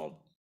Grill.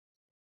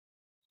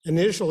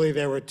 Initially,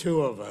 there were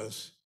 2 of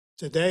us.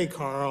 Today,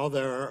 Carl,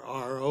 there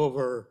are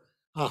over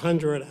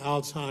 100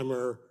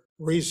 Alzheimer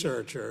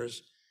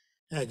researchers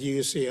at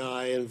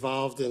UCI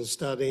involved in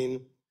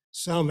studying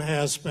some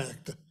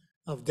aspect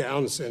of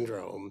Down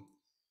syndrome.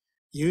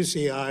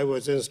 UCI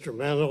was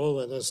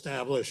instrumental in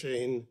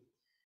establishing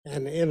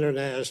an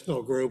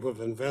international group of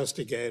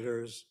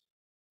investigators,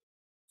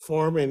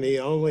 forming the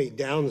only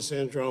Down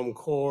syndrome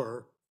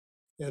core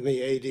in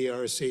the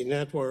ADRC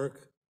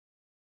network,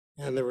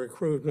 and the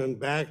recruitment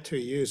back to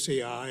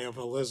UCI of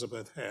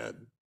Elizabeth Head.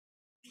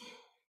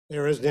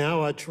 There is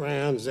now a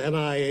trans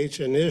NIH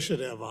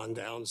initiative on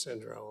Down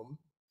syndrome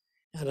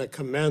and a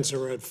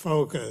commensurate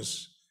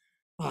focus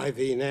by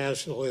the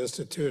National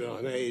Institute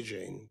on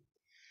Aging.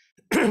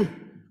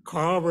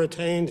 Carl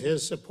retained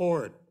his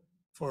support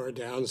for a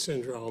Down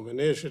syndrome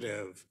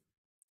initiative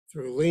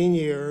through lean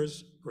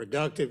years,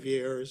 productive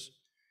years,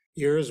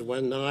 years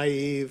when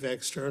naive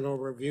external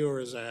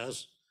reviewers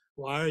asked,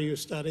 "Why are you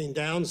studying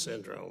Down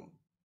syndrome?"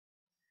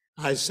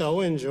 I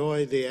so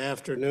enjoyed the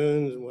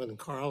afternoons when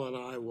Carl and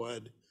I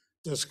would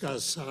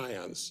discuss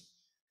science.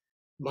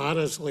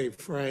 Modestly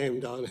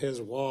framed on his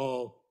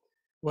wall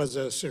was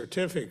a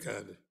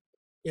certificate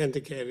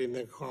indicating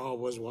that Carl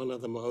was one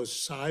of the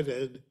most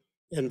cited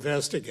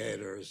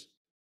investigators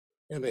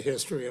in the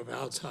history of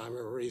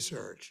Alzheimer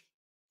research.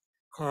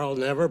 Carl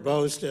never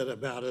boasted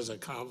about his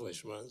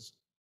accomplishments.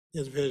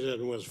 His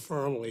vision was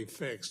firmly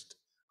fixed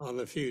on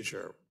the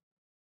future.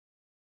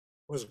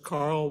 Was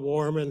Carl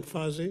warm and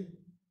fuzzy?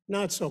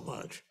 Not so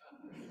much.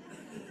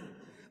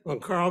 When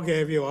Carl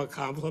gave you a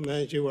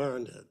compliment, you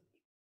earned it.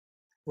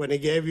 When he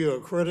gave you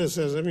a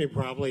criticism, you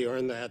probably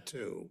earned that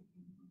too.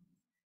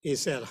 He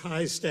set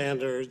high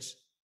standards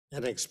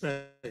and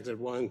expected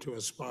one to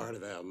aspire to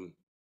them.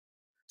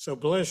 So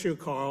bless you,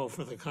 Carl,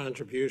 for the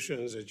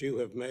contributions that you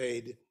have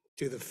made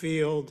to the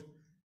field,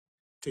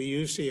 to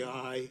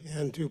UCI,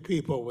 and to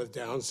people with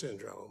Down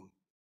syndrome.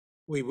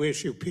 We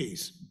wish you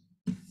peace.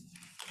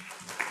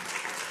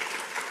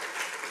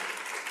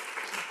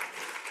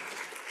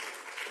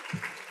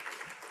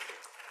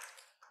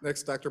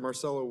 Next, Dr.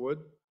 Marcelo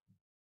Wood.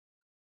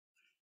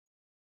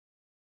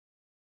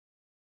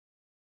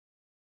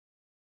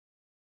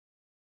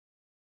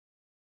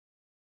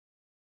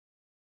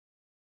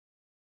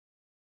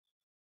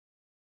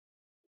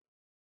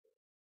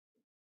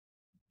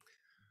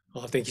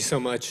 Well, thank you so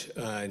much.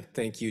 And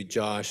thank you,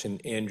 Josh and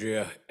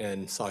Andrea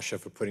and Sasha,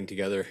 for putting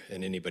together,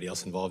 and anybody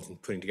else involved in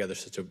putting together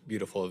such a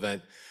beautiful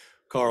event.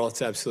 Carl,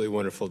 it's absolutely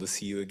wonderful to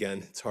see you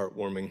again. It's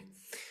heartwarming.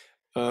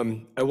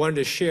 I wanted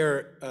to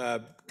share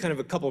kind of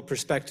a couple of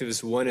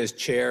perspectives. One as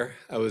chair.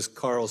 I was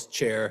Carl's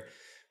chair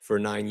for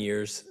 9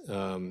 years,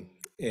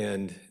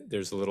 and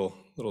there's a little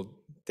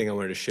thing I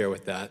wanted to share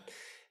with that.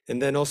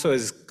 And then also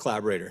as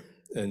collaborator.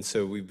 And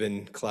so we've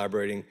been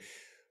collaborating,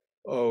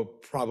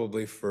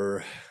 probably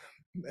for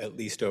at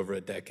least over a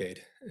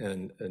decade,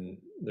 and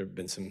there have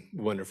been some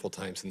wonderful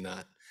times in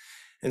that.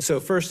 And so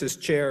first as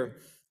chair,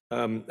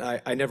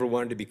 I never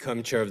wanted to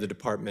become chair of the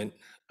department.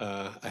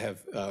 I have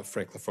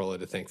Frank LaFurla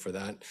to thank for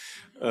that.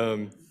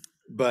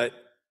 But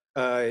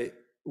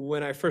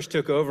when I first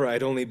took over,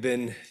 I'd only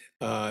been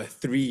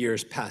 3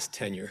 years past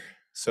tenure,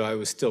 so I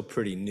was still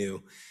pretty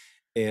new.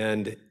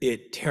 And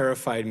it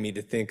terrified me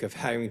to think of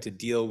having to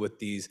deal with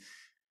these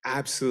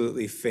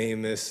absolutely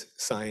famous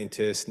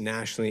scientists,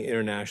 nationally,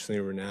 internationally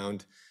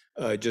renowned,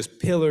 just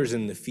pillars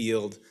in the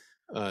field,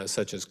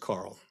 such as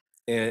Carl.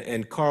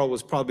 And Carl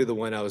was probably the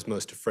one I was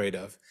most afraid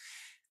of.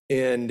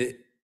 And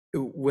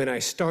when I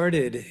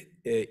started,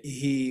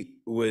 he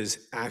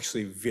was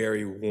actually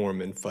very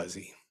warm and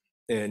fuzzy.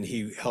 And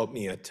he helped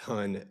me a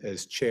ton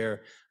as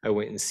chair. I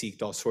went and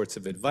sought all sorts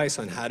of advice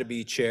on how to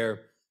be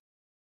chair,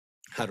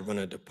 how to run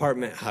a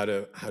department, how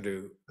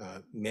to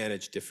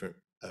manage different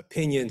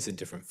opinions and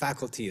different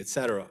faculty, et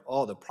cetera,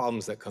 all the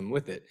problems that come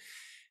with it.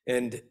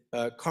 And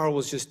Carl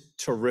was just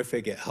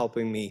terrific at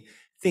helping me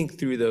think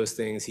through those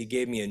things. He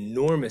gave me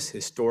enormous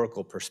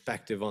historical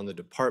perspective on the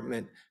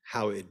department,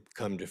 how it had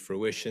come to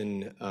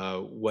fruition,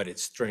 what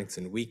its strengths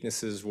and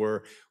weaknesses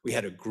were. We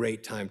had a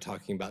great time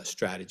talking about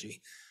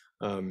strategy.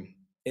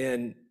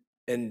 And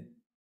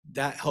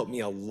that helped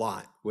me a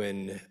lot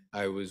when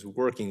I was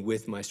working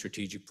with my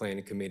strategic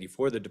planning committee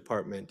for the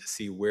department to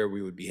see where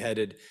we would be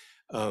headed.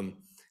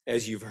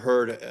 As you've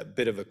heard, a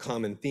bit of a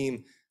common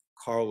theme,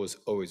 Carl was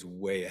always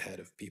way ahead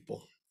of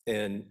people.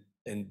 And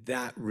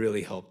that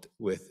really helped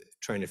with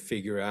trying to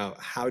figure out,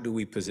 how do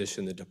we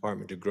position the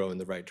department to grow in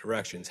the right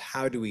directions?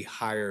 How do we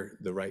hire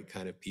the right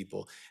kind of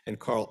people? And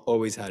Carl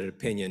always had an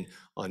opinion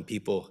on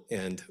people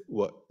and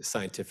what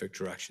scientific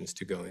directions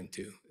to go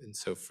into. And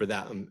so for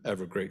that, I'm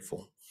ever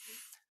grateful.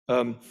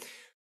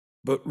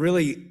 But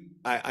really,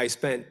 I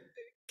spent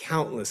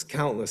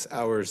countless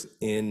hours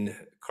in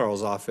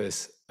Carl's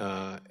office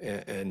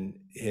and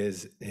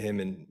him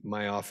and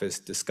my office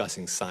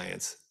discussing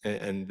science.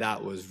 And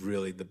that was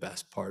really the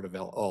best part of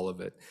all of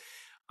it.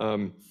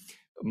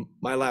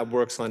 My lab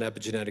works on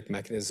epigenetic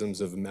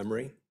mechanisms of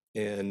memory.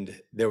 And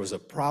there was a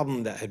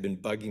problem that had been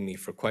bugging me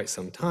for quite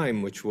some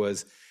time, which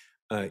was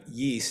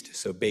yeast.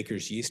 So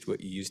baker's yeast,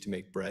 what you use to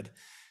make bread.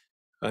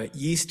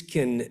 Yeast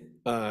can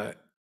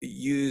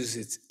use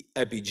its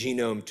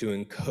epigenome to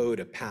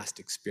encode a past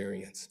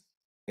experience.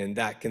 And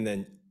that can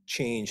then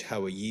change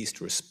how a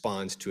yeast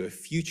responds to a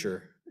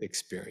future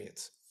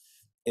experience.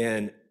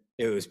 And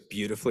it was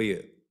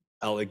beautifully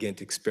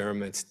elegant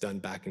experiments done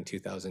back in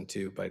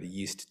 2002 by the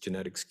yeast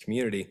genetics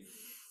community.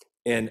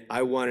 And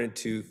I wanted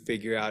to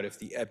figure out if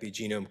the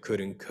epigenome could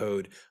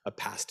encode a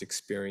past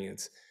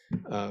experience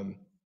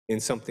in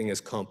something as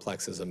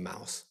complex as a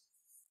mouse.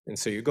 And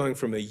so you're going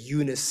from a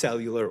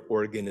unicellular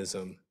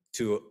organism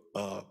to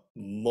a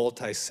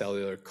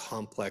multicellular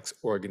complex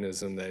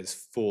organism that is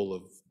full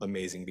of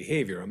amazing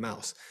behavior, a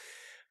mouse.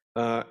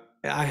 I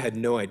had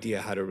no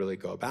idea how to really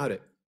go about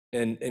it.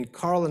 And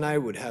Carl and I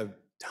would have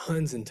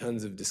tons and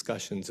tons of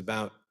discussions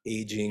about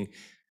aging,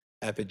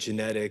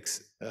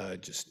 epigenetics,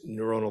 just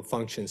neuronal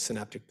function,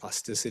 synaptic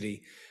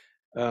plasticity.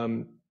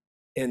 And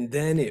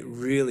then it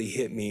really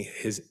hit me.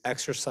 His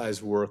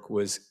exercise work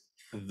was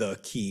the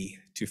key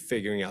to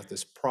figuring out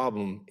this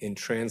problem in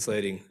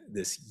translating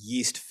this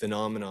yeast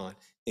phenomenon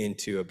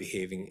into a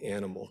behaving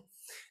animal.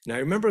 And I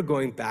remember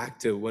going back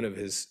to one of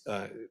his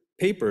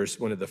papers,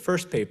 one of the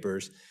first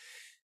papers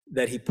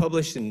that he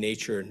published in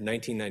Nature in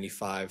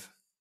 1995.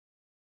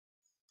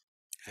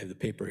 I have the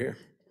paper here.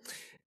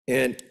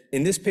 And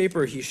in this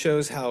paper, he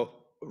shows how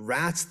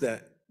rats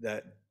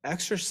that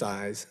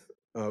exercise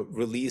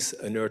release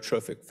a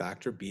neurotrophic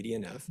factor,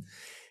 BDNF.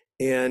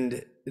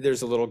 And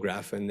there's a little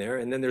graph in there.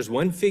 And then there's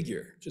one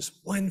figure, just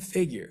one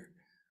figure,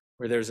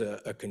 where there's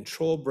a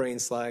control brain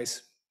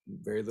slice,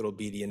 very little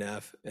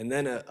BDNF, and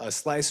then a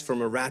slice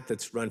from a rat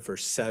that's run for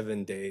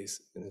 7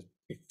 days and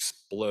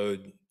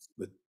explode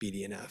with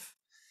BDNF.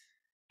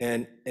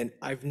 And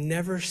I've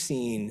never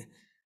seen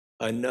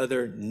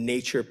another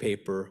Nature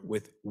paper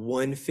with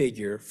one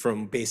figure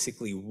from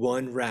basically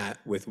one rat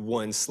with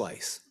one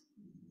slice.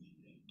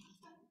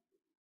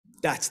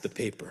 That's the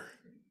paper.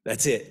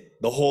 That's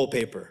it, the whole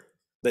paper,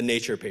 the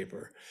Nature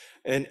paper.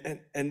 And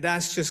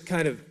that's just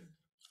kind of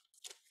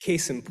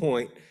case in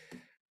point.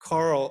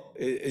 Carl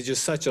is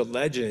just such a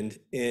legend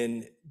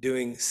in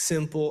doing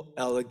simple,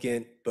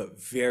 elegant,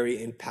 but very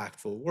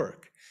impactful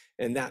work.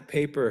 And that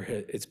paper,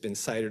 it's been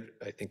cited,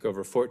 I think,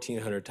 over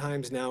 1,400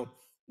 times now,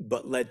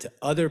 but led to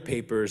other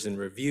papers and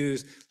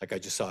reviews. Like I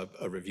just saw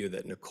a review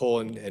that Nicole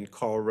and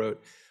Carl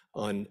wrote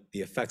on the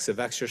effects of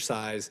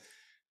exercise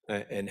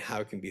and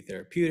how it can be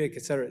therapeutic,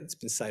 et cetera. It's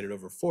been cited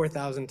over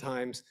 4,000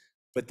 times,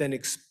 but then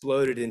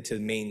exploded into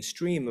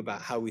mainstream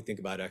about how we think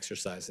about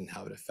exercise and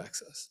how it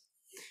affects us.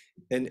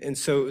 And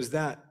so it was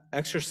that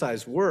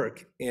exercise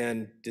work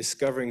and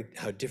discovering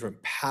how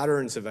different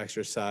patterns of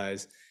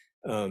exercise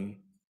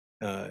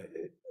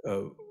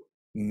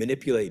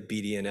manipulate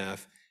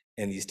BDNF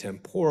and these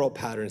temporal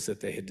patterns that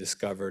they had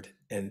discovered.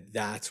 And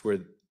that's where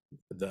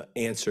the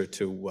answer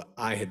to what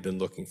I had been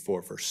looking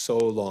for so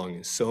long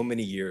and so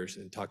many years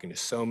and talking to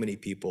so many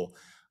people,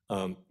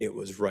 it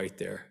was right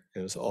there.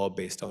 It was all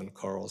based on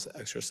Carl's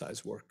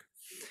exercise work.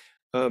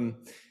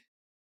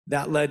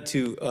 That led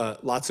to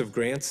lots of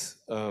grants.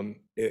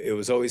 It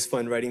was always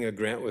fun writing a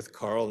grant with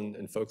Carl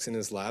and folks in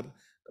his lab.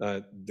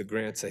 The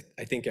grants,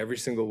 I think every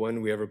single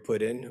one we ever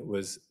put in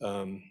was,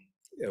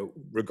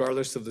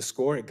 regardless of the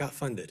score, it got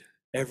funded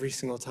every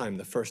single time,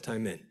 the first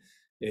time in.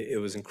 It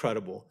was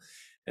incredible.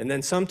 And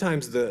then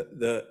sometimes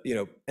the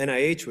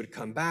NIH would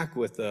come back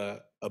with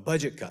a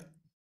budget cut.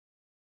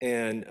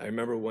 And I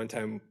remember one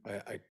time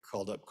I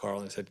called up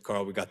Carl and said,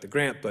 Carl, we got the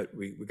grant, but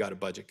we got a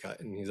budget cut.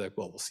 And he's like,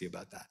 well, we'll see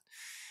about that.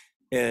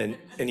 And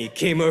he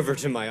came over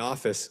to my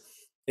office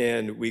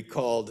and we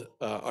called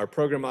our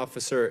program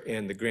officer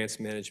and the grants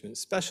management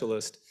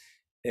specialist.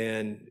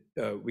 And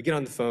we get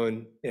on the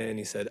phone and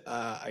he said,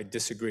 I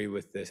disagree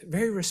with this.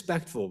 Very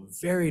respectful,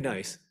 very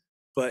nice,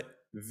 but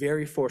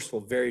very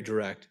forceful, very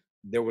direct.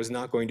 There was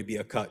not going to be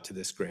a cut to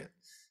this grant.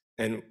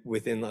 And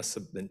within less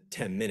than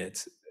 10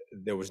 minutes,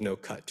 there was no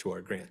cut to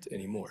our grant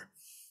anymore.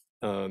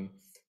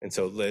 And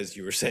so, Liz,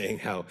 you were saying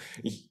how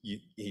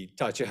he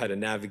taught you how to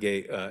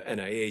navigate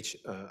NIH.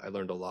 I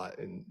learned a lot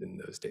in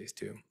those days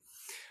too.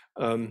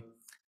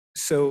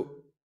 So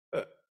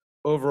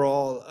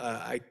overall,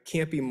 I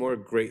can't be more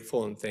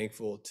grateful and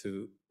thankful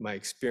to my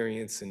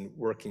experience in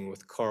working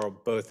with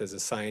Carl, both as a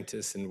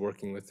scientist and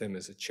working with him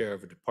as a chair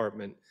of a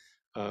department.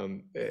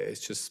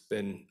 It's just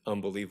been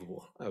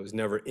unbelievable. I was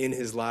never in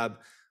his lab,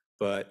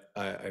 but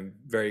I'm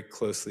very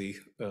closely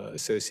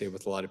associated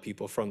with a lot of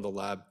people from the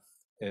lab,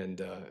 and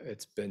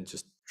it's been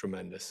just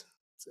tremendous.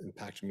 It's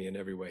impacted me in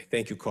every way.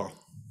 Thank you, Carl.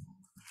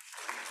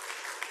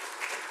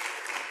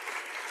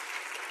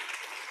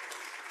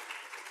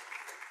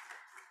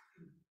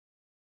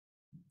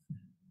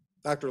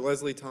 Dr.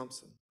 Leslie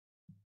Thompson.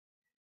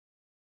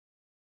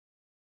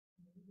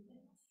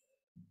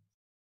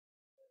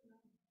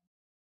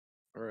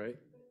 All right.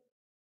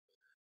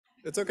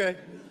 It's okay.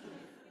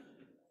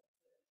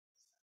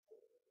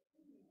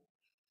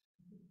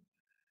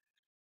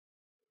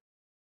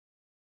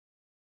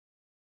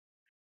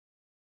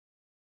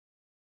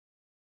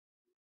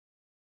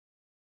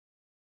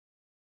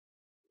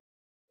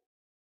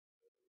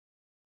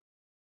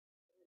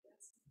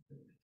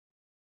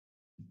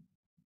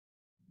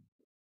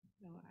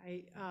 No,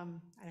 I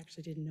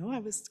actually didn't know I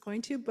was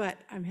going to, but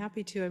I'm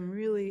happy to. I'm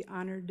really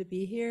honored to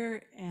be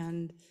here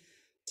and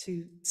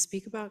to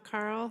speak about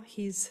Carl.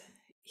 He's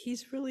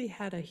really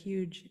had a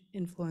huge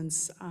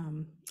influence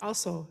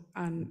also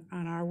on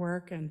our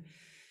work and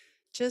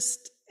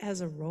just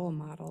as a role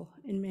model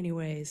in many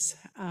ways.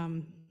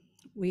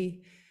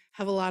 We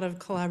have a lot of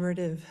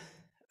collaborative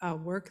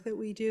work that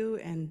we do,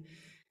 and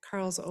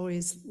Carl's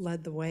always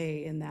led the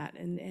way in that,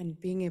 and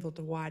being able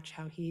to watch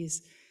how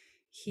he's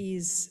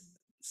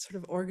sort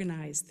of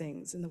organized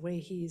things and the way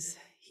he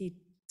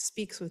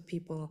speaks with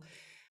people.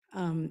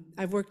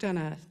 I've worked on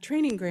a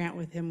training grant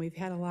with him. We've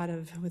had a lot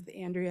with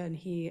Andrea and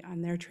he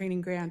on their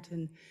training grant,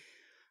 and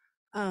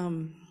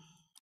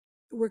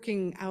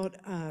working out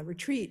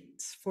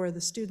retreats for the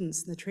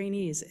students and the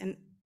trainees. And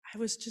I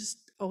was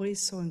just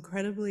always so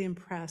incredibly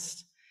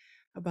impressed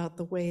about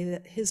the way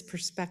that his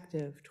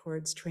perspective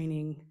towards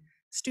training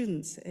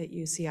students at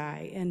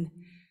UCI and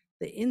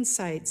the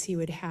insights he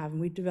would have.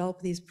 And we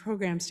developed these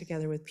programs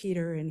together with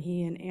Peter and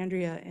he and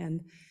Andrea,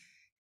 and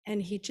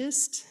he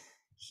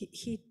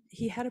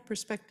had a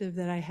perspective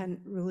that I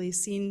hadn't really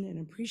seen and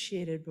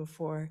appreciated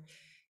before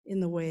in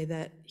the way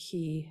that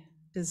he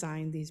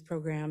designed these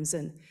programs.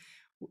 And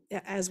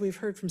as we've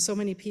heard from so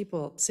many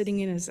people, sitting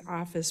in his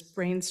office,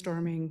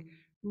 brainstorming,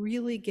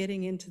 really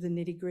getting into the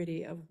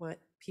nitty-gritty of what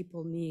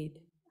people need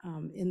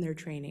in their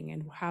training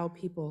and how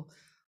people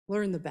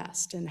learn the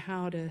best and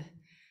how to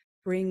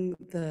bring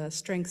the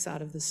strengths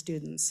out of the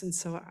students. And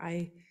so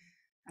I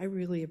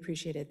really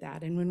appreciated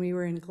that. And when we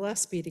were in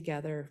Gillespie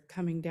together,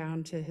 coming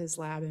down to his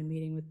lab and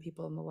meeting with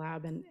people in the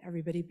lab and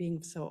everybody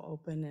being so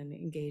open and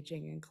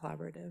engaging and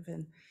collaborative.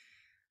 And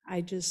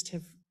I just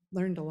have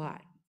learned a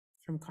lot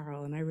from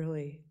Carl, and I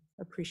really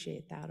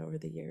appreciate that over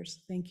the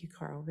years. Thank you,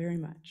 Carl, very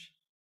much.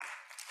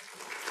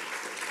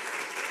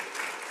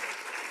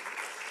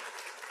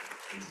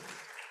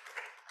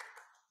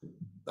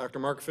 Dr.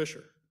 Mark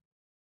Fisher.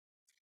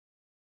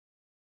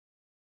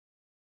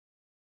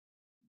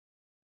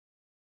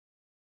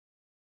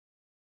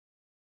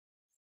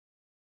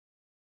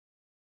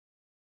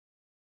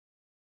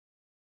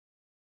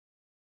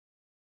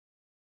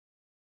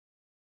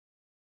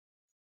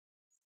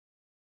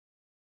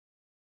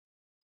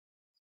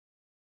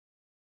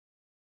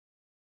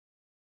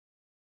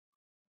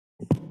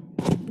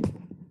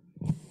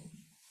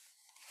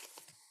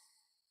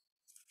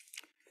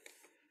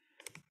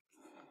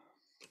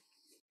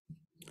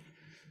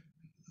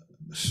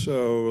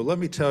 So let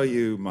me tell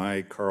you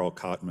my Carl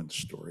Cotman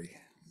story.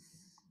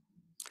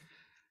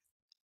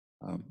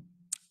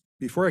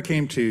 Before I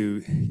came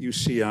to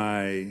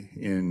UCI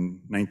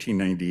in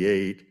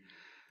 1998,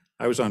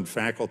 I was on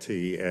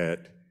faculty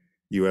at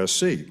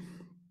USC.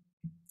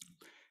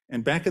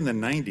 And back in the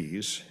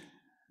 90s,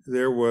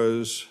 there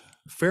was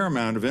a fair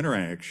amount of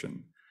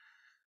interaction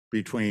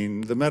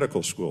between the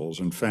medical schools.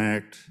 In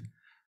fact,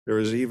 there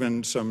was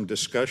even some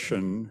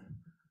discussion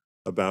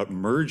about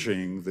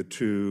merging the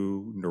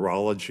two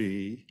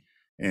neurology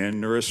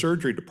and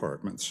neurosurgery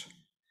departments.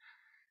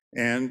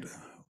 And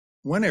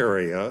one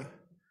area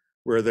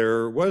where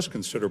there was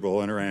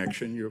considerable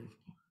interaction,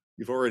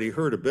 you've already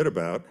heard a bit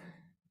about,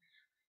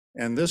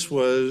 and this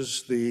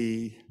was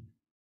the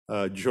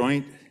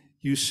joint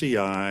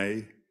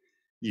UCI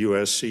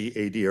USC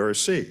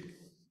ADRC.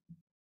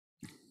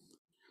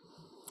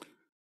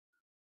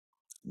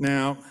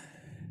 Now,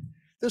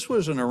 this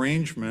was an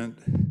arrangement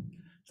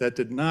that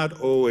did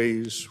not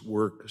always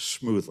work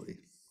smoothly.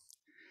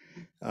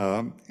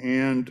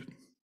 And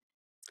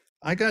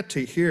I got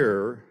to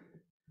hear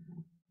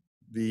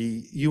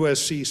the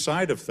USC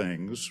side of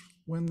things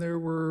when there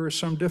were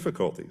some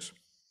difficulties.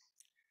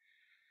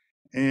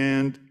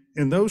 And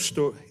in those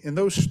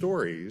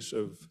stories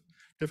of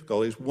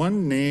difficulties,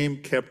 one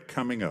name kept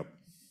coming up.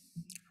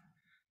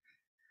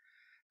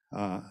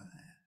 The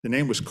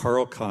name was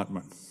Carl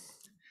Cotman.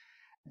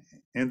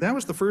 And that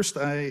was the first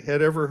I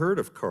had ever heard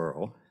of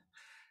Carl.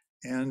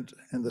 And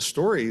the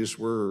stories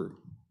were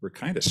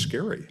kind of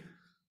scary.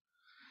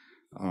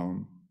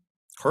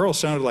 Carl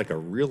sounded like a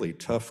really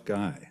tough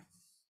guy.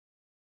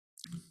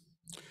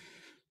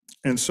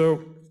 And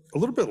so a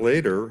little bit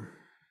later,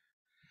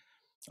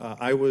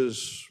 I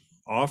was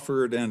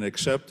offered and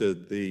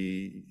accepted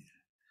the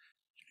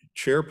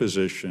chair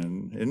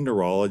position in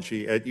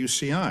neurology at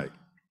UCI.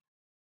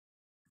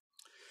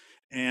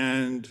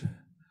 And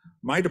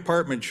my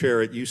department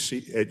chair at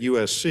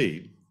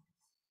USC,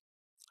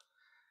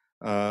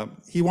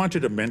 he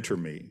wanted to mentor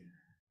me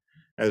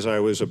as I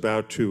was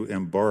about to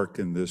embark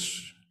in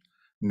this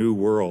new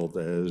world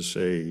as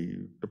a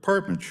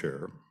department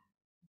chair.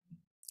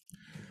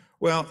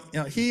 Well,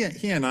 he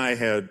and I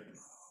had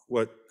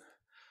what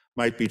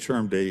might be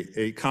termed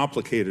a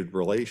complicated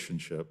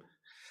relationship.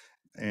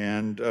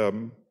 And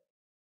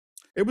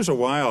it was a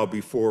while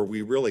before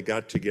we really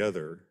got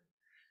together.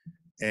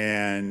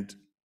 And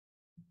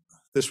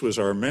this was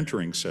our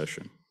mentoring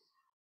session.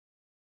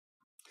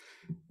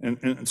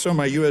 And so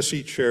my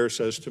USC chair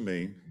says to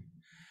me,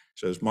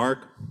 says,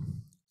 Mark,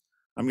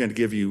 I'm going to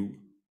give you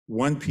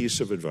one piece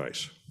of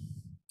advice.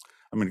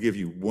 I'm going to give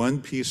you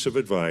one piece of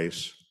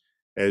advice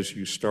as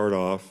you start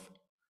off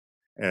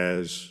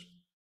as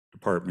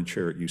department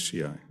chair at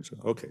UCI. I said,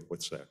 okay,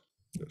 what's that?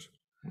 So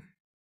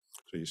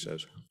he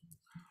says,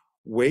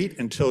 wait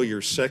until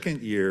your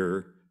second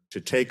year to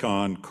take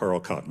on Carl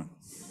Cotman.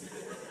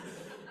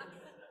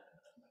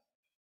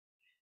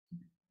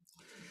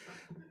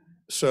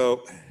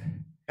 So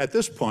at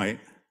this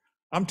point,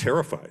 I'm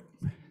terrified.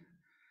 I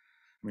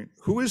mean,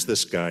 who is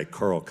this guy,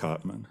 Carl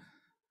Cotman?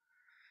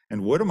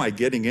 And what am I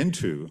getting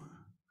into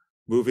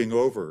moving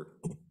over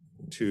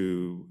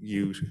to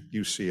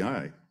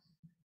UCI?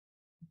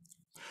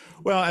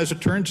 Well, as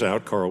it turns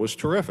out, Carl was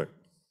terrific.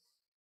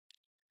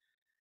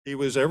 He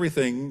was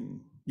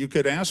everything you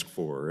could ask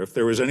for. If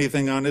there was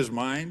anything on his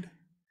mind,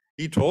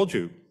 he told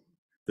you.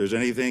 If there's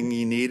anything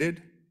he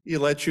needed, he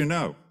let you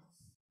know.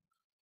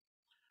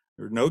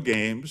 There were no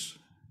games,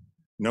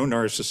 no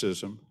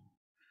narcissism,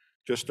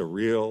 just a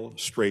real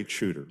straight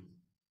shooter.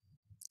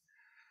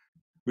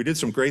 We did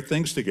some great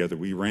things together.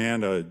 We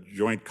ran a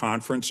joint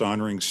conference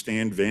honoring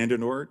Stan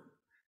Vandenoort,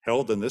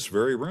 held in this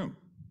very room.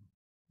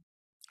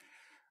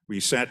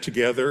 We sat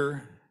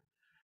together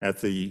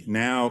at the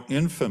now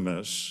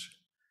infamous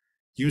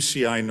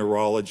UCI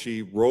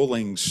Neurology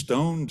Rolling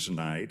Stones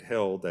Night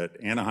held at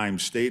Anaheim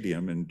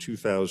Stadium in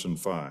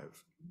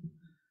 2005.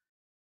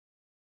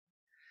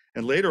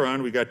 And later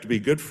on, we got to be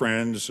good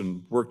friends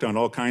and worked on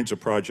all kinds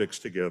of projects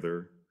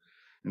together,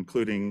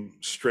 including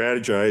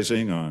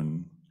strategizing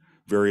on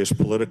various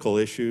political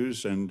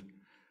issues. And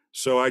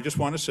so I just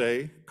want to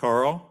say,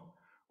 Carl,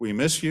 we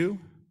miss you,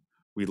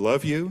 we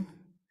love you,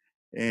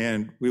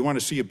 and we want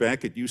to see you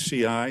back at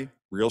UCI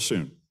real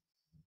soon.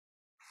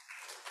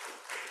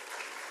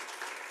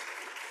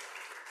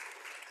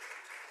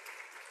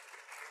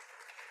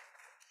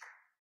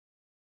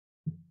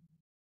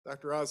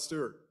 Dr. Oz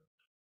Stewart.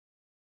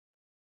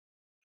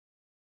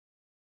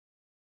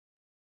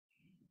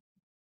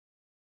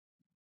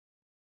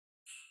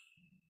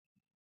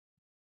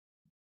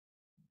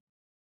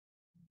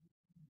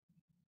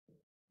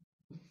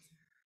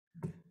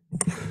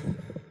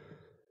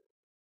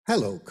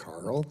 Hello,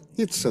 Carl.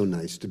 It's so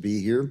nice to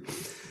be here.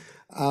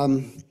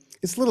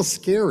 It's a little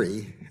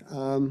scary.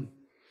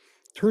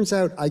 Turns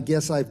out, I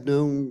guess I've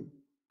known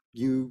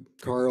you,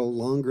 Carl,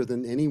 longer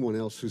than anyone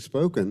else who's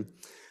spoken.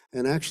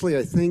 And actually,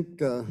 I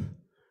think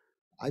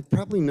I've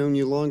probably known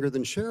you longer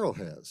than Cheryl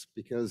has,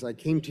 because I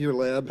came to your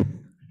lab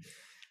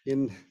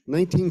in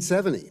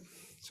 1970.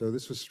 So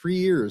this was 3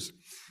 years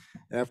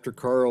after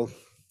Carl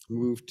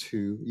moved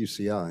to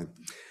UCI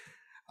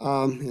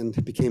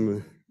and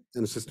became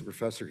an assistant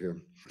professor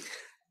here.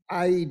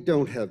 I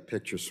don't have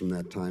pictures from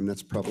that time.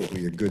 That's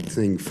probably a good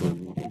thing for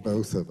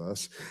both of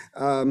us.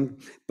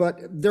 But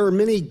there are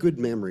many good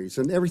memories,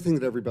 and everything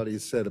that everybody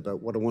has said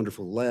about what a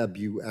wonderful lab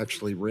you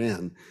actually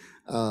ran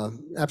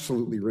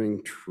absolutely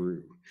ring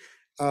true.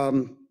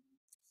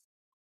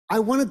 I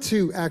wanted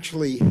to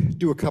actually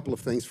do a couple of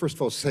things. First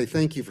of all, say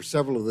thank you for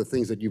several of the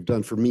things that you've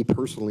done for me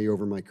personally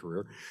over my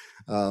career.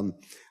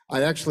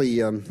 I actually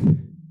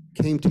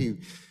came to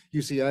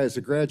UCI as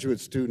a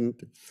graduate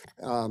student.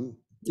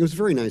 It was a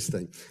very nice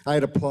thing. I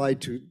had applied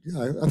to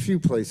a few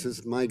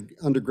places. My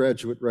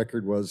undergraduate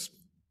record was,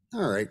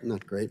 all right,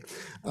 not great.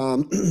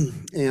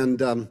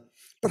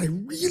 But I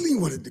really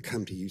wanted to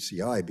come to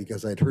UCI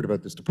because I'd heard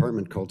about this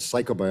department called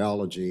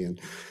psychobiology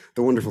and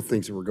the wonderful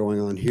things that were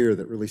going on here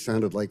that really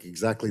sounded like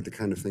exactly the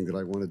kind of thing that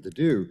I wanted to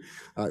do.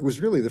 It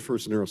was really the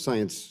first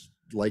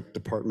neuroscience-like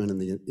department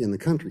in the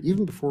country,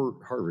 even before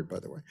Harvard, by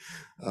the way.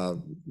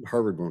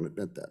 Harvard won't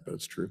admit that, but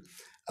it's true.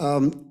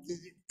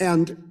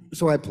 And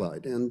so I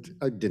applied, and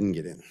I didn't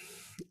get in.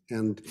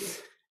 And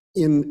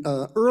in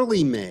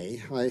early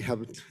May, I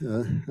have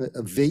a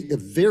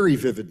very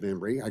vivid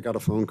memory. I got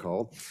a phone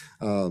call,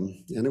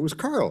 and it was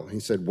Carl. He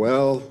said,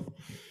 well,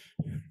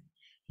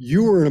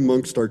 you were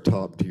amongst our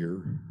top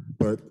tier,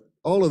 but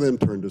all of them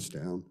turned us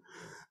down.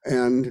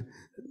 And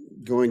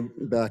going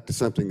back to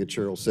something that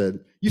Cheryl said,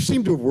 you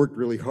seem to have worked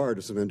really hard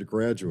as an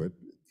undergraduate.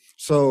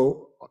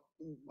 So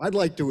I'd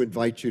like to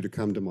invite you to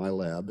come to my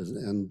lab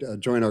and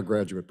join our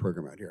graduate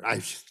program out here.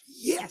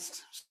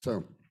 Yes.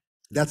 So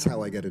That's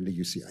how I got into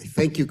UCI.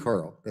 Thank you,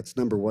 Carl. That's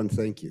number one,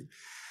 thank you.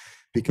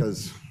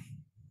 Because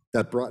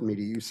that brought me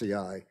to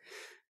UCI,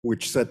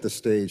 which set the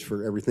stage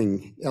for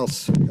everything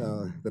else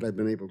that I've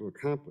been able to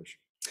accomplish.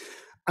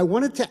 I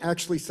wanted to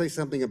actually say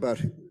something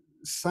about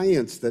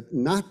science that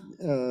not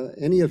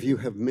any of you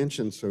have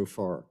mentioned so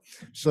far.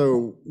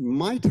 So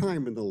my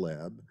time in the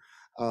lab,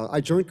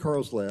 I joined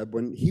Carl's lab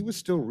when he was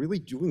still really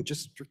doing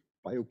just strict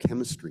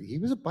biochemistry. He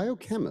was a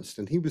biochemist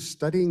and he was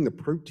studying the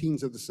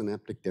proteins of the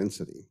synaptic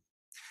density.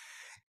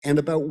 And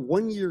about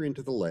 1 year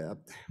into the lab,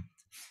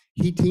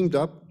 he teamed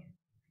up,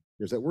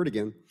 there's that word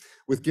again,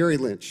 with Gary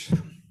Lynch,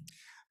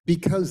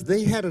 because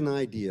they had an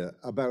idea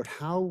about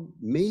how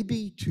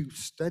maybe to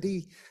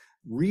study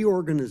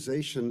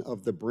reorganization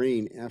of the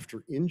brain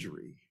after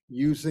injury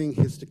using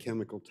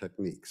histochemical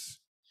techniques.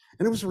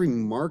 And it was a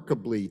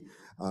remarkably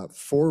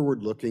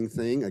forward-looking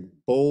thing, a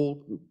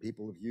bold,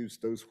 people have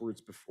used those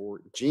words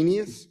before,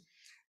 genius,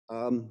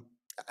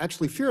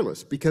 actually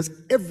fearless, because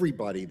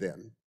everybody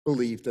then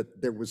believed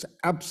that there was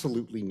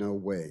absolutely no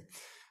way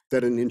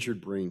that an injured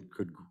brain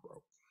could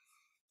grow.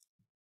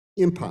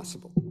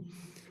 Impossible.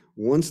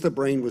 Once the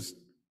brain was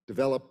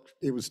developed,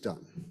 it was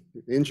done.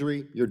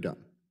 Injury, you're done.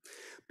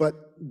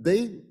 But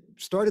they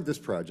started this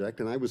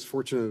project, and I was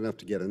fortunate enough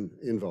to get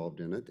involved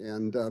in it.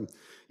 And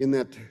in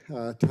that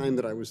time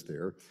that I was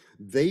there,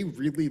 they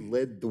really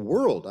led the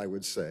world, I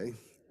would say,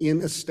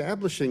 in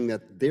establishing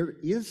that there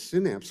is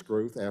synapse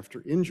growth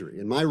after injury.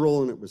 And my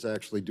role in it was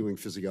actually doing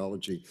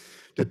physiology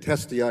to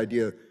test the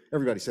idea.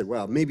 Everybody said,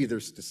 wow, maybe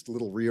there's this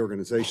little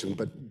reorganization,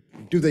 but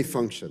do they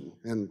function?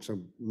 And so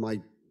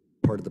my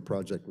part of the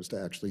project was to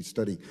actually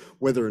study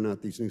whether or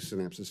not these new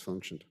synapses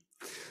functioned.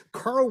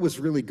 Carl was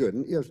really good,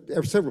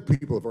 and several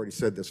people have already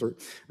said this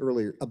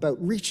earlier, about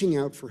reaching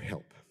out for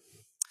help.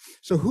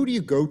 So who do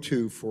you go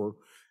to for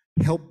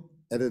help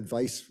and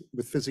advice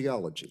with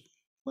physiology?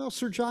 Well,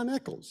 Sir John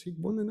Eccles, he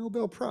won the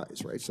Nobel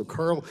Prize, right? So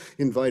Carl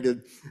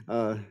invited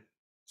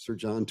Sir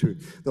John to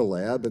the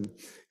lab, and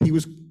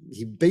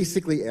he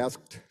basically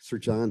asked Sir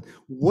John,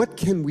 what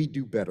can we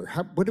do better?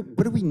 What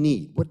do we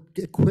need? What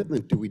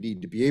equipment do we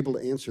need to be able to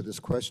answer this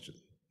question?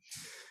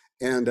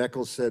 And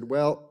Eccles said,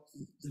 well,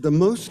 the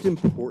most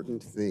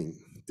important thing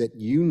that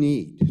you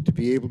need to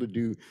be able to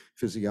do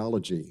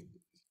physiology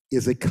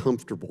is a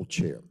comfortable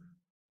chair.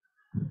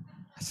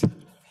 I said,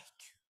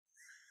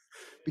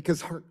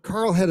 because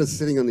Carl had us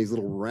sitting on these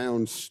little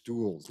round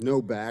stools,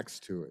 no backs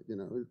to it, you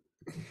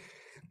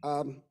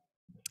know.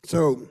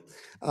 So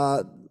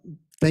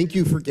thank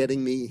you for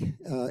getting me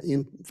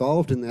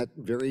involved in that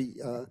very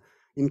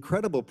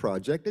incredible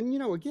project. And, you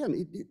know,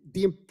 again,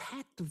 the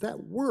impact of that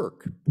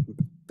work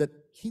that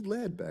he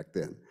led back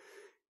then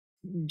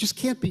just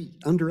can't be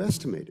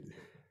underestimated.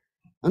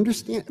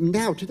 Understand,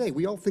 now, today,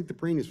 we all think the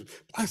brain is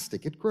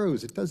plastic, it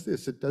grows, it does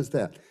this, it does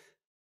that.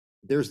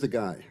 There's the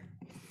guy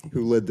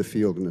who led the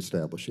field in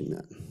establishing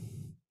that.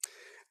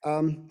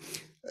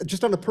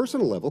 Just on a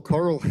personal level,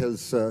 Carl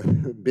has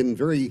been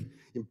very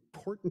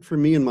important for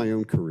me in my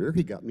own career.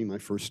 He got me my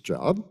first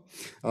job.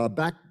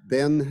 Back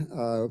then,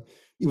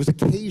 it was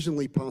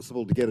occasionally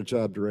possible to get a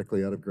job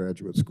directly out of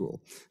graduate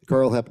school.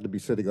 Carl happened to be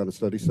sitting on a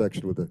study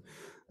section with a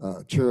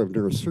chair of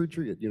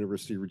neurosurgery at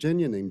University of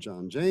Virginia named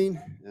John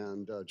Jane,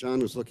 and John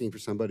was looking for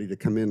somebody to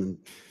come in and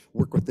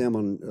work with them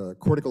on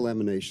cortical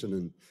lamination,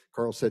 and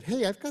Carl said,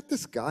 hey, I've got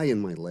this guy in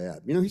my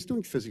lab. You know, he's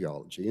doing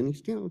physiology, and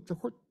he's, you know,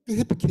 the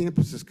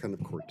hippocampus is kind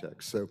of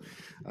cortex, so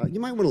you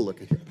might want to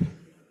look at him.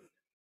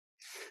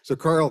 So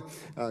Carl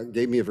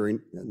gave me a very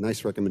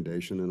nice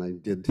recommendation, and I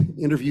did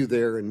interview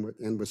there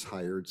and was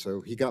hired, so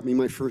he got me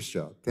my first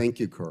job. Thank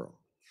you, Carl.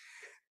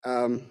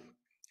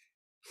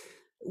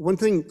 One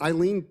thing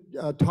Eileen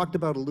talked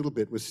about a little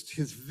bit was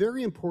his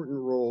very important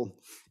role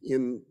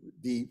in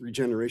the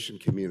regeneration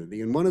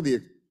community. And one of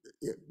the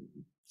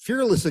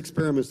fearless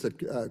experiments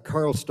that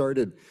Carl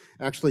started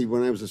actually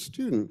when I was a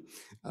student,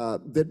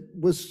 that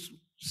was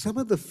some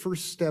of the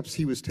first steps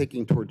he was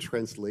taking toward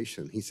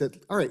translation. He said,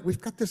 all right,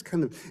 we've got this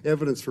kind of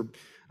evidence for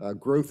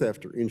growth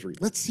after injury.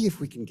 Let's see if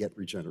we can get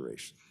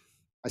regeneration.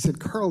 I said,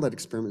 Carl, that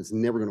experiment is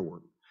never going to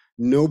work.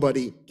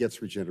 Nobody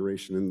gets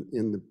regeneration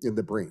in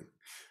the brain.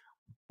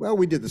 Well,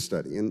 we did the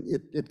study, and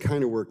it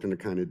kind of worked and it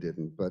kind of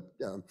didn't, but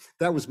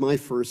that was my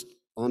first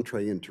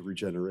entree into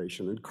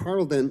regeneration. And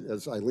Carl then,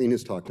 as Eileen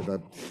has talked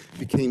about,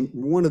 became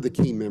one of the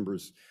key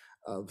members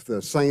of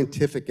the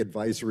scientific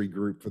advisory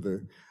group for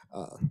the,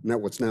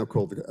 what's now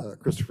called the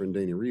Christopher and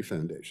Dana Reeve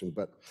Foundation.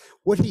 But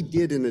what he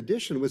did in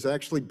addition was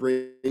actually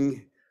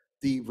bring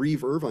the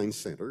Reeve Irvine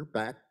Center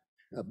back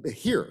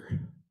here.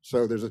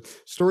 So there's a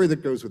story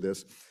that goes with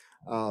this.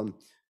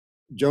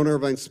 Joan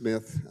Irvine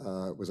Smith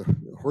was a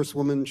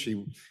horsewoman.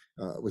 She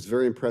was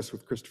very impressed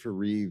with Christopher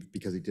Reeve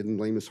because he didn't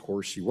lame his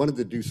horse. She wanted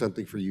to do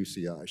something for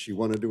UCI. She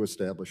wanted to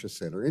establish a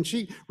center. And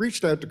she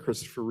reached out to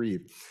Christopher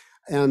Reeve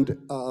and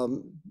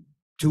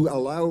to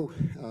allow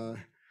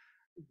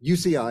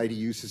UCI to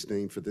use his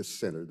name for this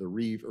center, the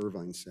Reeve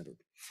Irvine Center.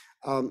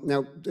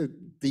 Now,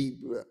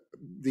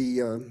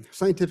 the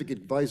scientific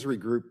advisory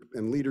group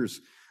and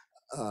leaders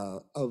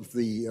of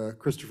the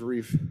Christopher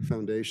Reeve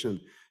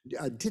Foundation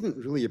I didn't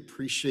really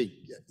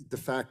appreciate the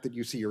fact that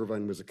UC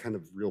Irvine was a kind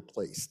of real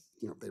place.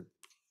 You know, they're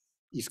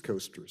East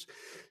Coasters.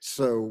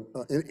 So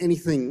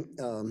anything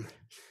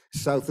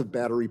south of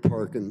Battery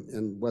Park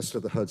and west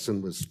of the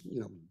Hudson was,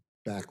 you know,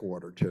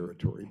 backwater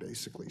territory,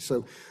 basically.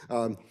 So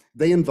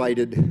they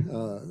invited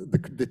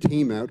the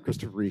team out.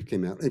 Christopher Reeve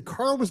came out. And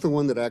Carl was the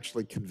one that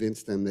actually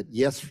convinced them that,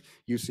 yes,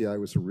 UCI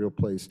was a real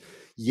place.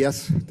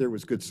 Yes, there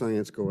was good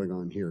science going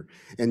on here.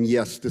 And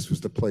yes, this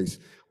was the place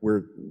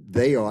where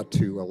they ought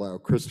to allow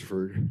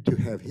Christopher to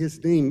have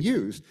his name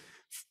used,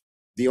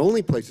 the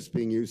only place it's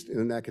being used in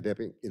an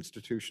academic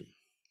institution.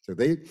 So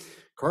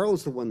Carl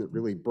is the one that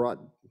really brought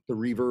the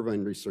Reeve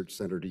Irvine Research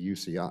Center to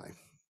UCI.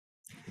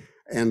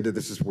 And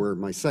this is where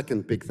my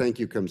second big thank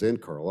you comes in.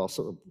 Carl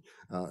also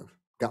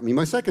got me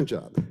my second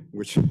job,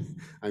 which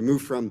I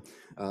moved from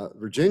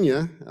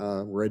Virginia,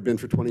 where I'd been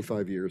for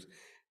 25 years,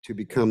 to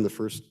become the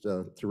first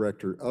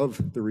director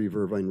of the Reeve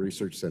Irvine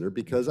Research Center,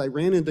 because I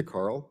ran into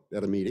Carl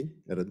at a meeting,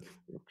 at a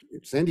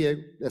San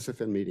Diego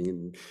SFN meeting,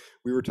 and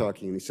we were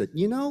talking, and he said,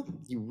 you know,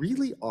 you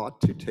really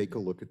ought to take a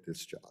look at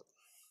this job.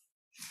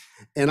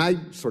 And I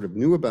sort of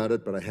knew about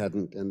it, but I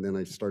hadn't. And then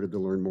I started to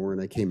learn more,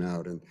 and I came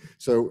out. And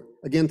so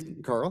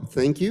again, Carl,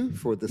 thank you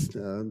for this,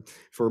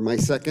 for my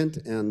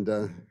second and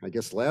I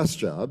guess last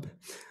job.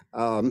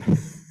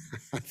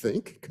 I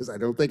think, because I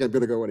don't think I'm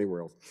going to go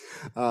anywhere else.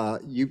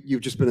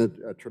 You've just been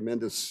a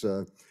tremendous,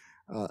 a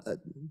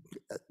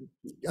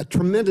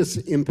tremendous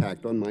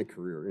impact on my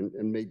career,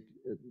 and made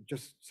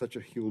just such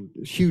a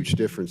huge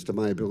difference to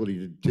my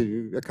ability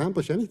to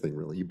accomplish anything,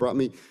 really. You brought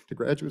me to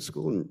graduate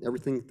school and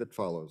everything that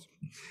follows.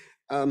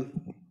 I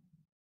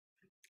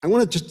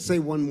want to just say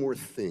one more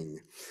thing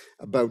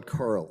about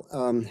Carl.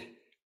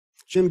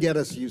 Jim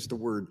Geddes used the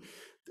word,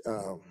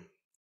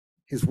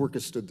 his work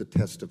has stood the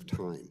test of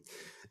time.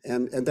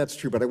 And that's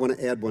true, but I want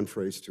to add one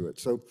phrase to it.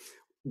 So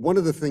one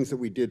of the things that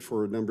we did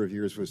for a number of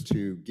years was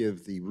to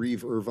give the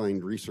Reeve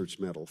Irvine Research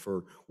Medal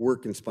for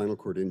work in spinal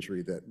cord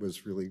injury that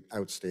was really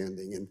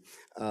outstanding.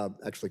 And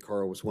actually,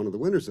 Carl was one of the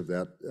winners of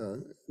that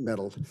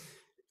medal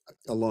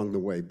along the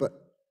way. But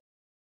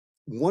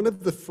one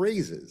of the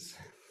phrases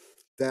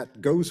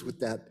that goes with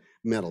that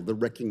medal, the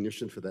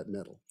recognition for that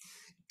medal,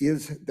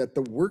 is that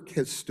the work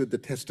has stood the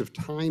test of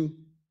time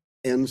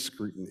and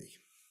scrutiny.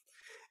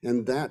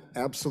 And that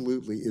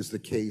absolutely is the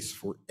case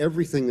for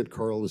everything that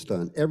Carl has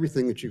done,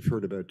 everything that you've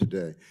heard about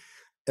today,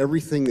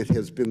 everything that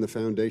has been the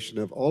foundation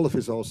of all of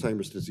his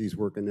Alzheimer's disease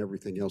work and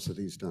everything else that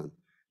he's done.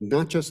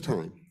 Not just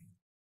time,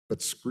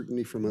 but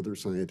scrutiny from other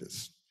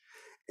scientists.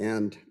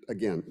 And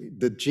again,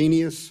 the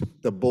genius,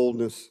 the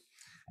boldness,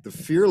 the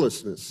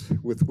fearlessness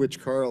with which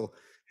Carl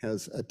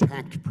has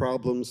attacked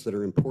problems that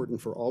are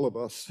important for all of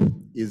us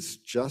is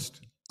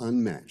just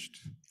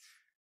unmatched.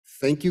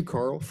 Thank you,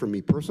 Carl, for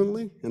me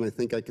personally, and I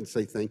think I can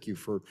say thank you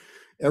for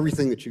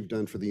everything that you've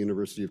done for the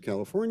University of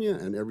California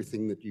and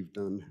everything that you've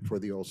done for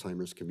the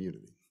Alzheimer's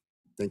community.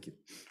 Thank you.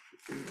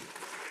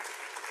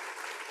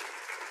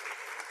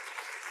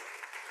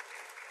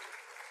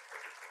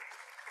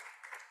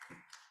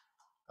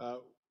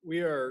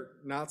 We are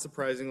not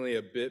surprisingly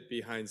a bit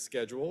behind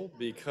schedule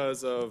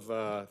because of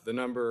the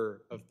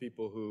number of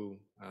people who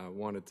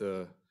wanted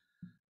to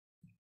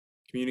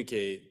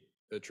communicate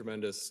a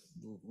tremendous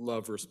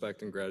love,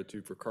 respect, and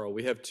gratitude for Carl.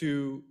 We have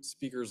 2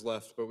 speakers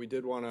left, but we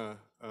did want to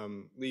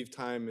leave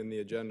time in the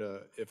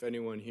agenda if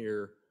anyone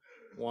here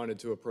wanted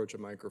to approach a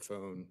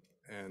microphone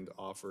and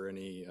offer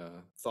any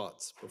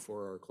thoughts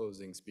before our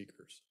closing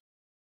speakers.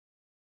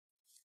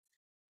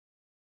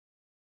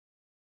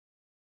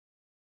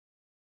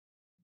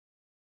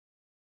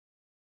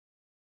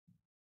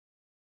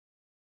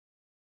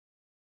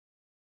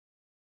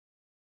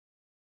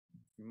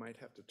 You might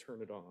have to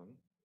turn it on,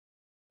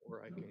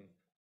 or I can.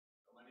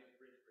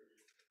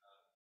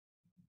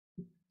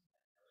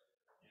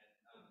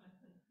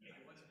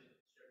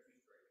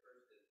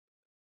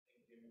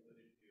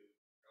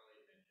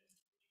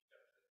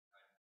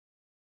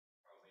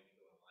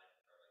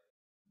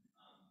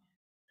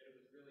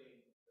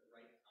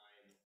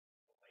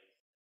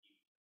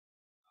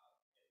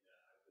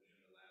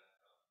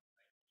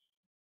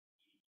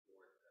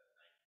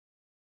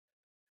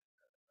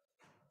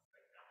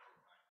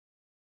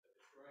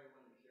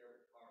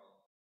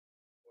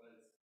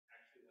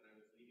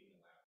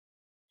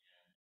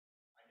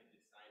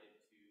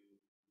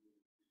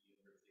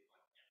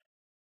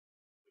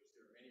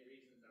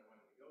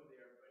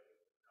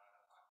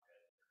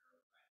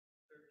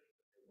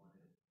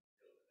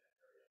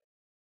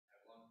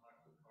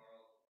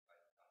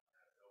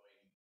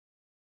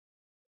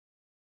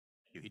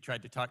 He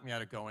tried to talk me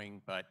out of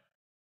going, but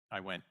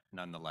I went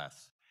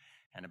nonetheless.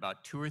 And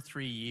about 2 or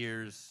 3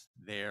 years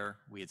there,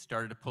 we had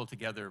started to pull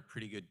together a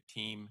pretty good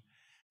team,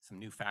 some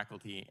new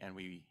faculty, and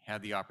we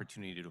had the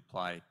opportunity to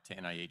apply to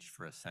NIH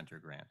for a center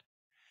grant.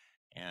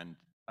 And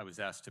I was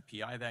asked to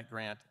PI that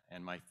grant,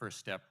 and my first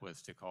step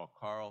was to call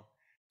Carl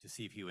to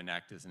see if he would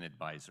act as an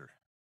advisor.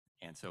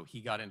 And so he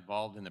got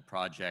involved in the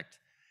project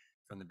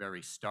from the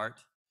very start.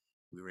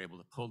 We were able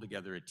to pull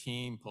together a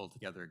team, pull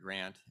together a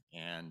grant,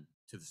 and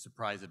to the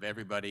surprise of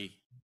everybody,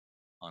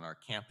 on our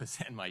campus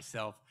and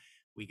myself,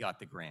 we got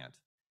the grant.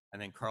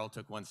 And then Carl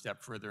took one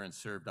step further and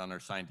served on our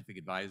scientific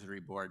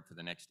advisory board for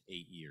the next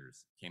 8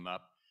 years. Came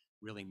up,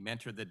 really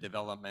mentored the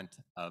development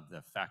of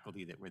the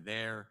faculty that were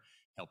there,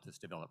 helped us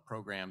develop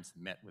programs,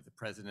 met with the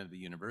president of the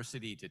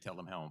university to tell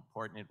them how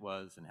important it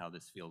was and how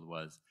this field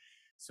was.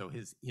 So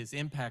his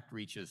impact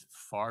reaches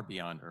far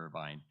beyond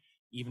Irvine,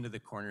 even to the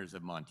corners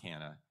of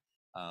Montana.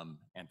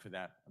 And for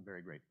that, I'm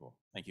very grateful.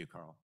 Thank you,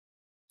 Carl.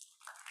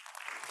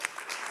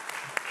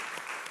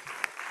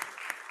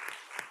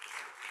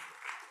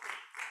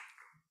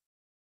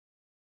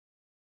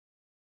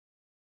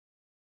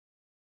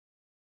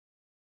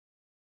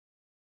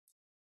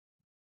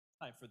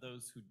 Hi, for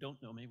those who don't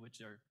know me,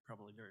 which are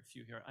probably very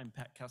few here, I'm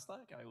Pat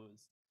Keslak. I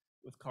was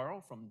with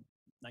Carl from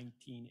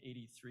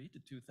 1983 to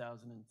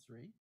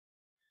 2003.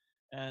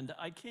 And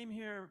I came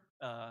here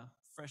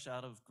fresh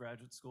out of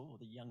graduate school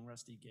with a young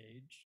rusty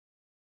gauge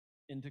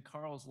into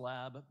Carl's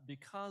lab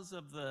because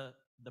of the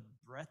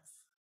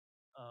breadth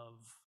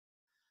of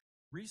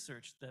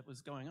research that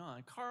was going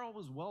on. Carl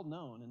was well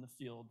known in the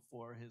field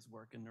for his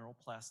work in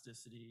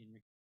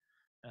neuroplasticity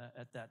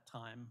at that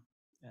time.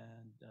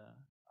 And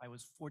I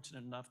was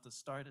fortunate enough to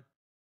start it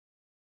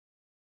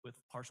with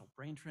partial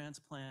brain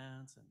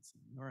transplants and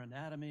some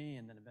neuroanatomy,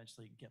 and then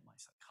eventually get my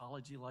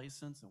psychology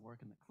license and work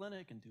in the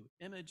clinic and do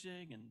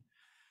imaging. And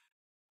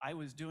I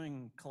was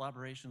doing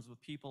collaborations with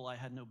people I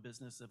had no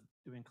business of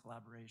doing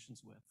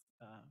collaborations with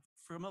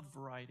from a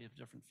variety of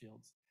different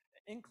fields,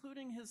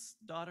 including his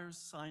daughter's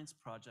science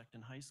project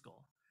in high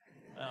school.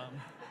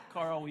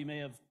 Carl, we may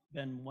have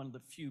been one of the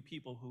few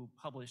people who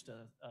published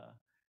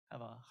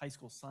have a high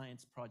school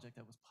science project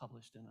that was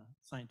published in a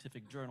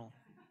scientific journal.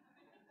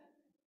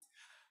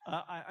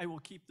 I will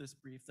keep this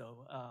brief,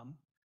 though.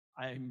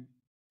 I'm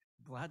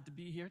glad to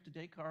be here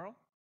today, Carl,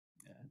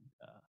 and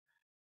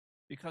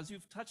because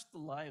you've touched the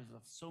lives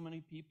of so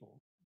many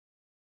people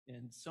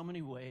in so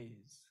many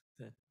ways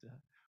that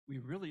we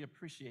really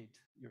appreciate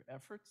your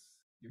efforts,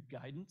 your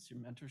guidance, your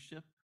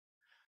mentorship,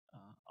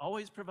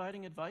 always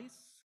providing advice,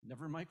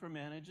 never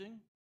micromanaging,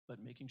 but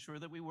making sure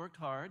that we worked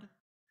hard.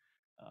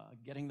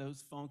 Getting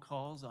those phone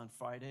calls on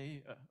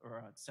Friday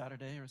or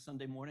Saturday or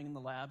Sunday morning in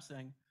the lab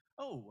saying,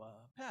 "Oh,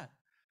 Pat,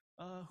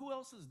 who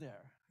else is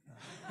there?"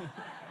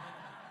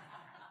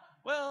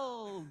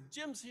 Well,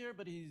 Jim's here,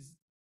 but he's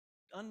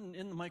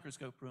in the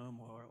microscope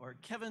room, or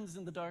Kevin's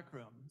in the dark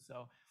room.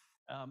 So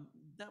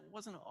that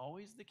wasn't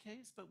always the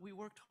case, but we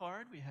worked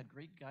hard. We had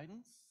great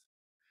guidance.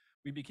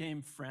 We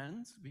became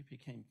friends. We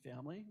became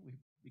family. We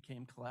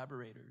became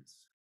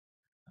collaborators.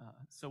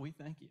 So we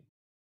thank you.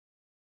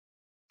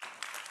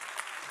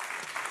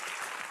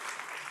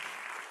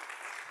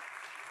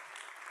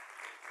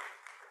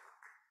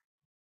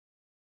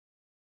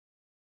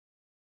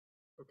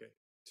 Okay,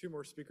 2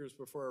 more speakers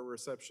before our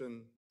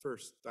reception.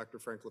 First, Dr.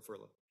 Frank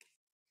LaFurla.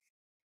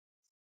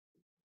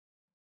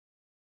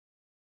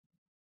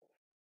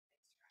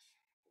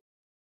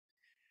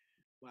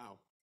 Wow.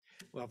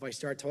 Well, if I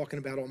start talking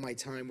about all my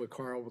time with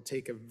Carl, will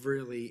take a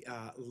really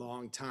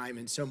long time,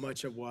 and so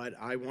much of what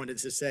I wanted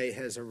to say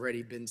has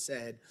already been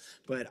said.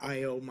 But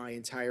I owe my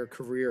entire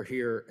career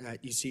here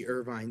at UC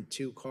Irvine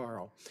to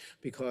Carl,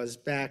 because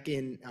back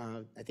in,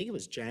 I think it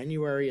was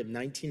January of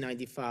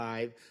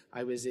 1995,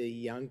 I was a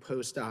young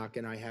postdoc,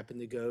 and I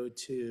happened to go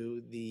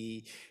to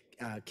the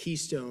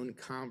Keystone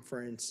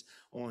Conference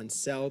on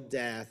cell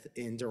death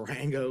in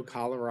Durango,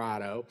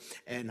 Colorado,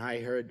 and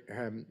I heard,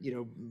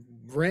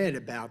 read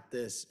about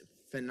this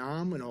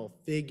phenomenal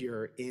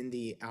figure in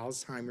the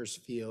Alzheimer's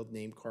field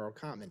named Carl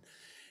Cotman.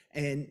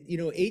 And,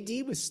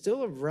 AD was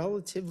still a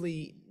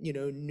relatively,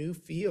 new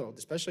field,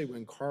 especially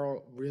when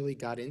Carl really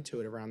got into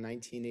it around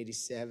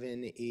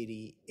 1987,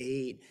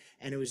 88,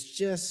 and it was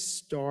just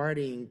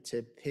starting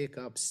to pick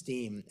up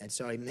steam. And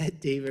so I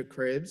met David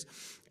Cribbs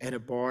at a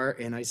bar,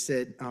 and I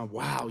said,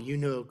 wow,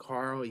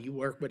 Carl, you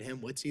work with him,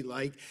 what's he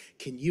like?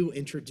 Can you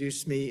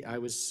introduce me? I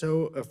was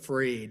so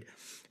afraid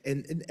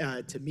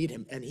to meet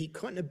him, and he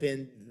couldn't have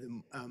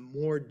been a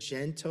more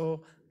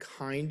gentle,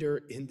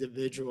 kinder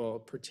individual,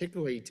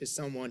 particularly to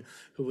someone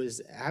who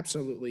was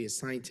absolutely a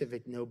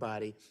scientific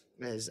nobody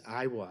as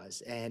I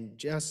was, and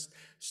just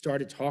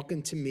started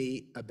talking to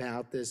me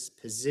about this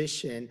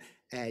position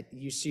at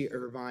UC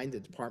Irvine. The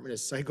Department of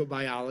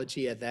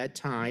Psychobiology at that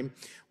time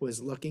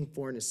was looking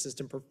for an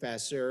assistant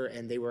professor,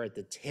 and they were at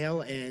the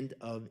tail end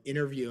of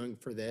interviewing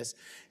for this.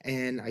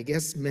 And I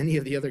guess many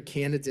of the other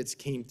candidates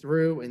came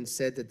through and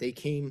said that they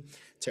came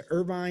to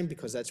Irvine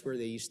because that's where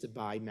they used to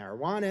buy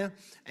marijuana.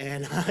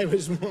 And I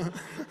was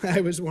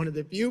one of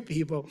the few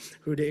people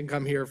who didn't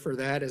come here for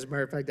that. As a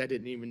matter of fact, I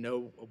didn't even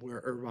know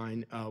where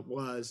Irvine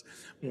was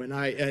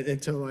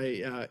until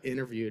I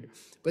interviewed.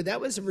 But that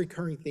was a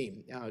recurring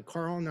theme.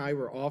 Carl and I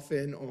were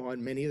often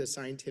on many of the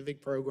scientific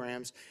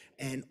programs,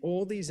 and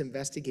all these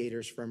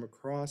investigators from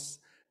across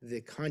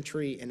the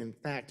country, and in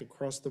fact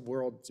across the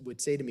world,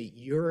 would say to me,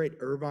 "You're at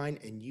Irvine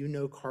and you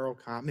know Carl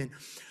Cotman.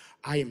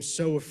 I am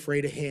so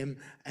afraid of him.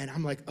 And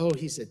I'm like, oh,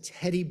 he's a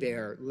teddy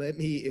bear. Let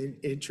me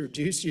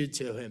introduce you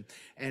to him.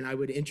 And I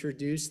would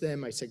introduce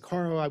them. I said,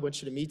 Carl, I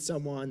want you to meet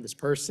someone. This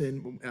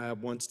person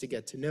wants to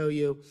get to know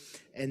you.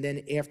 And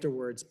then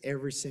afterwards,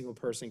 every single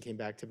person came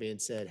back to me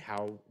and said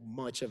how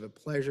much of a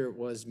pleasure it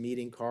was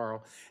meeting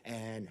Carl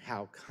and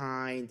how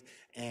kind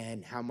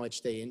and how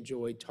much they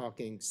enjoyed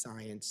talking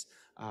science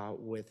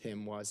with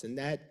him was. And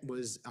that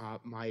was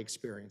my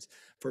experience.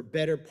 For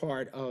better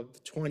part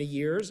of 20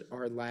 years,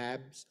 our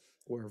labs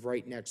were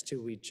right next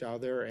to each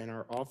other and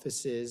our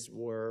offices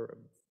were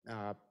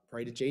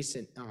right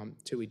adjacent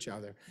to each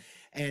other.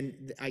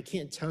 And I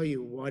can't tell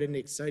you what an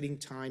exciting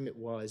time it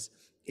was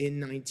in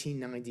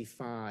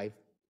 1995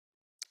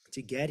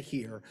 to get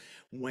here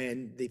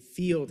when the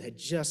field had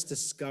just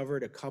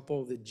discovered a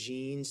couple of the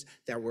genes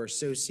that were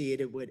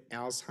associated with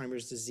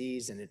Alzheimer's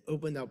disease, and it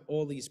opened up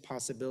all these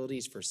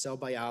possibilities for cell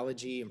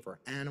biology and for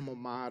animal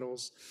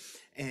models.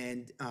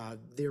 And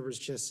there was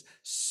just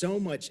so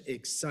much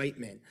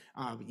excitement.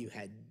 You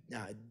had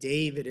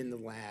David in the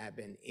lab,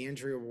 and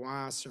Andrea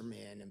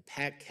Wasserman, and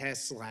Pat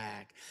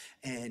Keslak,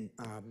 and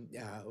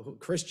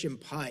Christian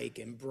Pike,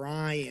 and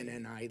Brian,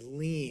 and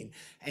Eileen.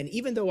 And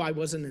even though I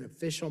wasn't an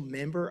official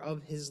member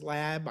of his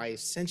lab, I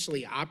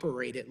essentially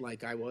operated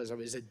like I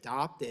was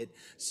adopted,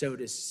 so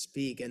to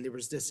speak. And there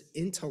was this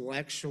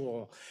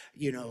intellectual,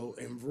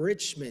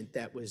 enrichment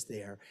that was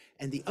there.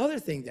 And the other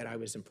thing that I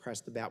was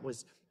impressed about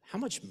was how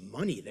much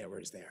money there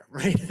was there,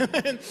 right?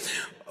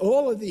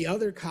 All of the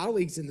other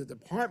colleagues in the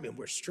department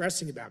were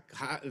stressing about,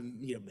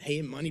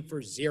 paying money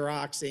for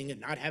Xeroxing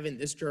and not having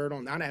this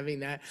journal, not having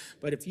that.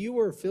 But if you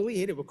were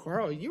affiliated with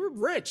Carl, you were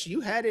rich.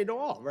 You had it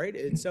all, right?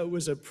 And so it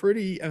was a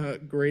pretty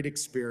great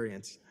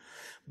experience.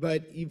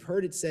 But you've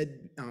heard it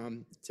said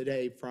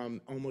today from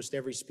almost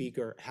every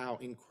speaker how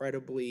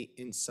incredibly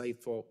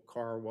insightful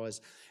Carl was.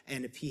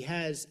 And if he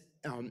has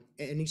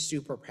any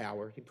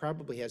superpower, he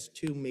probably has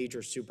two major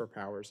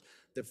superpowers.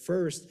 The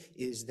first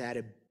is that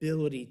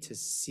ability to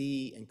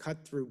see and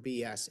cut through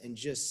BS and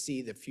just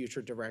see the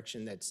future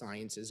direction that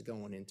science is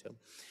going into.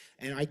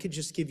 And I could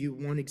just give you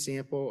one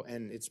example,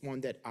 and it's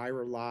one that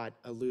Ira Lott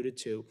alluded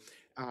to,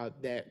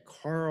 that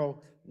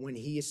Carl, when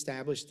he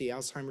established the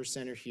Alzheimer's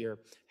Center here,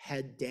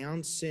 had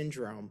Down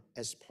syndrome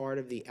as part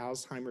of the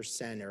Alzheimer's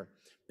Center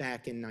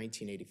back in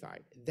 1985.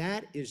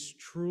 That is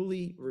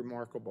truly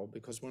remarkable,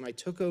 because when I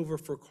took over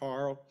for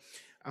Carl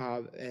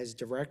as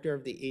director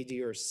of the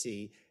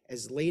ADRC,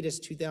 as late as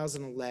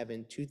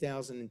 2011,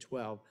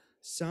 2012,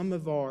 some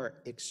of our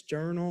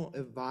external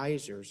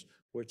advisors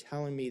were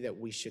telling me that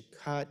we should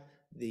cut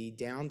the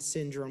Down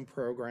syndrome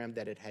program,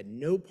 that it had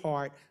no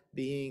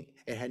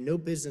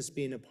business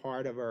being a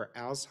part of our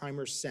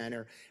Alzheimer's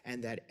Center,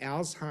 and that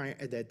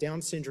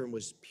Down syndrome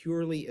was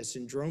purely a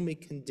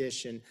syndromic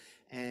condition,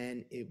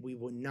 and we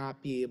would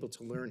not be able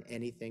to learn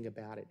anything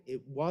about it.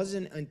 It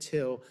wasn't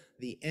until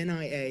the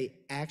NIA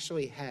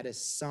actually had a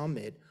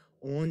summit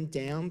on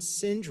Down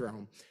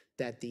syndrome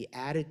that the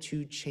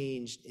attitude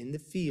changed in the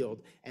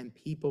field, and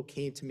people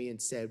came to me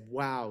and said,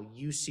 wow,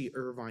 UC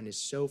Irvine is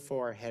so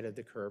far ahead of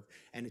the curve,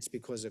 and it's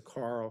because of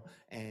Carl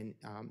and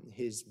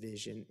his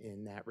vision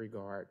in that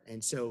regard.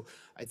 And so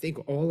I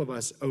think all of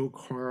us owe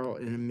Carl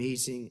an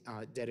amazing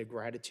debt of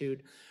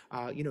gratitude.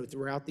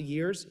 Throughout the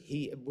years,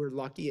 we're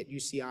lucky at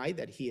UCI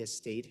that he has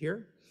stayed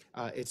here.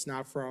 It's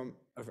not for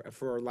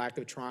lack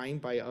of trying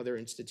by other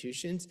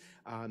institutions.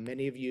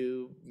 Many of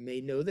you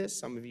may know this,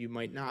 some of you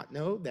might not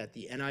know, that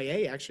the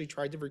NIA actually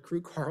tried to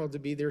recruit Carl to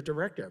be their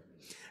director.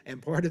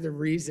 And part of the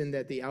reason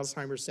that the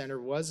Alzheimer's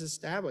Center was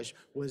established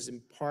was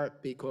in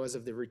part because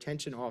of the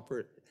retention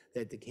offer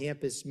that the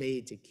campus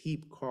made to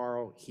keep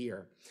Carl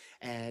here.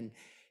 And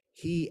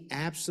he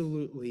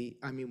absolutely,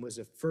 was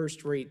a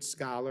first-rate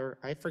scholar.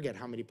 I forget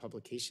how many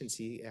publications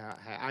he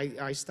had.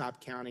 I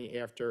stopped counting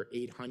after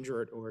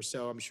 800 or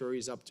so. I'm sure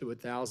he's up to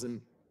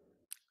 1,000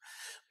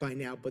 by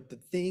now. But the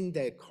thing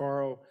that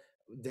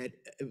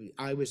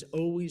I was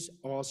always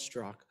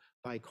awestruck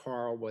by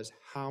Carl was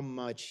how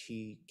much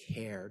he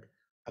cared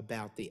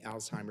about the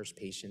Alzheimer's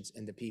patients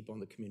and the people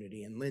in the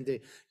community. And Linda,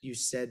 you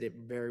said it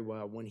very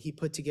well. When he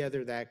put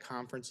together that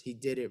conference, he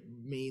did it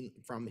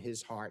from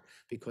his heart,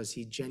 because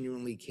he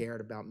genuinely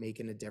cared about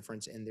making a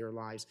difference in their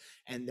lives.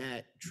 And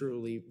that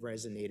truly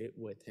resonated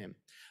with him.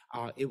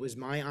 It was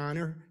my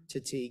honor to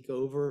take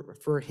over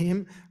for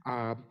him.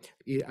 Ira,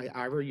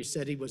 you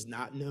said he was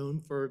not known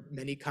for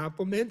many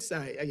compliments.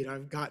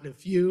 I've gotten a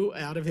few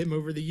out of him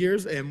over the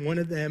years, and one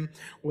of them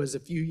was a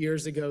few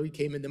years ago. He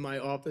came into my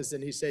office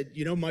and he said,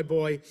 my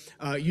boy,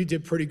 you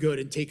did pretty good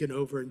in taking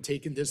over and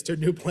taking this to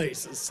new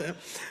places. And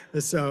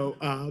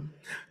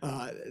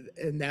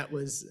that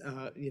was,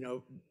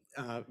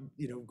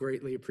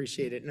 greatly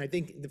appreciated. And I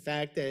think the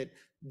fact that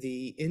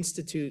the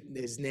Institute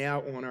is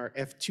now on our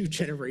F2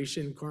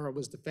 generation, Carl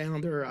was the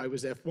founder, I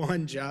was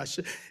F1, Josh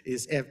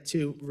is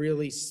F2,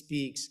 really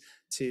speaks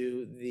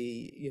to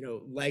the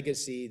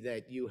legacy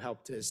that you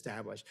helped to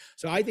establish.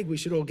 So I think we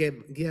should all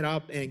get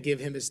up and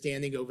give him a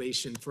standing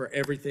ovation for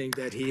everything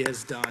that he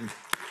has done.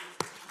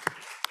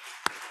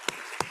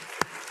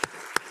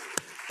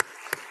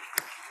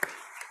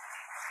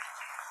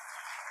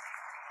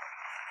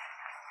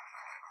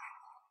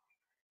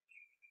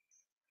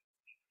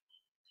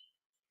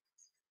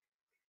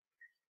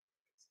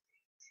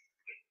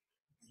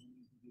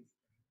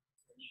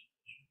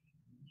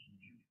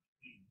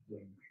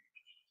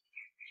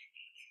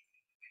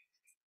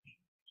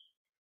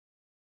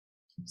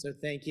 So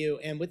thank you.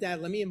 And with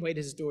that, let me invite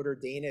his daughter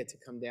Dana to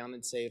come down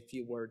and say a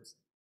few words.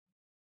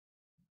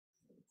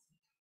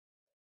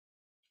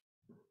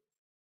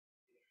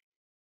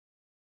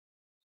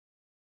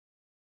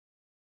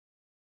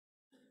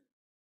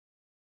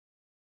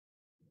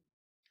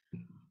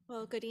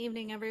 Well, good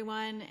evening,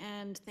 everyone,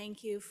 and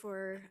thank you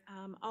for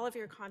all of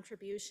your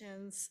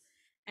contributions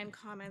and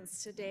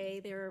comments today.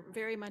 They're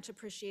very much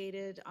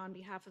appreciated on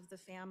behalf of the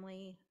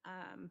family.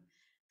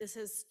 This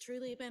has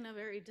truly been a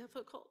very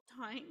difficult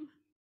time.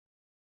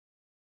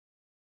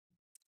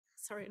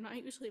 Sorry, I'm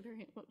not usually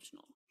very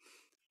emotional.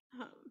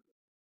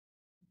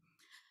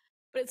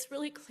 But it's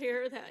really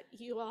clear that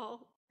you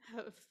all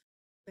have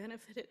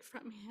benefited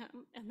from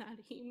him and that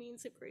he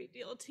means a great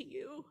deal to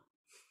you,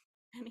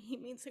 and he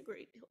means a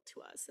great deal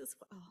to us as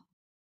well.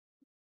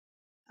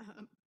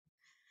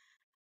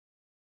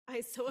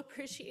 I so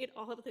appreciate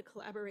all of the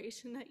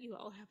collaboration that you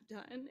all have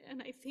done,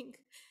 and I think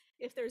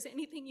if there's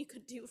anything you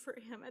could do for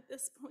him at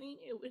this point,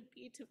 it would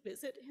be to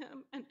visit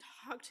him and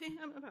talk to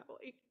him about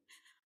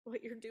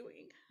what you're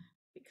doing,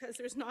 because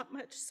there's not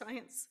much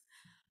science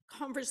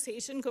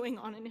conversation going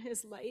on in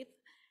his life,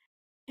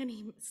 and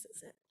he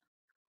misses it.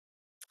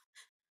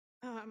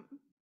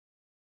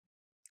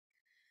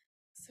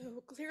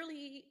 So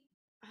clearly,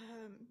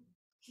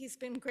 he's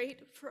been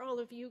great for all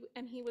of you,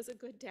 and he was a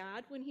good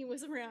dad when he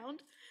was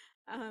around.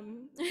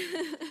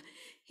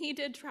 He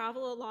did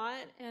travel a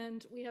lot,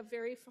 and we have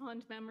very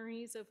fond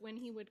memories of when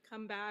he would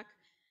come back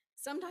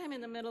sometime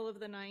in the middle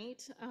of the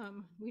night.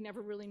 We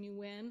never really knew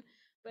when,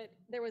 but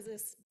there was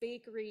this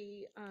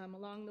bakery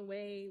along the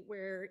way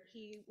where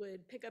he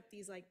would pick up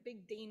these like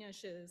big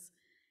Danishes,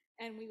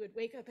 and we would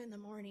wake up in the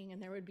morning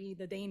and there would be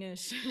the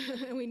Danish,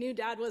 and we knew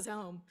Dad was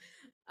home.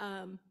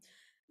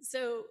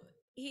 So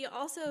he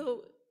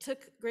also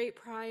took great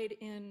pride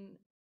in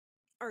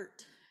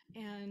art,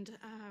 and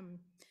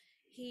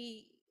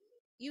he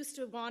used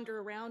to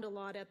wander around a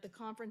lot at the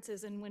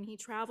conferences, and when he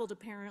traveled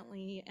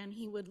apparently, and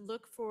he would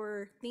look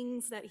for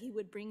things that he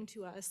would bring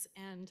to us.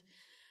 And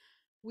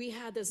we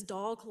had this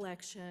doll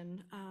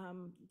collection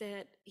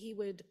that he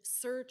would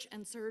search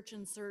and search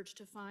and search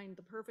to find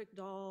the perfect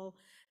doll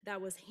that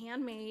was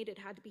handmade. It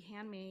had to be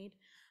handmade.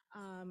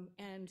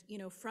 And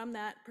from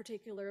that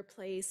particular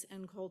place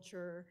and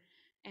culture.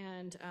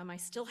 And I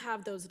still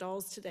have those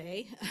dolls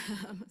today,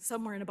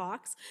 somewhere in a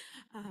box,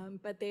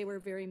 but they were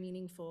very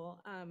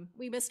meaningful.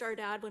 We missed our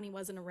dad when he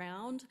wasn't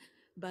around,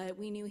 but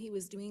we knew he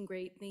was doing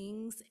great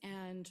things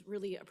and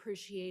really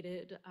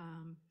appreciated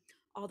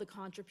all the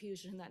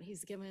contribution that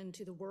he's given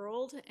to the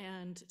world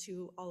and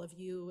to all of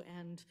you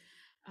and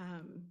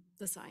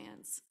the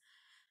science.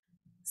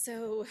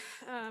 So,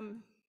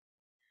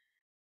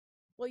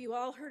 well, you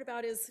all heard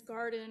about his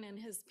garden and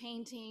his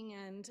painting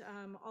and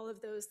all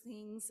of those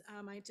things.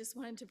 I just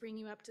wanted to bring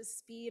you up to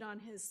speed on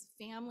his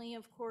family,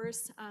 of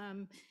course.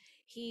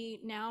 He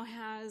now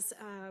has,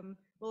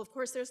 well, of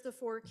course, there's the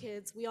 4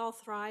 kids. We all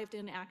thrived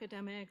in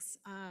academics.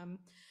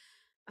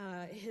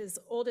 His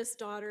oldest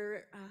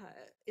daughter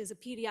is a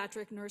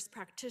pediatric nurse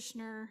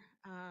practitioner.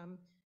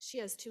 She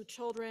has 2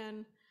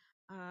 children.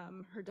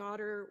 Her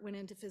daughter went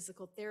into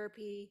physical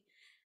therapy.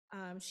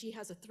 She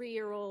has a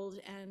 3-year-old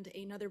and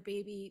another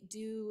baby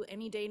due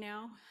any day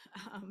now.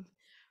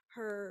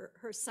 Her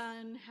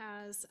son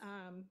has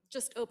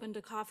just opened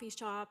a coffee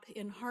shop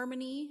in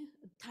Harmony,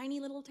 a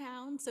tiny little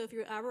town. So if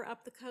you're ever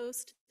up the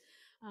coast,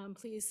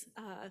 please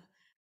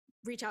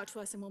reach out to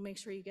us and we'll make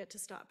sure you get to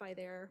stop by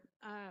there.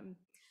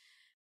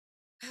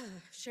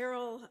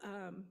 Cheryl,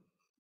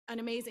 an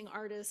amazing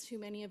artist who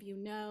many of you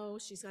know.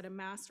 She's got a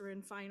master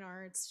in fine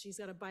arts. She's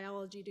got a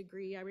biology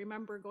degree. I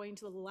remember going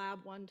to the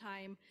lab one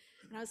time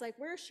and I was like,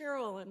 where's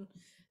Cheryl? And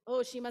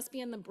oh, she must be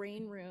in the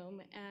brain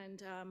room.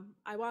 And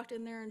I walked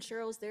in there and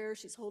Cheryl's there.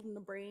 She's holding the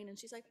brain and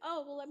she's like,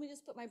 oh, well, let me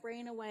just put my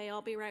brain away.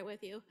 I'll be right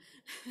with you.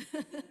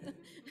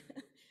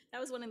 That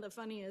was one of the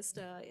funniest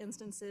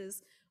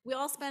instances. We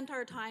all spent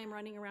our time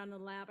running around the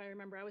lab. I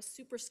remember I was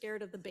super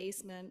scared of the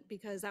basement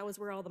because that was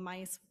where all the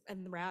mice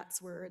and the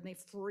rats were, and they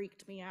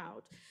freaked me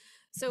out.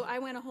 So I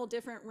went a whole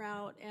different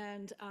route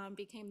and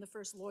became the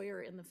first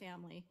lawyer in the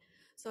family.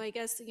 So I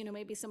guess,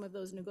 maybe some of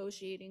those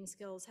negotiating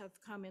skills have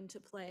come into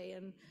play,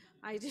 and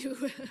I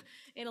do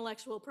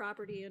intellectual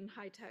property and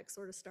high-tech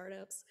sort of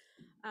startups,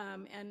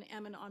 and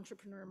am an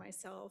entrepreneur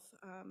myself.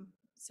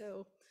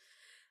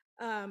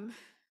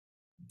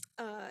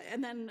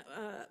 And then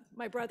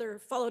my brother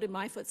followed in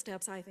my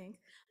footsteps, I think,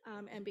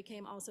 and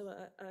became also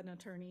an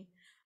attorney.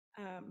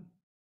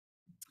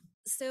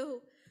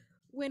 So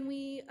when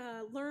we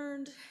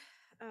learned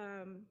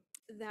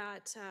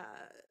that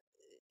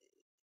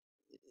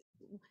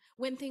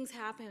when things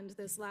happened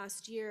this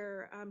last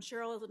year,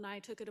 Cheryl and I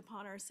took it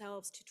upon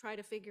ourselves to try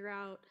to figure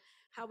out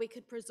how we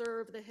could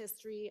preserve the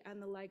history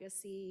and the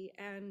legacy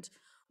and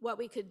what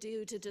we could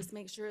do to just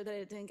make sure that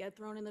it didn't get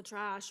thrown in the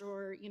trash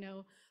or,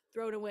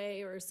 thrown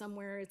away or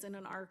somewhere it's in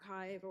an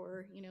archive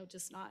or,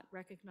 just not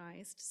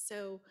recognized.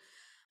 So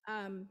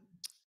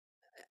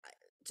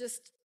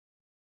just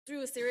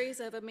through a series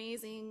of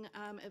amazing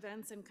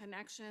events and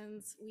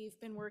connections, we've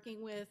been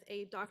working with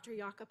a Dr.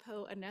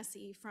 Jacopo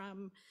Anesi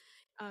from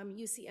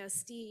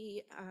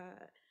UCSD,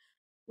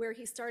 where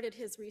he started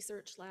his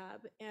research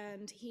lab,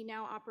 and he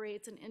now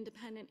operates an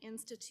independent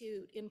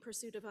institute in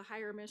pursuit of a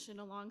higher mission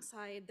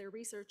alongside their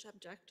research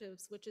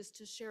objectives, which is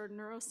to share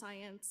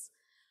neuroscience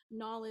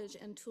knowledge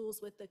and tools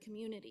with the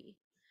community,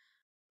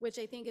 which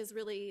I think is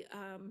really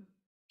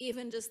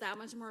even just that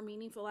much more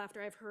meaningful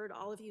after I've heard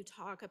all of you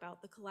talk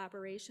about the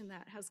collaboration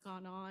that has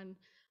gone on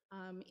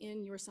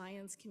in your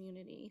science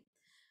community.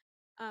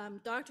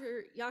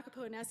 Dr.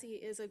 Jacopo Anesi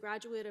is a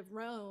graduate of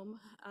Rome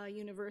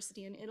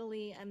University in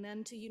Italy, and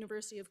then to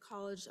University of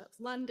College of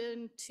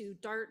London, to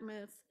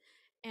Dartmouth,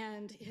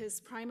 and his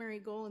primary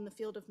goal in the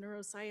field of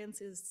neuroscience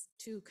is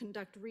to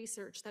conduct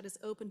research that is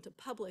open to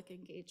public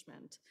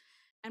engagement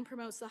and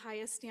promotes the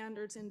highest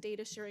standards in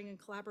data sharing and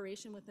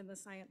collaboration within the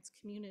science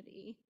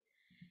community.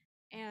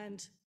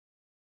 And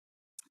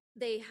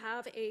they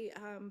have a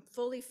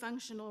fully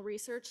functional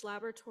research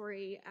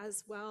laboratory,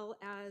 as well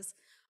as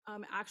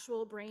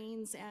actual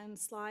brains and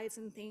slides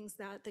and things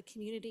that the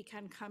community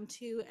can come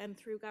to, and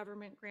through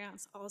government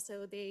grants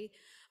also they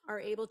are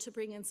able to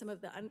bring in some of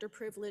the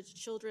underprivileged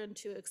children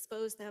to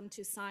expose them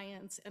to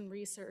science and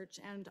research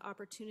and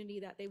opportunity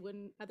that they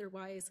wouldn't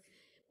otherwise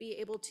be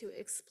able to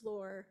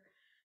explore.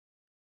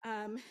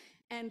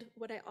 And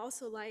what I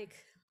also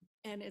like,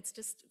 and it's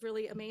just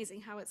really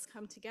amazing how it's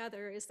come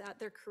together, is that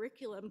their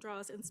curriculum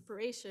draws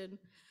inspiration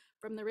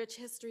from the rich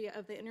history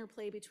of the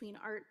interplay between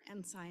art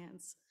and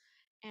science,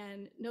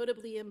 and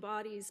notably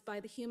embodies by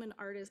the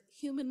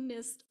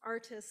humanist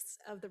artists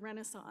of the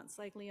Renaissance,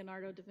 like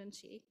Leonardo da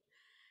Vinci.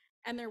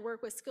 And their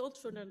work with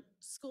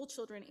school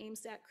children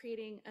aims at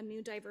creating a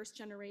new diverse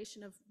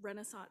generation of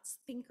Renaissance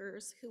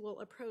thinkers who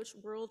will approach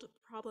world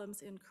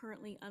problems in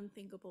currently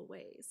unthinkable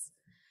ways.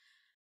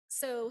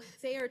 So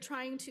they are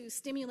trying to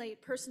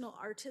stimulate personal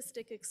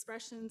artistic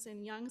expressions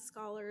in young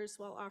scholars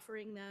while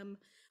offering them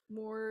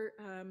more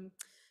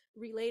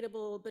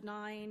relatable,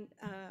 benign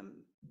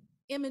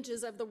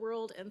images of the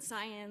world and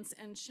science,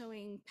 and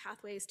showing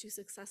pathways to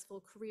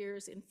successful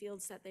careers in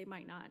fields that they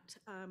might not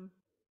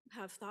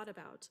have thought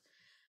about.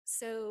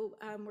 So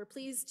we're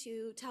pleased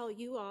to tell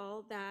you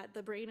all that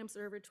the Brain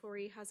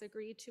Observatory has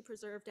agreed to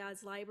preserve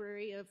Dad's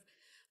library of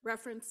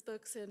reference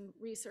books and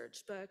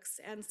research books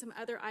and some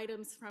other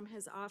items from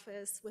his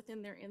office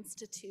within their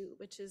institute,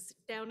 which is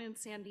down in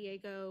San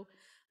Diego,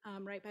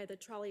 right by the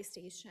trolley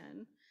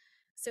station.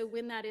 So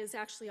when that is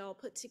actually all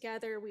put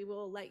together, we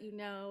will let you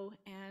know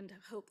and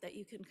hope that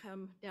you can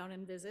come down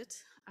and visit.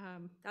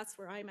 That's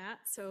where I'm at,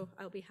 so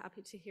I'll be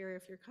happy to hear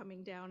if you're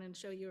coming down and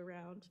show you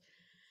around.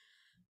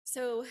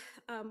 So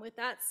with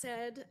that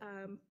said,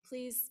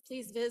 please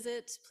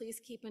visit, please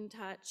keep in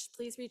touch.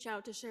 Please reach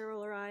out to Cheryl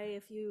or I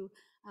if you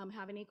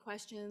have any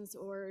questions,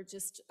 or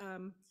just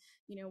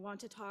want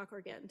to talk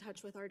or get in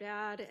touch with our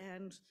dad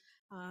and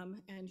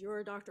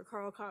your Dr.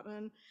 Carl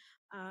Cotman.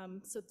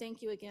 So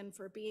thank you again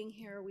for being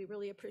here. We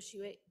really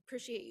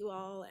appreciate you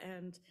all,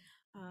 and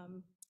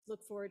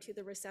look forward to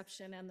the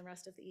reception and the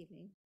rest of the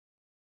evening.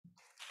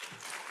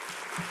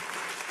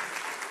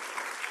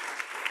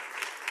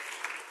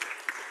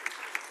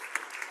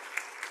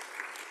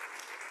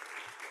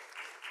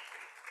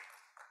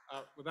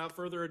 Without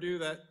further ado,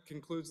 that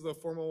concludes the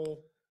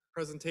formal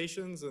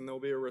presentations, and there'll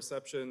be a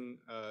reception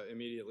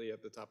immediately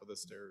at the top of the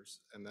stairs,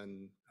 and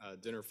then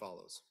dinner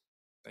follows.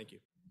 Thank you.